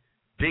kick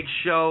Big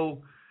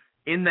Show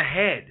in the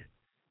head?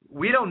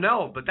 We don't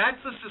know, but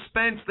that's the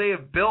suspense they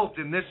have built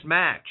in this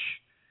match.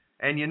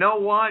 And you know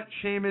what,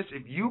 Sheamus?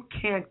 If you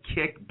can't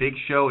kick Big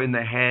Show in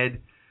the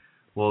head,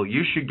 well,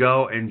 you should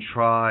go and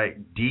try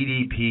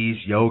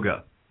DDP's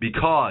yoga,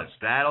 because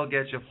that'll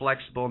get you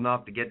flexible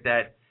enough to get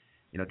that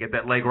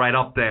leg right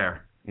up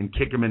there and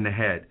kick him in the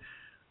head.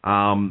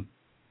 I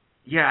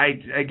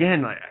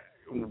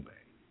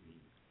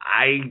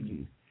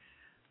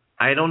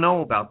don't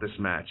know about this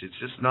match. It's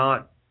just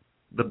not,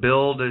 the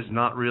build has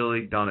not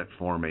really done it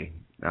for me.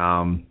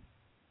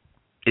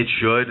 It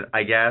should,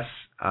 I guess.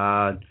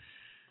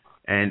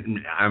 And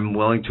I'm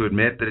willing to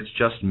admit that it's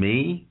just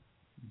me,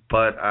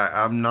 but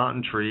I'm not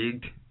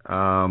intrigued.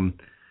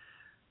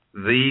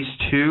 These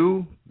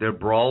two, they're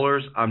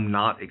brawlers. I'm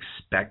not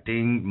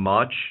expecting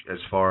much as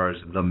far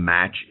as the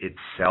match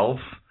itself,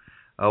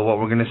 what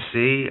we're going to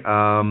see.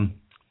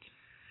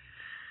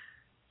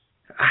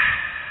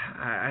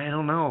 I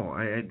don't know.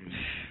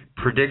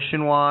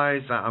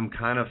 Prediction-wise, I'm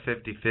kind of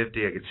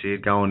 50-50. I could see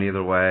it going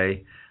either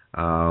way.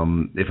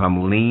 If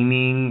I'm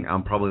leaning,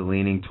 I'm probably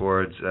leaning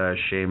towards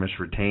Sheamus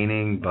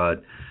retaining,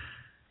 but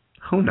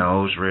who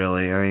knows,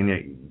 really? I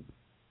mean,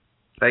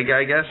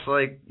 I guess,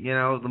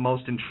 the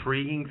most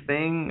intriguing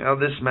thing of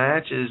this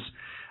match is,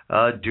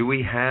 do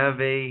we have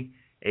a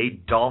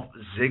Dolph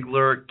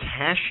Ziggler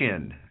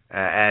cash-in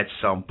at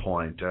some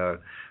point?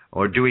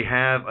 Or do we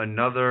have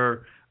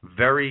another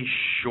very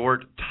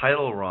short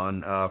title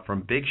run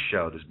from Big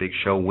Show? Does Big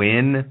Show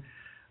win?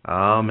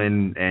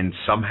 And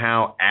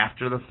somehow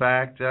after the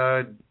fact,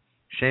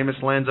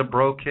 Sheamus lands a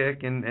bro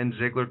kick and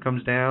Ziggler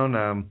comes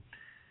down.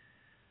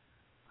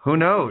 Who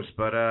knows?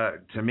 But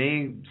to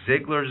me,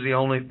 Ziggler's the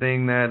only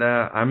thing that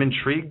I'm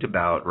intrigued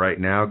about right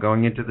now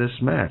going into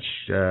this match.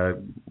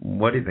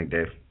 What do you think,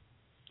 Dave?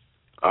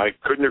 I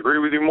couldn't agree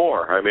with you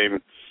more. I mean,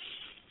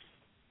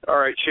 all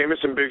right,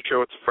 Sheamus and Big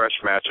Show, it's a fresh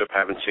matchup.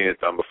 Haven't seen it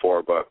done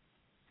before, but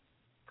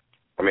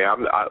I mean,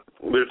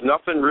 there's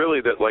nothing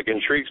really that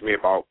intrigues me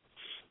about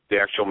the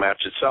actual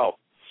match itself.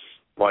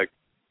 What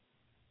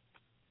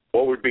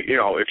would be,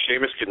 if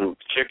Sheamus can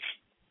kick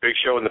Big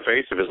Show in the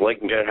face, if his leg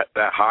can get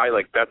that high,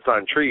 that's not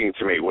intriguing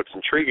to me. What's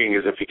intriguing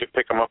is if he could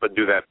pick him up and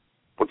do that,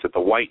 the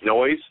white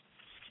noise?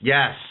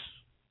 Yes.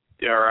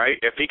 Yeah, right?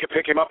 If he could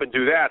pick him up and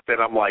do that,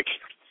 then I'm like,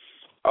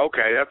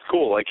 okay, that's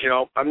cool.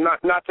 I'm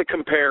not to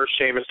compare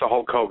Sheamus to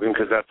Hulk Hogan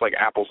because that's like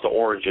apples to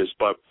oranges,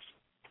 but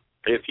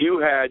if you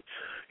had,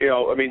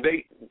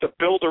 the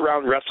build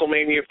around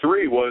WrestleMania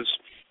 3 was,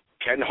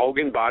 can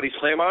Hogan body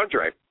slam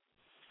Andre?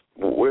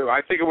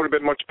 I think it would have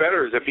been much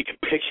better if he could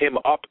pick him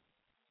up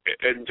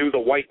and do the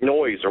white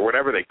noise or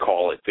whatever they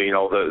call it, the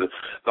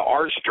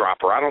arch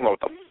dropper. I don't know what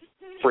the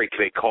freak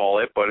they call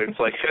it, but it's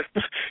like,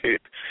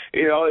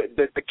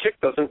 the kick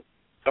doesn't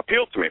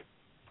appeal to me.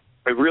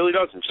 It really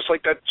doesn't. Just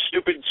like that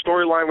stupid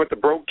storyline with the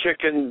bro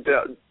kick and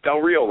Del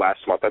Rio last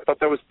month. I thought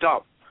that was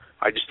dumb.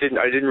 I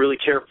didn't really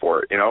care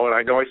for it, you know. And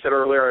I know I said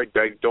earlier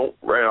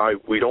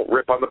we don't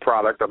rip on the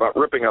product. I'm not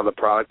ripping on the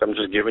product. I'm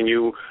just giving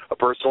you a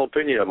personal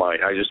opinion of mine.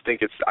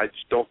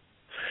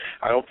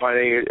 I don't find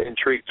any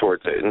intrigue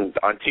towards it. And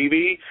on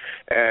TV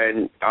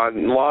and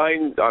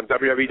online on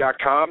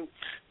WWE.com,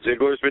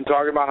 Ziggler's been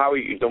talking about how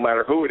no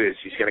matter who it is,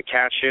 he's going to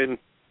cash in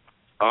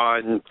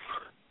on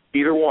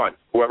either one,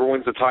 whoever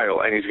wins the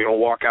title, and he's going to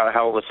walk out of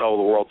Hell in a Cell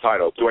with the world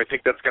title. Do I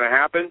think that's going to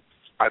happen?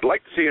 I'd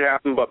like to see it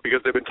happen, but because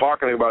they've been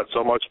talking about it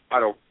so much, I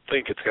don't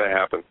think it's going to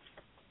happen.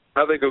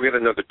 I think they'll get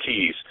another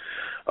tease.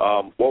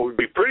 What would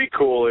be pretty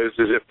cool is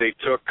if they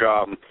took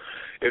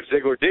if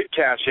Ziggler did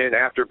cash in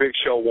after Big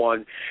Show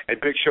won,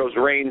 and Big Show's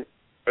reign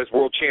as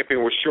world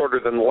champion was shorter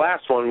than the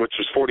last one, which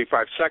was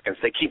 45 seconds.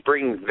 They keep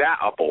bringing that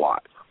up a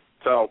lot.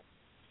 So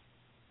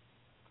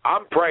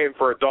I'm praying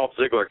for a Dolph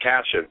Ziggler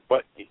cash-in.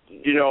 But,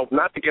 you know,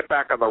 not to get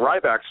back on the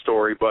Ryback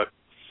story, but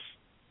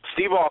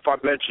Steve Off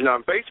mentioned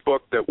on Facebook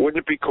that wouldn't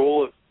it be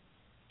cool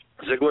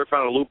if Ziggler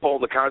found a loophole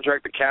in the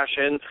contract to cash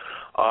in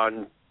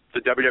on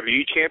the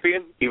WWE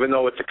champion, even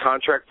though it's a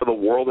contract for the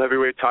World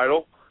Heavyweight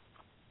title?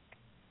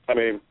 I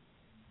mean,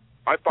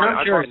 I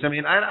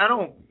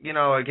don't, you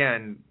know,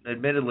 again,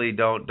 admittedly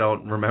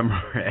don't remember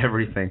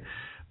everything.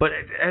 But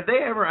have they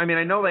ever, I mean,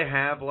 I know they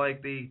have,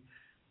 like, do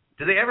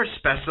they ever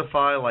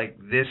specify, like,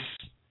 this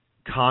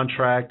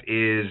contract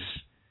is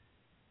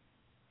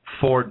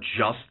for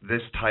just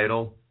this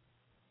title?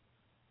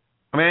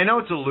 I mean, I know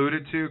it's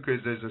alluded to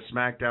because there's a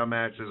SmackDown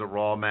match, there's a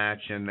Raw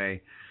match, and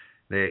they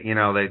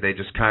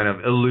just kind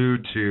of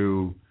allude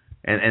to,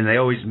 and they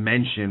always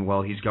mention,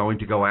 well, he's going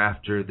to go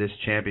after this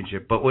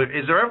championship. But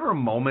is there ever a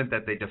moment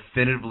that they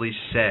definitively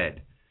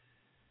said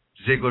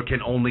Ziggler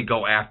can only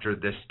go after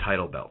this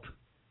title belt?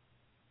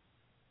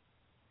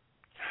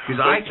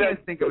 Because I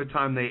can't think of a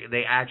time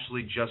they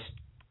actually just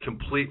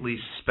completely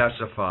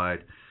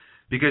specified.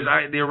 Because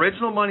the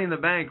original Money in the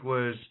Bank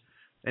was,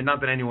 and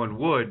not that anyone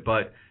would,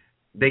 but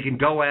they can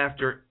go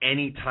after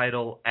any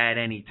title at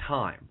any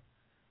time.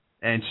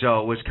 And so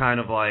it was kind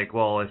of like,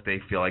 well, if they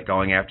feel like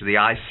going after the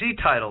IC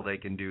title, they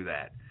can do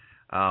that.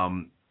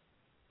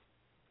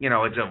 You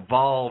know, it's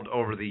evolved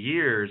over the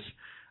years.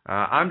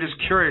 I'm just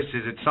curious,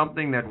 is it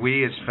something that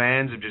we as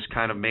fans have just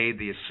kind of made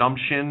the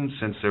assumption,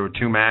 since there were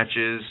two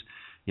matches,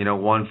 you know,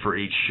 one for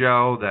each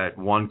show, that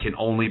one can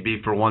only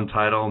be for one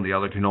title and the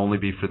other can only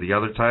be for the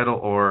other title?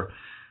 Or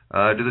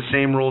do the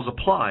same rules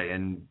apply?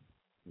 And,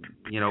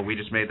 you know, we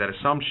just made that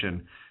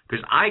assumption.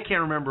 Because I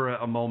can't remember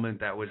a moment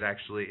that was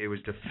actually, it was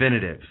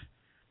definitive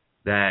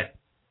that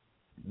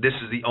this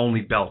is the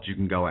only belt you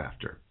can go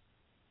after.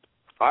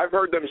 I've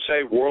heard them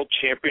say world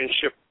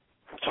championship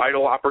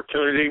title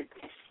opportunity.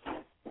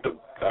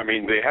 I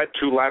mean, they had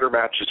two ladder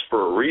matches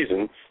for a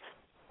reason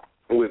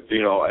with,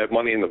 you know, at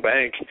Money in the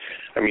Bank.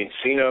 I mean,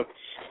 Cena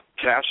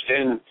cashed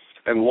in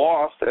and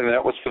lost, and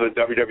that was for the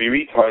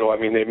WWE title. I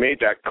mean, they made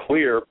that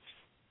clear.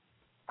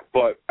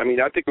 But, I mean,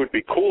 I think it would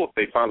be cool if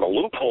they found a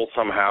loophole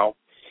somehow,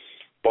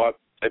 but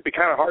it'd be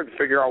kind of hard to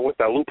figure out what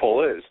that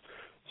loophole is.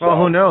 Well,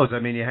 who knows? I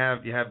mean, you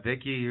have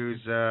Vicky,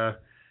 who's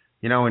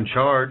you know, in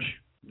charge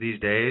these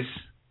days.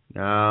 You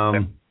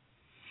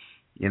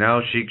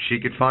know, she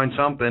could find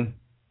something.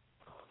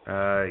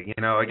 You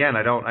know, again,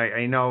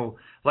 I know,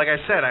 like I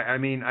said, I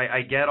mean,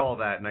 I get all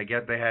that, and I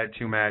get they had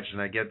two matches,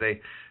 and I get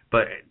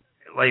but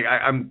like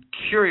I'm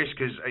curious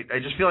because I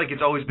just feel like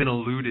it's always been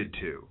alluded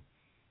to,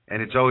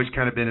 and it's always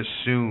kind of been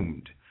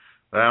assumed.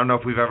 But I don't know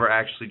if we've ever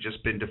actually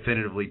just been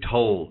definitively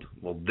told,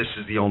 well, this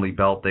is the only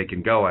belt they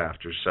can go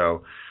after.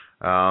 So.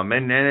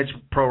 And it's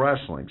pro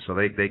wrestling, so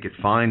they could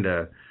find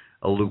a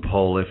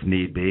loophole if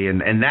need be,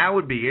 and that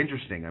would be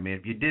interesting. I mean,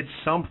 if you did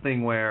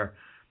something where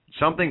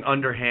something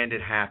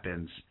underhanded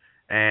happens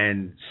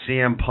and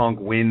CM Punk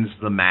wins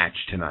the match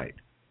tonight,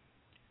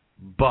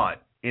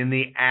 but in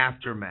the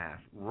aftermath,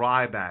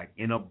 Ryback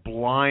in a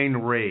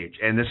blind rage,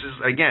 and this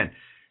is, again,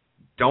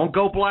 don't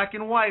go black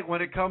and white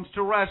when it comes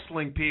to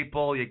wrestling,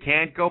 people. You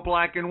can't go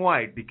black and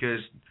white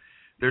because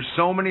there's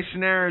so many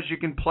scenarios you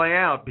can play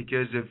out,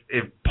 because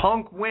if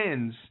Punk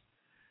wins,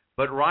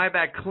 but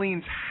Ryback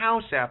cleans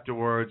house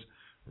afterwards,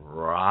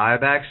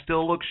 Ryback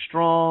still looks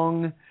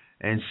strong,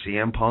 and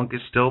CM Punk is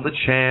still the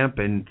champ,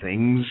 and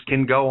things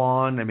can go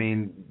on. I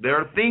mean, there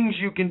are things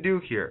you can do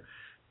here.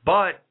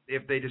 But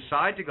if they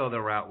decide to go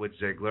the route with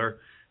Ziggler,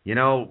 you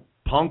know,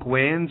 Punk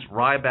wins,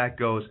 Ryback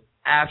goes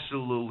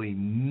absolutely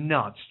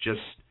nuts,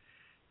 just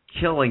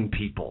killing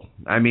people.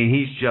 I mean,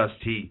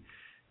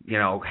 you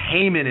know,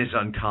 Heyman is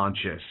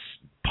unconscious.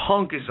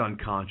 Punk is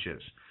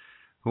unconscious.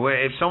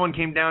 If someone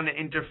came down to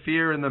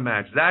interfere in the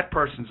match, that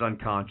person's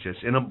unconscious.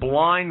 In a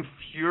blind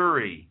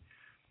fury,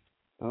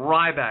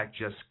 Ryback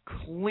just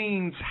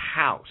cleans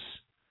house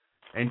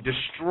and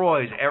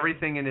destroys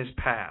everything in his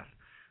path.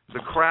 The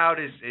crowd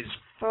is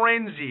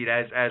frenzied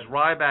as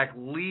Ryback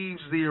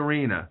leaves the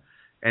arena,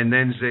 and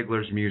then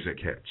Ziggler's music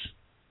hits.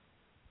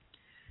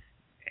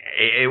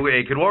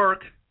 It could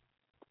work,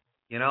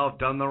 you know, if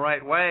done the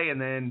right way,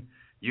 and then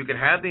you could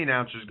have the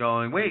announcers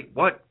going, wait,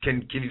 what?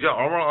 Can you do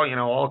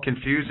all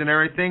confused and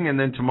everything, and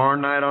then tomorrow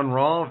night on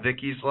Raw,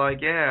 Vicky's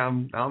like, yeah,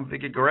 I'm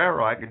Vicky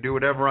Guerrero. I can do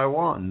whatever I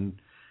want. And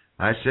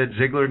I said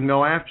Ziggler can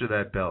go after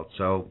that belt.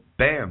 So,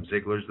 bam,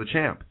 Ziggler's the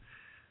champ.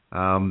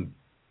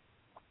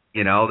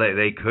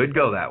 They could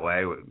go that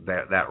way,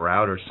 that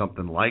route or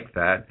something like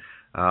that.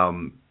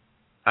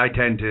 I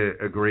tend to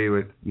agree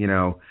with,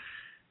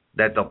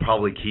 that they'll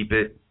probably keep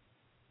it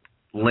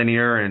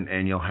linear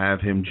and you'll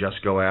have him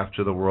just go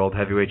after the World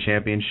Heavyweight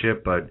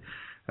Championship. But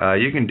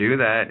you can do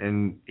that,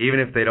 and even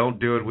if they don't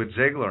do it with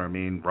Ziggler, I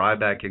mean,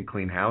 Ryback can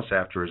clean house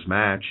after his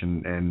match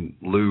and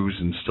lose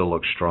and still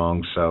look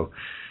strong. So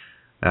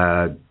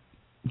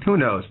who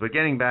knows? But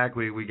getting back,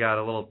 we got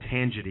a little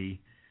tangenty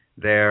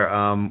there.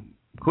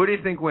 Who do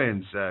you think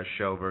wins,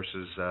 Show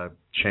versus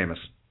Sheamus?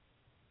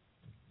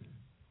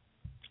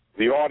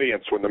 The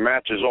audience when the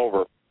match is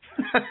over.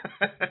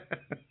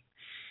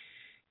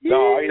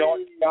 No,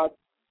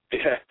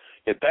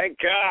 thank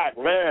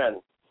God,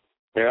 man.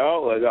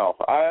 No,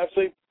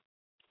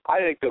 I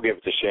think they'll give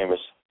it to Sheamus.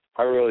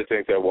 I really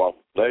think they will.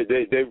 They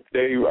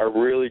are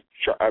really.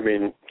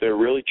 They're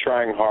really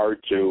trying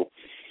hard to,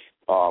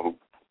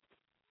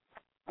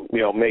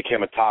 make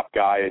him a top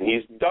guy, and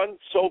he's done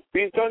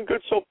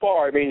good so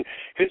far. I mean,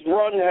 his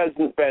run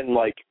hasn't been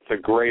like the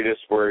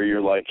greatest, where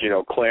you're like,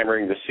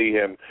 clamoring to see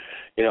him,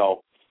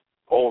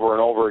 over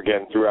and over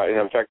again throughout. And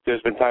in fact,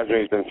 there's been times when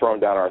he's been thrown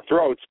down our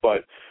throats,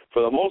 but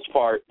for the most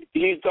part,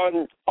 he's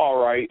done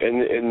all right in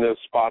the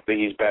spot that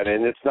he's been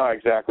in. It's not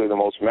exactly the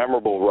most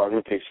memorable run,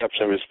 with the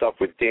exception of his stuff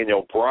with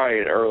Daniel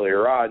Bryan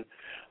earlier on.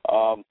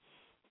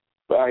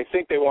 But I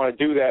think they want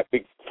to do that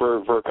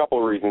for a couple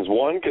of reasons.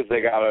 One, because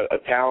they got a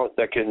talent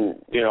that can,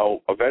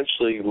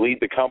 eventually lead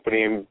the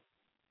company and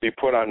be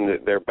put on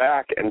their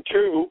back. And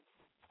two,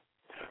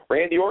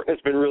 Randy Orton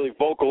has been really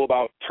vocal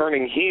about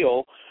turning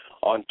heel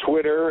on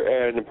Twitter,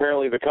 and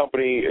apparently the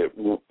company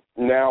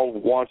now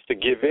wants to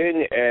give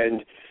in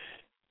and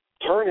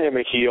turn him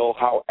a heel.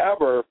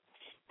 However,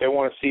 they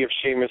want to see if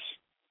Sheamus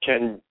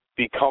can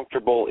be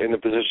comfortable in the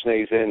position that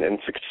he's in and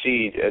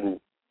succeed and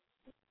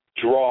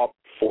draw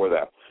for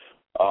them.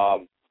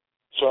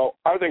 So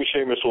I think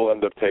Sheamus will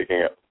end up taking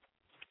it.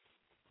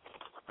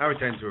 I would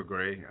tend to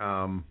agree.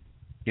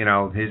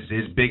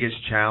 His biggest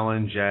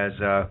challenge as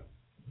a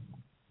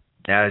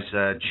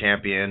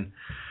champion,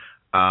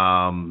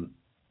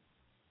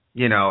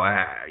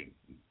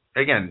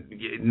 again,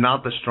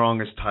 not the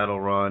strongest title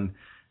run,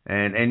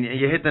 and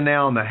you hit the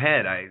nail on the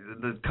head.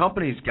 The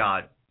company's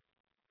got,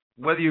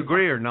 whether you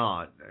agree or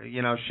not,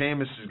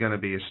 Sheamus is going to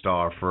be a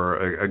star for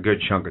a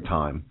good chunk of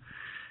time,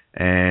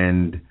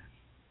 and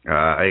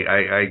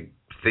I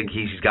think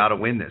he's got to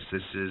win this.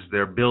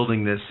 They're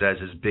building this as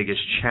his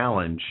biggest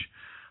challenge.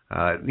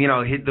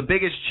 The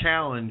biggest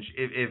challenge,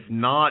 if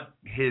not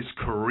his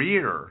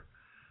career,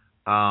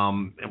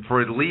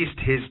 for at least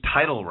his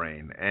title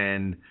reign,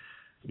 and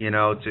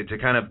to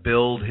kind of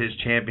build his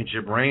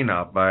championship reign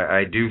up.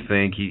 I do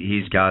think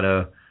he's got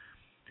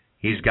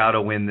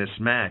to win this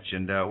match,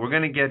 and we're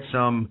going to get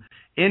some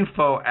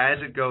info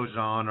as it goes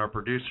on. Our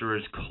producer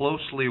is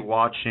closely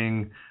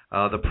watching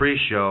the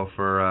pre-show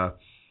for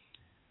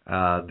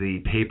the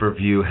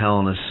pay-per-view Hell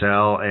in a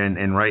Cell,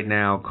 and right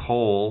now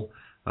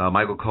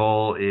Michael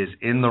Cole is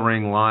in the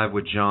ring live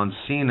with John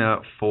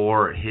Cena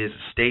for his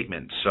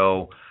statement.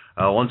 So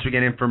once we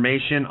get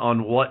information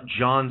on what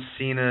John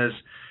Cena's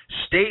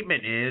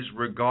statement is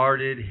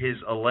regarding his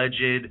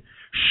alleged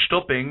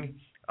stooping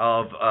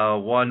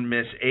of one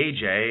Miss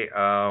AJ.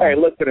 Hey,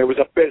 listen, it was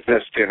a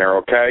business dinner,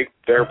 okay?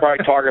 They were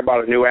probably talking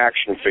about a new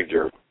action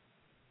figure.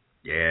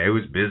 Yeah, it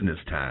was business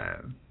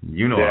time.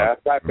 Yeah,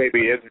 that's right,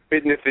 baby. It's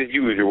business as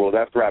usual.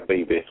 That's right,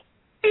 baby.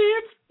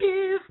 It's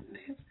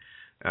business.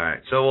 All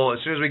right, so as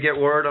soon as we get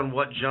word on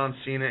what John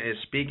Cena is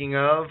speaking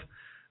of,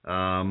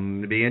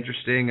 it'll be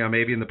interesting.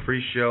 Maybe in the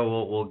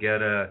pre-show we'll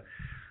get a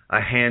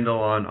handle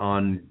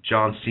on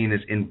John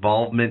Cena's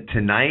involvement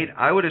tonight.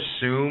 I would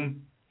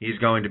assume he's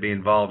going to be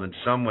involved in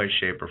some way,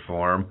 shape, or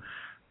form.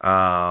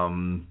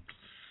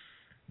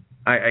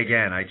 I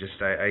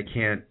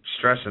can't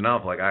stress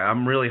enough.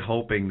 I'm really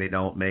hoping they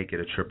don't make it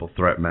a triple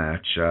threat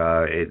match.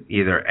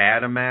 Either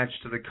add a match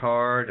to the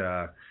card.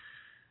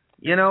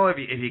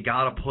 If you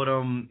gotta put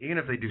him, even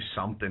if they do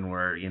something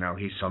where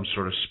he's some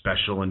sort of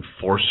special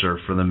enforcer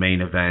for the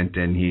main event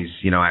and he's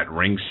at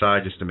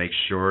ringside just to make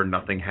sure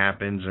nothing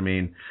happens. I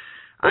mean,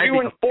 what do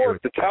you enforce?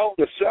 It's Hell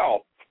in the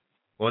Cell.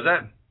 What was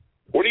that?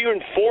 What do you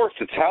enforce?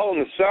 It's Hell in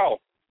the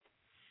Cell.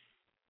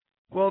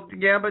 Well,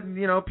 yeah, but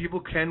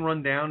people can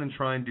run down and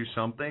try and do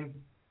something.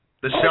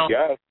 The cell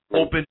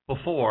opened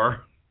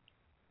before.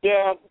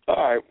 Yeah, all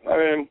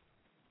right.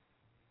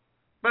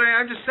 But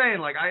I'm just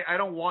saying, I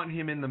don't want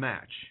him in the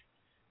match.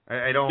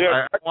 I don't.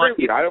 Yeah, I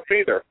don't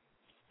either.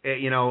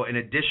 An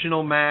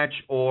additional match,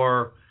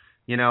 or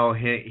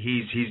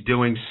he's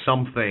doing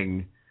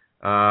something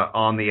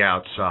on the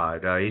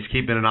outside. He's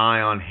keeping an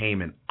eye on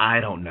Heyman. I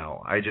don't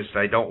know. I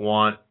don't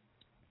want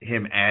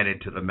him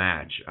added to the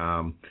match.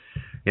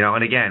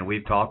 And again,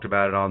 we've talked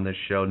about it on this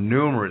show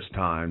numerous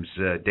times.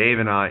 Dave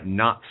and I,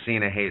 not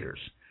Cena haters.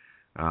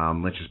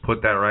 Let's just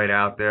put that right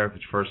out there. If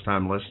it's first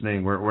time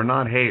listening, we're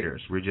not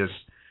haters. We just,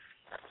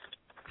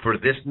 for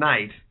this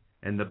night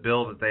and the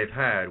bill that they've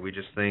had, we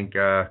just think,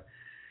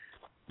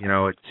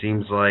 it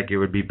seems like it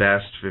would be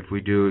best if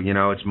we do,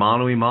 it's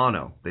mano y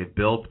mano. They've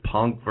built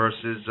Punk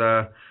versus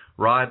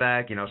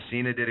Ryback.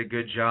 Cena did a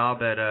good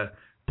job at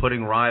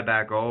putting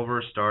Ryback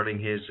over, starting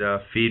his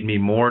Feed Me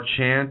More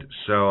chant.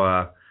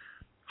 So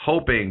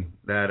hoping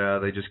that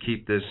they just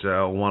keep this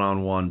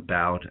one-on-one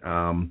bout.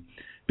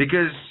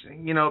 Because,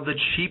 the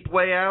cheap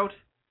way out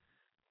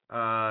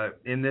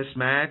in this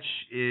match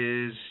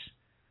is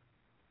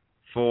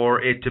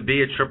for it to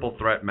be a triple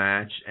threat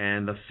match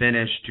and the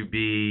finish to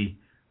be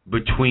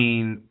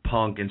between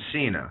Punk and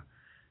Cena.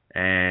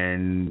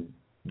 And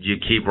you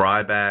keep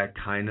Ryback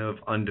kind of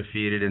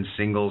undefeated in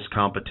singles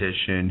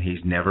competition.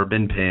 He's never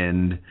been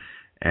pinned.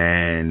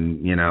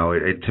 And,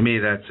 to me,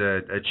 that's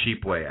a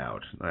cheap way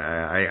out.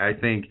 I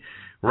think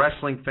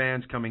wrestling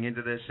fans coming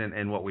into this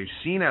and what we've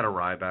seen out of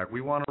Ryback,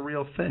 we want a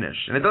real finish.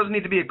 And it doesn't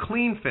need to be a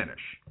clean finish.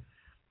 I'm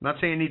not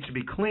saying it needs to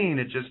be clean.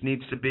 It just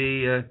needs to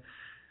be,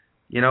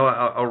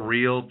 a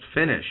real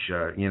finish.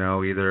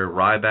 Either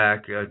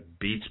Ryback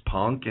beats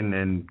Punk and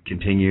then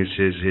continues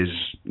his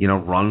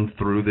run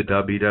through the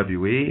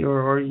WWE,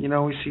 or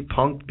we see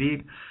Punk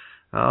beat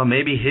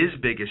maybe his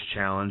biggest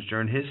challenge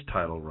during his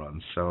title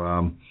run.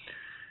 So,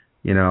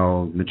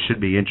 it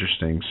should be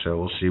interesting. So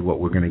we'll see what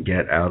we're going to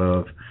get out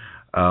of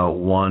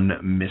one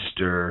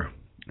Mr.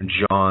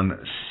 John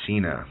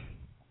Cena.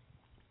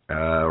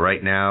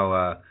 Right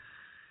now,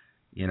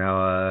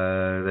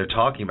 they're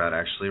talking about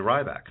actually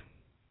Ryback.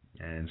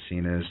 And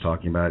Cena is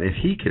talking about if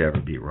he could ever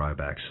beat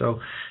Ryback. So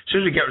as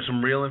soon as we get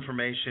some real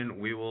information,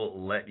 we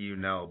will let you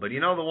know. But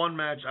the one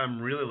match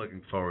I'm really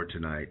looking forward to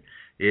tonight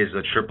is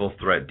a triple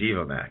threat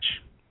Diva match.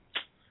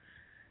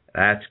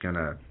 That's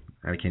gonna,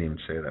 I can't even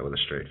say that with a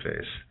straight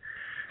face.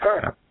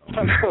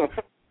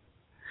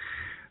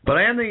 But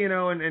I am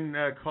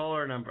the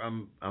caller, and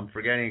I'm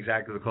forgetting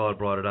exactly the caller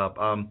brought it up.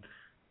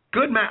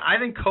 Good match. I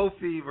think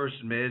Kofi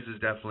versus Miz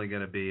is definitely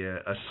going to be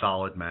a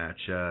solid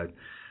match.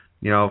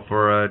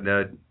 For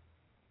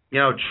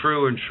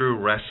a true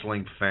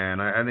wrestling fan,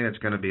 I think it's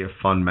going to be a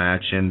fun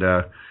match. And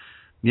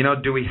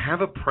do we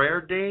have a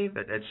prayer, Dave?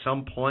 At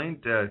some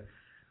point,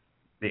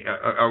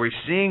 are we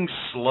seeing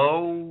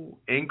slow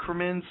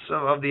increments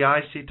of the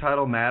IC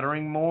title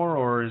mattering more,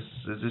 or is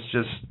this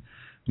just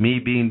me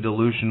being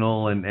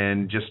delusional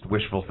and just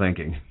wishful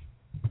thinking?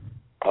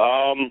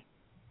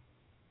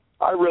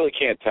 I really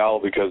can't tell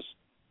because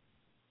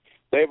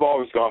they've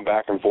always gone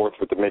back and forth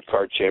with the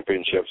mid-card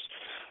championships.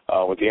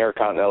 With the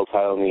Intercontinental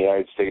title and the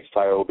United States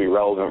title will be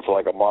relevant for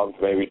like a month,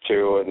 maybe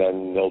two, and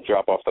then they'll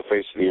drop off the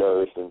face of the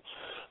earth. And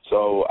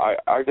so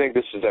I think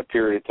this is that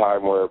period of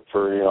time where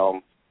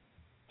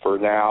for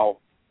now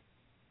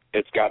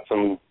it's got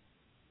some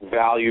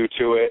value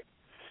to it,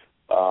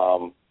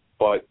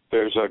 but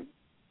there's a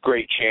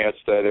great chance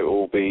that it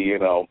will be,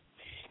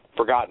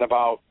 forgotten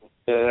about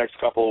in the next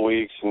couple of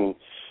weeks, and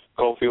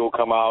Kofi will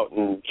come out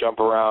and jump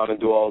around and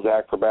do all his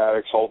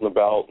acrobatics, holding the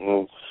belt,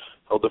 and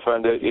he'll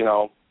defend it,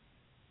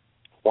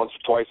 once or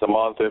twice a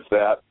month, if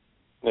that.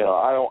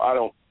 I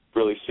don't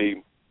really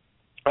see.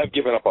 I've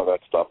given up on that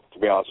stuff, to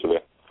be honest with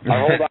you. I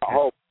hold out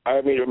hope. I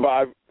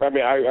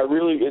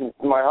really, in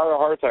my heart of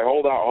hearts, I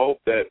hold out hope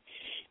that,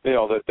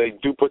 that they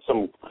do put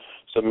some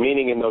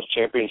meaning in those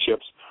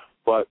championships.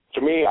 But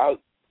to me,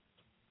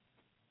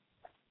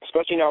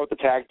 especially now with the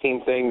tag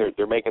team thing,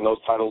 they're making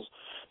those titles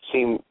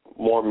seem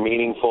more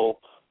meaningful,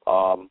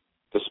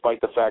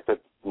 despite the fact that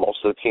most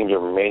of the teams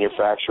are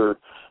manufactured.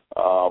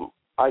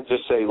 I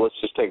just say let's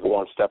just take it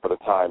one step at a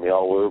time.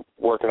 We're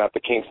working out the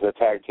kinks in the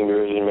tag team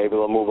division. Maybe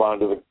they'll move on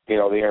to the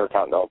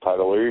Intercontinental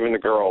title, or even the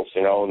girls,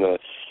 and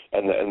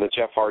the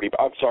Jeff Hardy.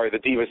 I'm sorry, the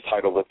Divas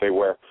title that they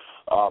wear.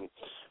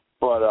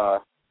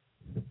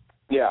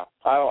 Yeah,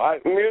 I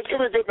mean it's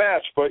gonna be a good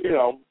match, but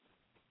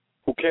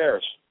who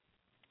cares?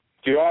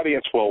 The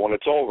audience will when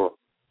it's over.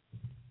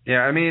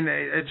 Yeah, I mean,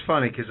 it's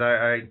funny because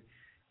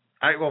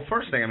well,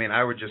 first thing,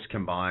 I would just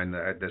combine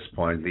at this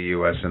point the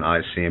U.S. and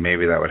IC, and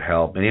maybe that would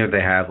help. And even if they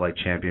have like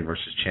champion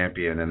versus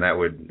champion, and that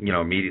would,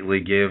 immediately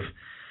give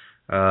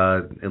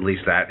at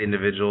least that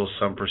individual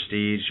some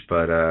prestige.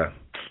 But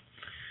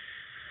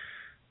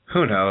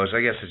who knows?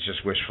 I guess it's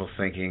just wishful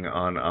thinking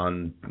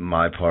on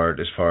my part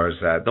as far as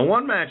that. The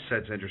one match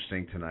that's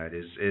interesting tonight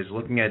is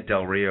looking at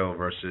Del Rio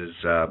versus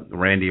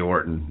Randy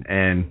Orton.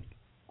 And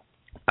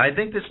I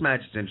think this match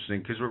is interesting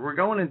because we're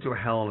going into a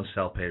Hell in a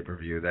Cell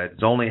pay-per-view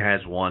that only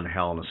has one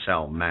Hell in a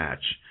Cell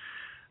match.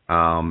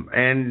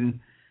 And,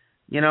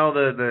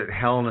 the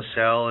Hell in a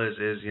Cell is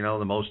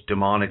the most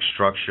demonic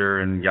structure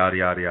and yada,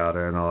 yada,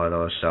 yada and all that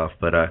other stuff.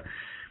 But,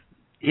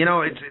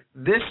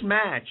 this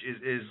match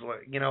is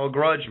a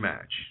grudge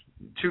match.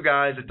 Two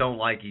guys that don't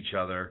like each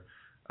other.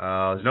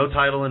 There's no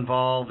title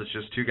involved. It's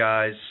just two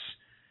guys,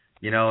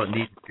 need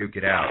to duke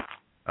it out.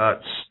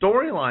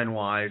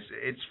 Storyline-wise,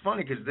 it's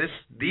funny because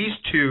these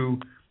two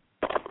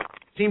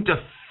seem to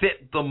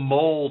fit the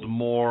mold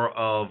more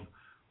of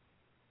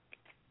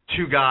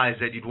two guys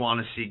that you'd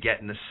want to see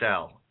get in the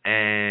cell.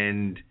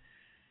 And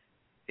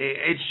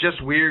it's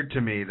just weird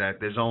to me that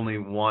there's only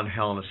one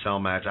Hell in a Cell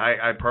match.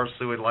 I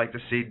personally would like to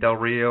see Del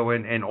Rio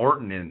and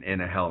Orton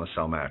in a Hell in a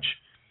Cell match.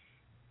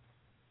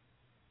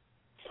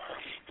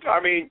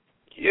 I mean,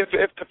 if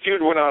the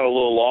feud went on a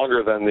little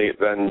longer than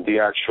the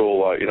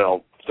actual,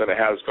 than it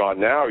has gone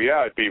now,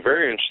 yeah, it'd be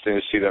very interesting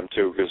to see them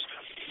too, because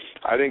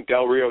I think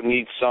Del Rio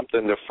needs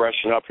something to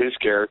freshen up his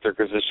character,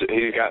 because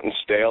he's gotten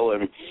stale.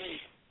 And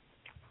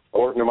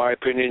Orton, in my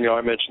opinion,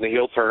 I mentioned the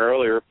heel turn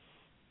earlier.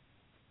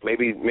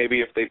 Maybe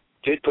if they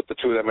did put the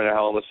two of them in a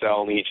Hell in a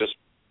Cell and he just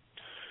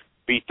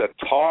beat the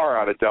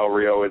tar out of Del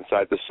Rio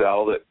inside the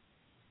cell, that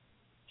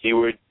he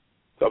would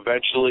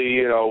eventually,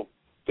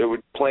 it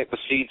would plant the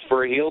seeds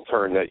for a heel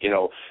turn, that,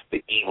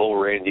 the evil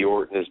Randy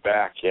Orton is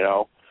back,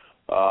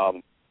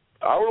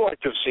 I would like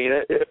to have seen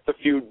it if the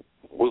feud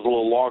was a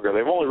little longer.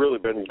 They've only really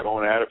been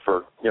going at it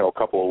for, a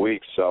couple of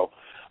weeks, so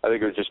I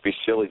think it would just be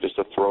silly just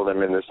to throw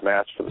them in this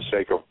match for the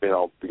sake of,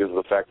 because of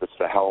the fact that it's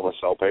the Hell in a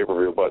Cell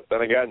pay-per-view. But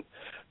then again,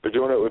 they're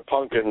doing it with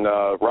Punk and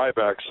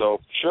Ryback, so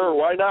sure,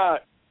 why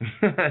not?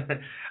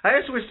 I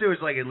just wish there was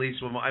at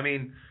least one more. I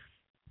mean,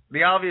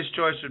 the obvious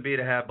choice would be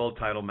to have both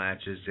title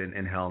matches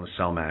in Hell in a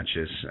Cell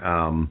matches.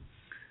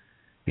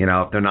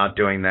 If they're not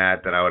doing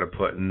that, then I would have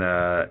put in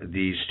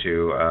these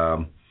two,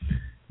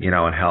 in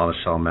Hell in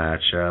a Cell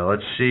match.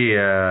 Let's see,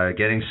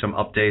 getting some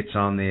updates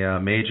on the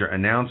major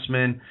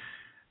announcement.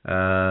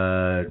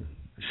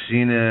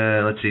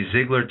 Cena, let's see,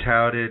 Ziggler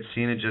touted.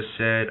 Cena just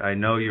said, "I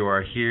know you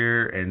are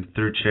here," and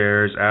threw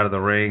chairs out of the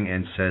ring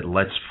and said,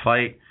 "Let's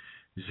fight."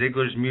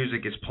 Ziggler's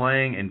music is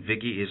playing, and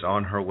Vicky is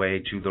on her way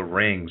to the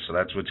ring. So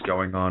that's what's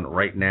going on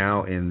right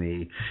now in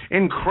the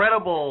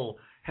incredible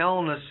Hell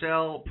in a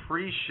Cell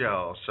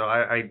pre-show. So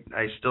I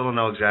still don't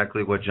know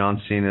exactly what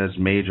John Cena's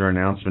major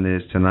announcement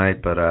is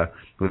tonight, but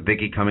with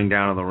Vicky coming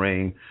down to the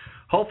ring,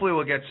 hopefully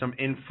we'll get some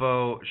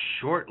info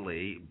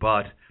shortly.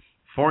 But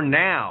for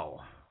now,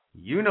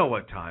 you know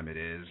what time it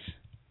is.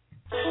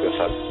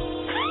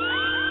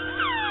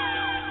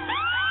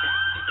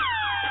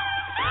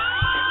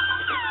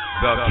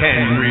 The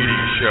Ken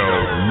Reedy Show,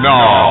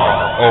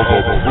 Nod of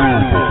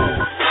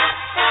Approval.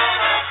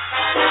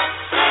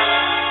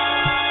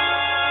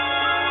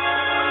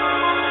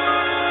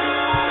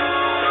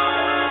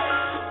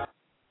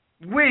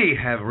 We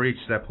have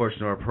reached that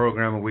portion of our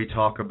program where we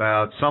talk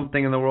about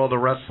something in the world of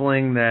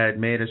wrestling that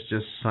made us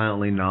just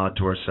silently nod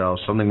to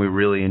ourselves, something we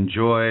really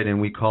enjoyed, and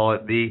we call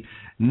it the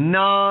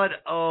Nod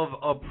of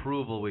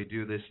Approval. We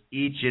do this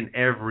each and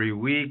every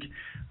week,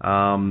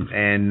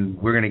 and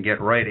we're going to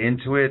get right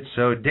into it.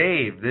 So,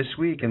 Dave, this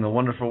week in the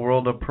wonderful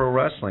world of pro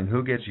wrestling,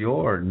 who gets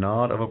your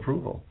Nod of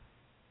Approval?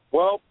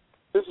 Well,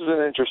 this is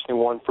an interesting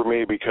one for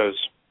me because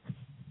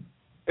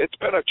it's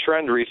been a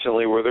trend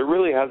recently where there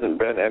really hasn't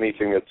been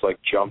anything that's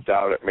jumped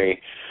out at me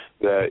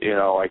that,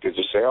 I could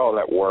just say, oh,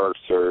 that worked,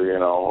 or,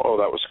 oh,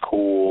 that was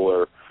cool,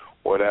 or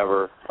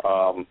whatever.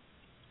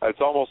 It's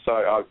almost,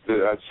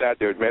 it's sad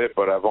to admit it,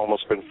 but I've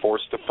almost been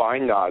forced to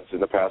find nods in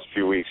the past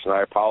few weeks, and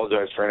I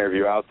apologize for any of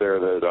you out there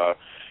that,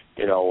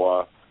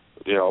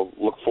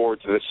 look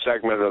forward to this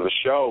segment of the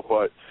show,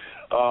 but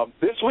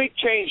this week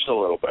changed a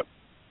little bit.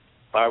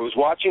 I was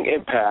watching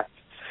Impact,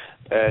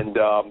 and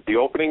the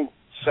opening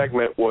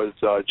segment was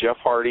Jeff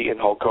Hardy in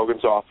Hulk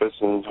Hogan's office,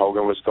 and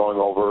Hogan was going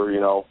over,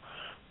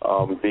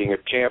 being a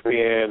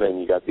champion,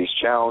 and you got these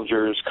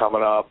challengers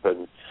coming up,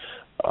 and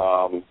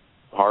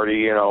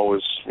Hardy,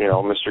 was,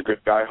 Mr.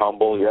 Good Guy,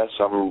 humble. Yes,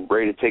 I'm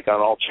ready to take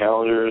on all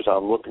challengers.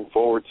 I'm looking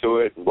forward to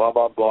it, and blah,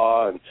 blah,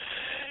 blah. And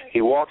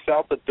he walks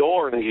out the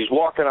door, and as he's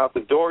walking out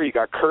the door, you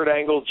got Kurt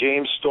Angle,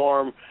 James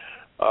Storm,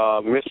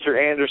 Mr.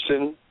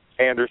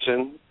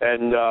 Anderson,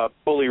 and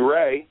Bully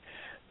Ray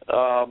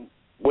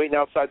waiting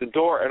outside the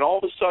door. And all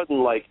of a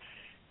sudden,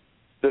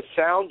 the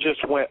sound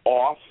just went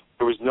off.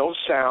 There was no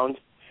sound,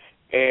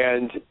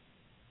 and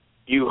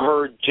you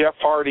heard Jeff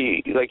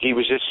Hardy, he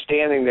was just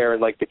standing there,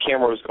 and, the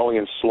camera was going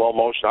in slow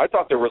motion. I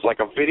thought there was,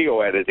 a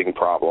video editing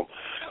problem.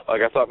 I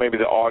thought maybe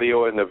the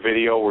audio and the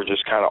video were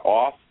just kind of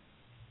off.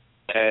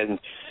 And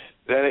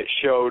then it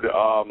showed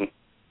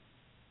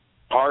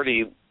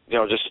Hardy,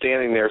 just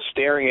standing there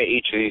staring at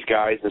each of these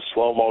guys in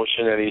slow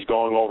motion, and he's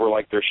going over,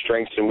 their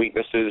strengths and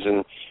weaknesses.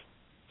 And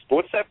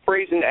what's that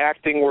phrase in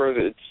acting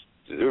where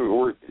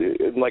we're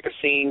in, a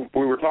scene?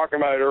 We were talking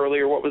about it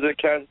earlier. What was it,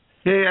 Ken?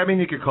 Yeah, I mean,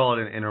 you could call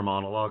it an inner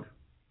monologue.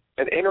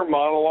 An inner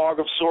monologue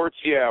of sorts,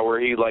 yeah, where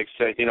he,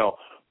 said,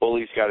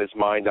 Bully's got his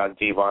mind on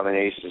Devon and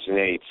Aces and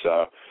Eights.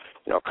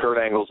 Kurt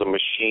Angle's a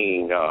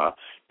machine.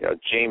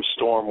 James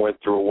Storm went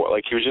through a war.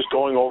 He was just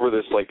going over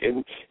this,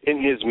 in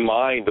his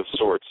mind of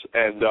sorts.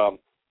 And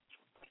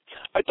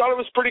I thought it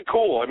was pretty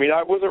cool. I mean,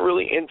 I wasn't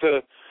really into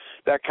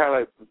that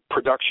kind of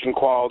production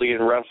quality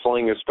in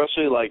wrestling,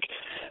 especially,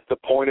 the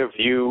point of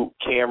view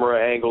camera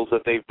angles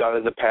that they've done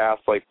in the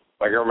past.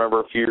 I remember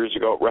a few years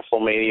ago at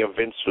WrestleMania,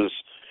 Vince was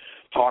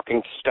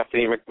talking to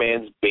Stephanie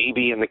McMahon's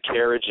baby in the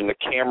carriage, and the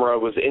camera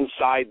was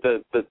inside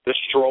the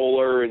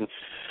stroller, and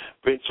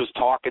Vince was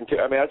talking to.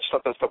 I mean, I just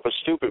thought that stuff was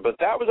stupid, but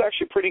that was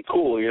actually pretty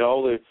cool. You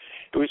know, it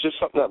was just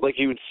something that like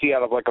you would see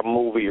out of like a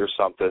movie or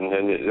something,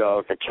 and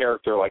like a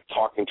character like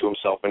talking to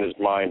himself in his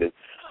mind. And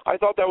I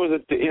thought that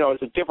was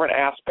it's a different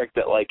aspect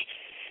that like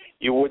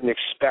you wouldn't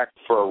expect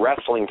for a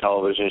wrestling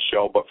television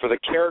show, but for the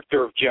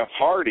character of Jeff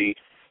Hardy,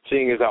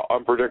 seeing as how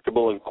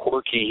unpredictable and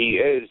quirky he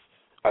is,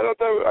 I thought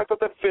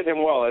that fit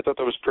him well. I thought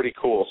that was pretty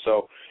cool.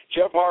 So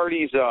Jeff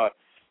Hardy's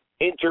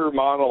inter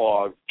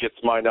monologue gets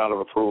my nod of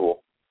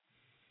approval.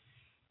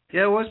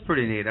 Yeah, it was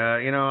pretty neat.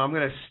 I'm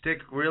going to stick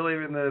really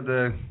in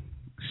the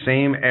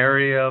same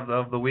area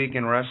of the week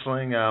in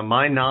wrestling.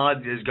 My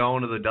nod is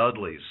going to the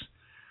Dudleys.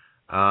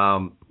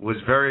 Was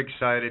very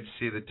excited to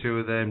see the two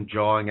of them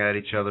jawing at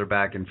each other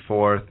back and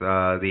forth.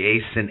 The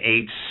Ace and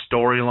Eights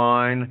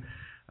storyline.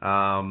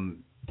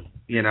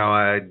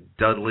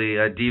 Dudley,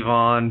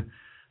 Devon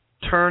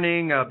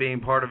turning, being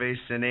part of Ace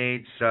and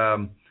Eights.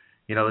 The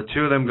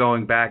two of them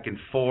going back and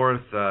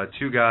forth.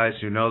 Two guys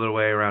who know their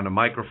way around a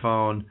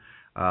microphone.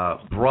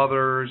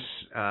 Brothers.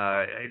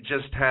 It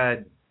just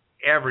had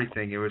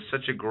everything. It was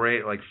such a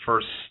great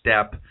first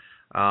step.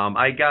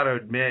 I got to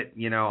admit,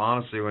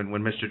 honestly, when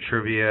Mr.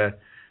 Trivia,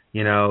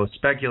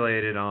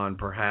 speculated on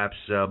perhaps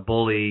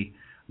Bully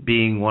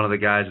being one of the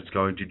guys that's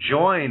going to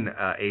join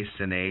Ace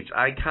and Eights,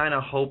 I kind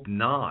of hope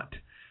not,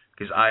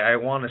 because I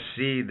want to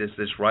see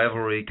this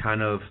rivalry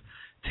kind of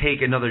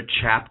take another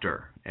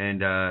chapter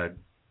and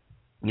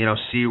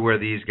see where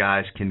these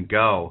guys can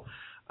go.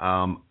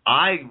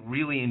 I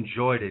really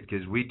enjoyed it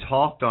because we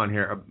talked on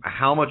here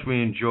how much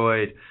we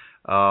enjoyed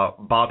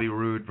Bobby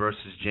Roode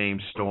versus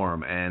James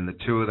Storm, and the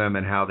two of them,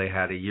 and how they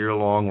had a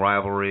year-long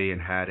rivalry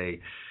and had a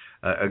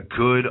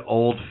good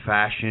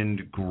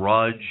old-fashioned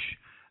grudge,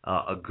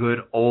 a good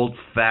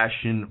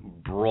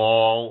old-fashioned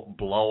brawl,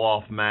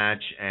 blow-off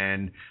match,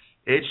 and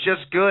it's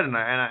just good. And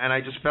I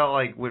just felt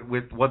like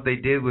with what they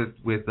did with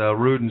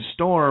Roode and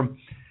Storm,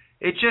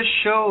 it just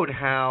showed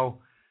how,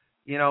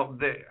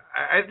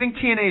 I think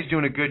TNA is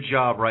doing a good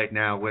job right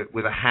now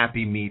with a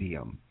happy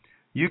medium.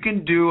 You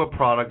can do a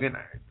product, and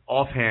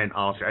offhand,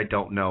 honestly, I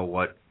don't know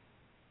what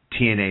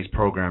TNA's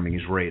programming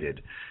is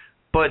rated,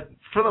 but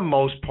for the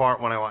most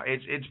part, when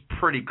it's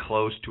pretty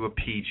close to a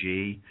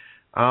PG.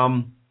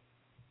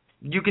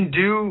 You can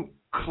do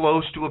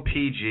close to a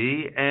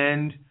PG,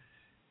 and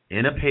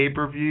in a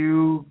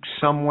pay-per-view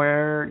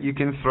somewhere, you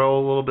can throw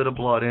a little bit of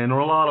blood in, or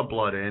a lot of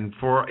blood in,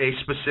 for a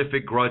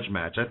specific grudge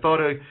match. I thought,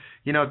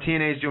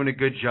 TNA is doing a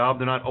good job.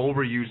 They're not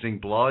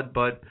overusing blood,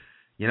 but,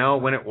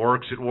 when it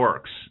works, it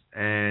works.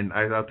 And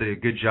I thought they did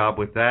a good job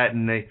with that,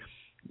 and they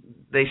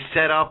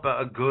set up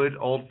a good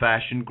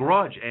old-fashioned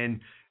grudge.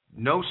 And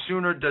no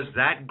sooner does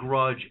that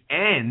grudge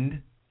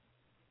end,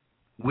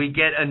 we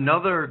get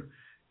another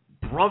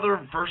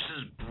brother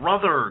versus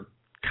brother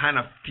kind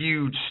of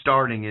feud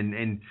starting,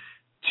 and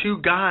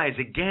two guys,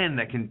 again,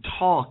 that can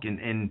talk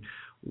and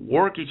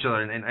work each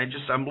other. And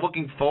I'm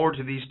looking forward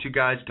to these two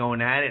guys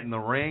going at it in the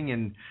ring,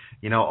 and,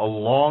 a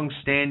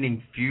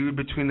long-standing feud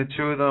between the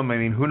two of them. I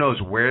mean, who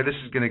knows where this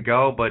is going to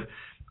go, but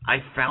I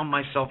found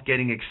myself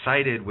getting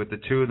excited with the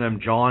two of them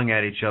jawing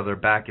at each other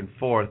back and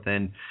forth.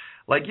 And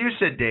like you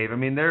said, Dave, I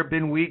mean, there have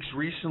been weeks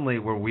recently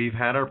where we've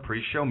had our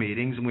pre-show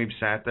meetings, and we've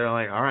sat there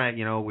like, all right,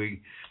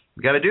 we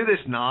got to do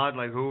this, Nod.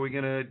 Like, who are we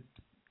going to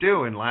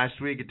do? And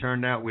last week it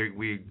turned out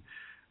we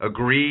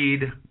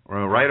agreed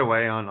right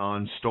away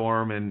on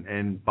Storm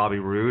and Bobby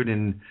Roode.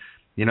 And,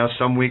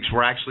 some weeks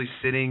we're actually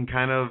sitting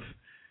kind of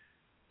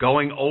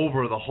going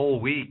over the whole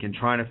week and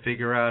trying to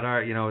figure out, all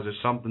right, is there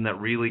something that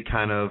really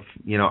kind of,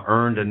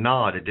 earned a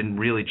nod? It didn't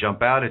really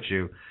jump out at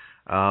you.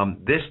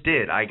 This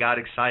did. I got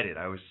excited.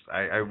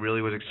 I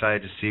really was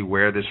excited to see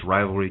where this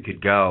rivalry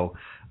could go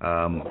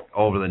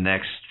over the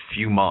next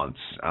few months.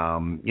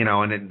 And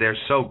they're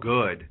so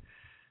good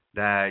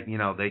that,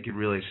 they could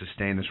really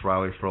sustain this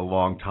rivalry for a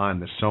long time.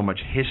 There's so much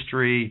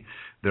history.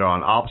 They're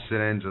on opposite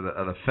ends of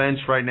the fence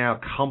right now,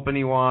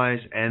 company-wise,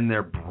 and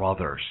they're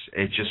brothers.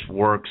 It just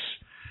works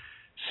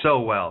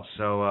so well.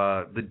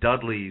 So the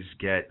Dudleys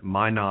get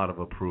my nod of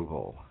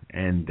approval.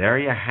 And there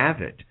you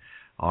have it,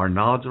 our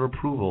nods of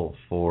approval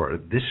for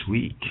this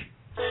week.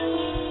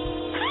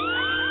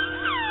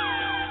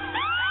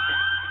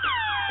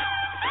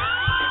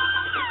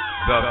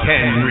 The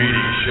Ken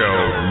Reedy Show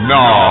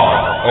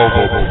nod of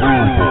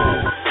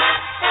approval.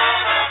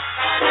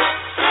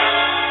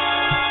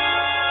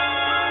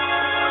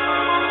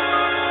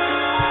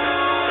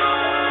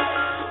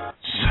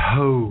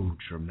 So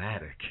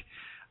dramatic.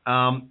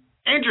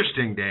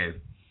 Interesting,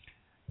 Dave.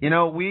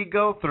 We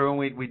go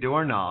through and we do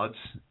our nods,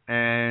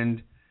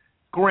 and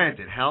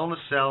granted, Hell in a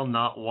Cell,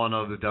 not one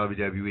of the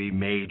WWE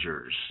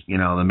majors,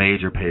 the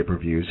major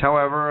pay-per-views.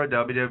 However, a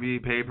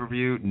WWE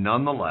pay-per-view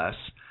nonetheless.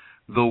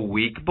 The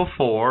week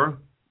before,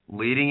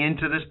 leading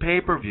into this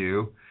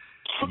pay-per-view,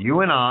 you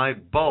and I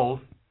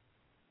both,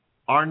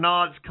 our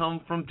nods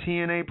come from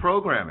TNA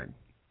programming.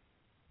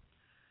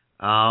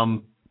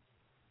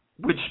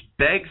 Which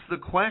begs the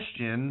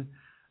question,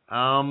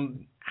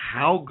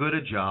 how good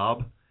a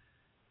job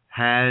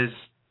has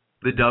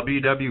the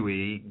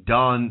WWE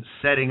done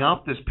setting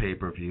up this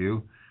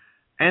pay-per-view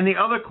And the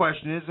other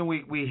question is, and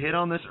we hit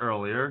on this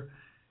earlier,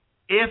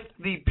 if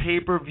the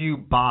pay-per-view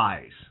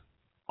buys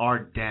are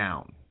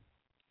down,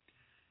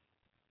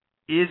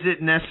 is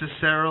it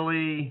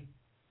necessarily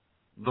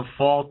the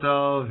fault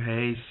of,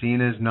 hey,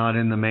 Cena's not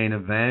in the main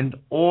event,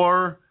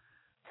 or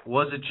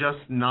was it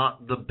just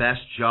not the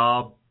best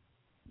job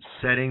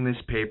setting this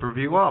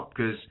pay-per-view up?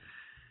 Because,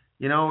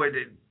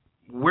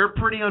 we're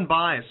pretty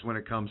unbiased when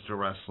it comes to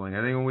wrestling.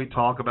 I think when we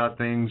talk about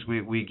things,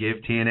 we give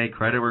TNA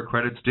credit where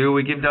credit's due.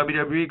 We give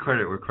WWE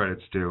credit where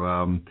credit's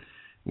due.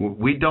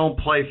 We don't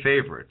play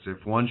favorites.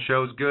 If one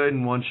show's good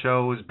and one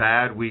show is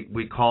bad,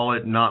 we call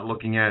it not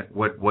looking at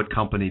what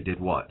company did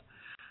what.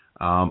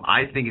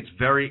 I think it's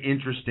very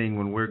interesting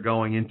when we're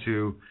going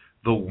into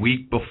the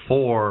week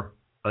before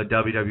a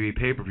WWE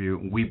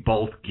pay-per-view, we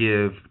both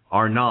give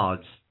our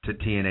nods to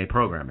TNA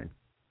programming.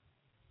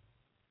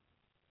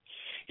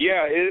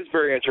 Yeah, it is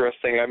very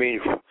interesting. I mean,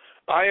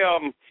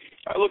 I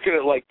look at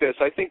it like this.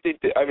 I think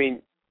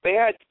they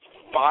had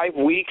 5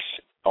 weeks,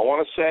 I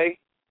want to say,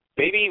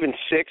 maybe even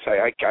 6.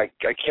 I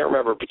can't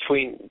remember,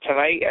 between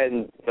tonight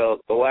and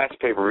the last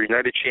pay-per-view,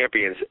 United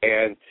Champions,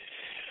 and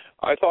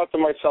I thought to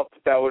myself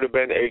that would have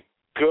been a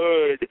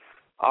good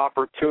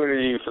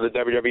opportunity for the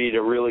WWE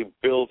to really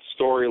build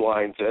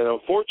storylines. And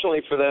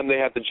unfortunately for them, they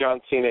had the John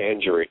Cena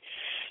injury,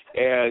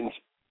 and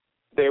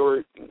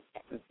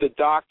the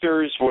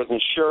doctors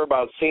wasn't sure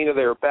about Cena.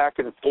 They were back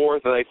and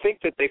forth, and I think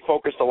that they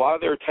focused a lot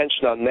of their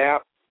attention on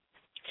that,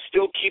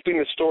 still keeping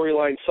the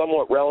storyline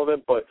somewhat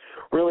relevant, but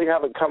really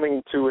haven't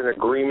coming to an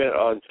agreement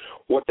on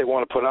what they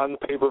want to put on the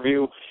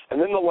pay-per-view.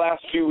 And then the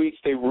last few weeks,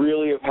 they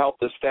really have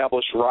helped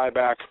establish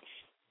Ryback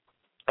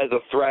as a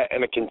threat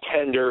and a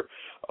contender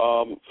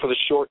for the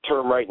short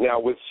term right now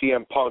with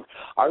CM Punk.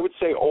 I would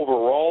say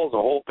overall, as a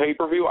whole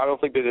pay-per-view, I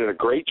don't think they did a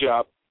great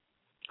job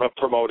of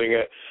promoting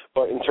it.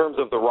 But in terms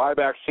of the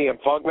Ryback CM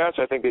Punk match,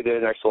 I think they did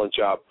an excellent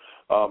job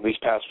these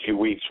past few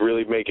weeks,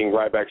 really making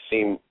Ryback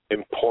seem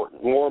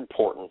more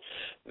important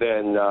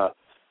than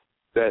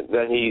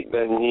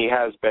he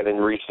has been in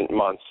recent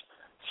months.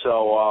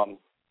 So,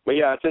 but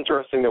yeah, it's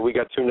interesting that we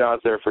got 2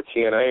 nods there for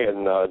TNA,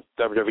 and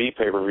WWE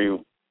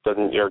pay-per-view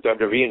doesn't, or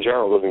WWE in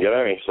general doesn't get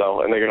any.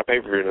 So, and they're going to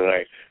pay-per-view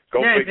tonight.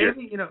 Go figure.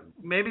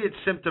 Maybe it's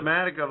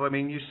symptomatic of. I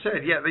mean, you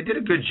said, yeah, they did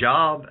a good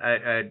job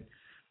at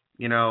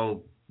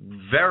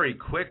very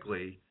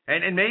quickly,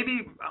 and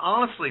maybe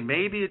honestly,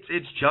 maybe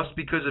it's just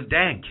because of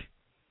Dank.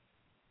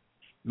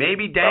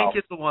 Maybe Dank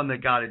is the one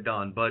that got it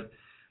done, but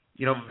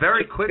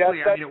very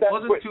quickly. It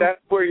wasn't too.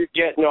 That's where you're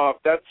getting off.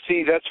 That's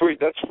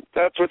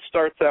what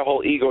starts that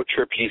whole ego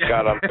trip he's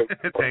got on.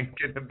 Dank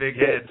getting a big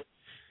head.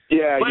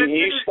 Yeah, but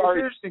it's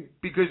interesting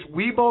because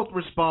we both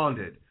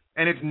responded,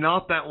 and it's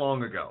not that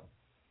long ago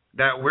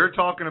that we're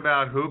talking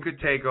about who could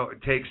take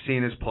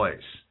Cena's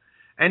place.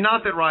 And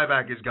not that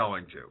Ryback is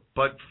going to,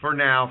 but for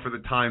now, for the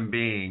time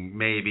being,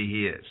 maybe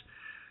he is.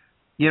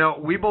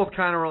 We both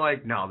kind of were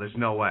like, no, there's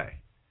no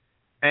way.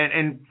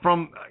 And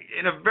from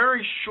in a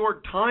very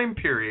short time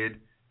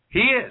period, he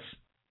is,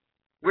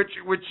 which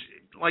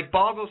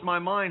boggles my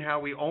mind how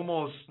we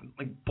almost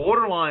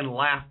borderline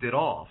laughed it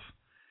off,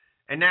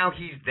 and now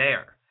he's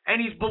there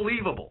and he's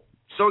believable.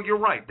 So you're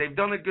right, they've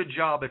done a good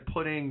job at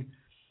putting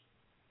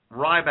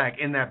Ryback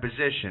in that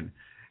position.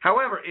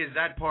 However, is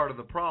that part of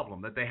the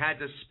problem, that they had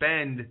to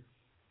spend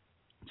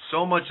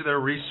so much of their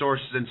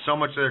resources and so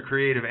much of their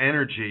creative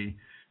energy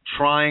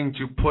trying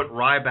to put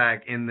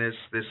Ryback in this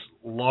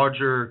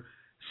larger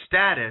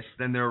status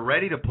than they're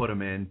ready to put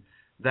him in,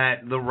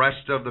 that the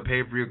rest of the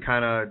pay-per-view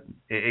kind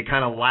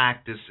of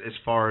lacked as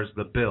far as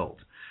the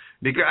build?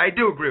 Because I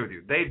do agree with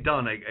you. They've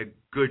done a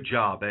good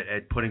job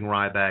at putting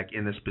Ryback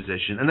in this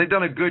position, and they've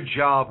done a good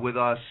job with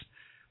us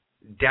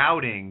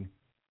doubting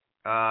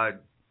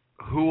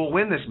who will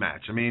win this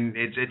match. I mean,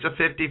 it's a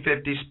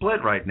 50-50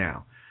 split right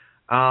now.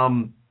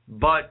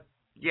 But,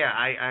 yeah,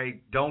 I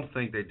don't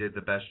think they did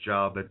the best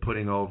job at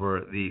putting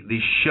over the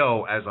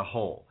show as a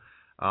whole.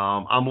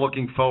 I'm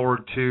looking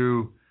forward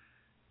to,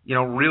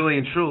 really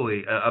and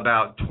truly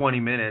about 20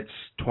 minutes,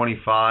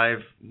 25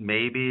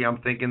 maybe, I'm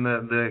thinking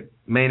the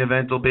main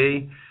event will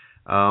be.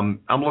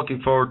 I'm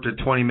looking forward to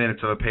 20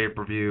 minutes of a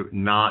pay-per-view,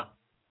 not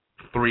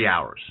 3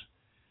 hours.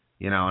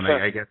 And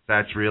I guess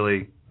that's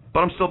really... But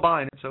I'm still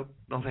buying it, so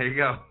there you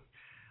go.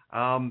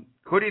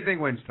 Who do you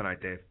think wins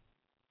tonight, Dave?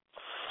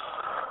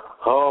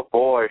 Oh,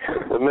 boy.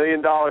 The $1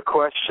 million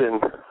question.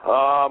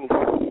 Oh,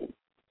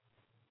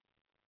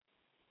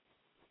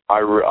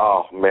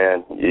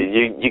 man.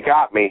 You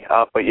got me.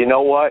 But you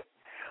know what?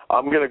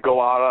 I'm going to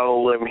go out on a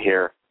limb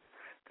here,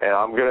 and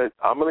I'm gonna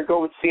go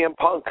with CM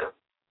Punk.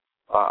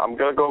 I'm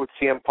going to go with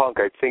CM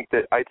Punk. I think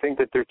that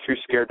they're too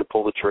scared to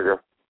pull the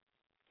trigger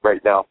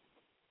right now.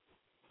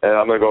 And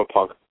I'm going to go with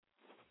Punk.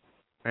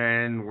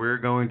 And we're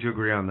going to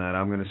agree on that.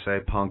 I'm going to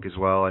say Punk as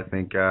well. I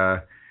think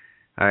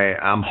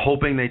I'm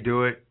hoping they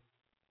do it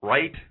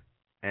right,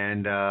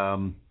 and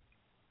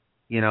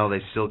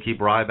they still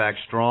keep Ryback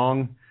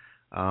strong.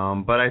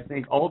 But I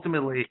think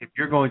ultimately, if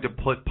you're going to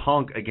put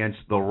Punk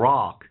against The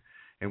Rock,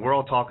 and we're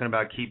all talking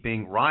about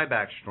keeping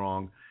Ryback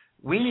strong,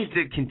 we need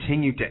to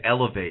continue to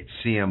elevate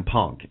CM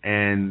Punk,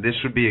 and this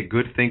would be a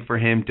good thing for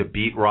him to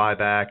beat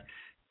Ryback,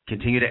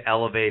 continue to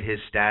elevate his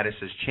status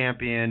as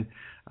champion,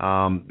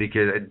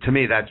 because to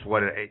me that's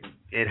what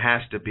it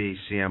has to be,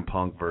 CM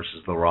Punk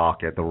versus The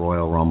Rock at the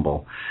Royal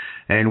Rumble.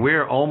 And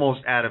we're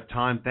almost out of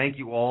time. Thank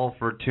you all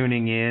for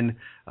tuning in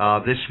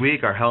this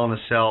week, our Hell in a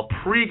Cell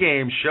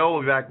pregame show.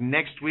 We'll be back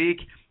next week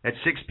at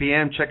 6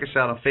 p.m. Check us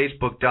out on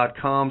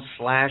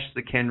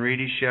Facebook.com/The Ken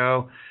Reedy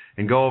Show.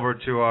 And go over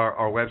to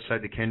our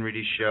website,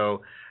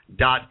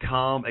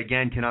 thekenreedyshow.com.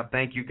 Again, cannot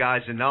thank you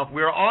guys enough.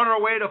 We are on our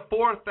way to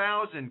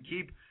 4,000.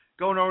 Keep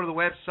going over to the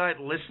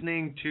website,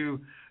 listening to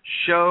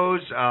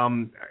shows.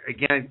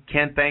 Again,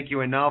 can't thank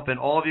you enough. And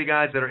all of you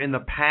guys that are in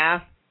the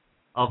path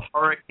of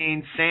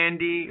Hurricane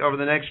Sandy over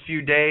the next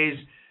few days,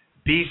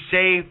 be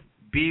safe,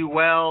 be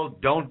well,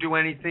 don't do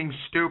anything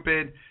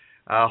stupid.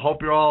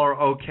 Hope you all are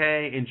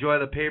okay. Enjoy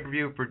the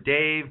pay-per-view. For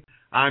Dave,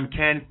 I'm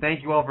Ken.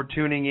 Thank you all for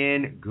tuning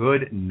in.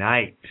 Good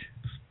night.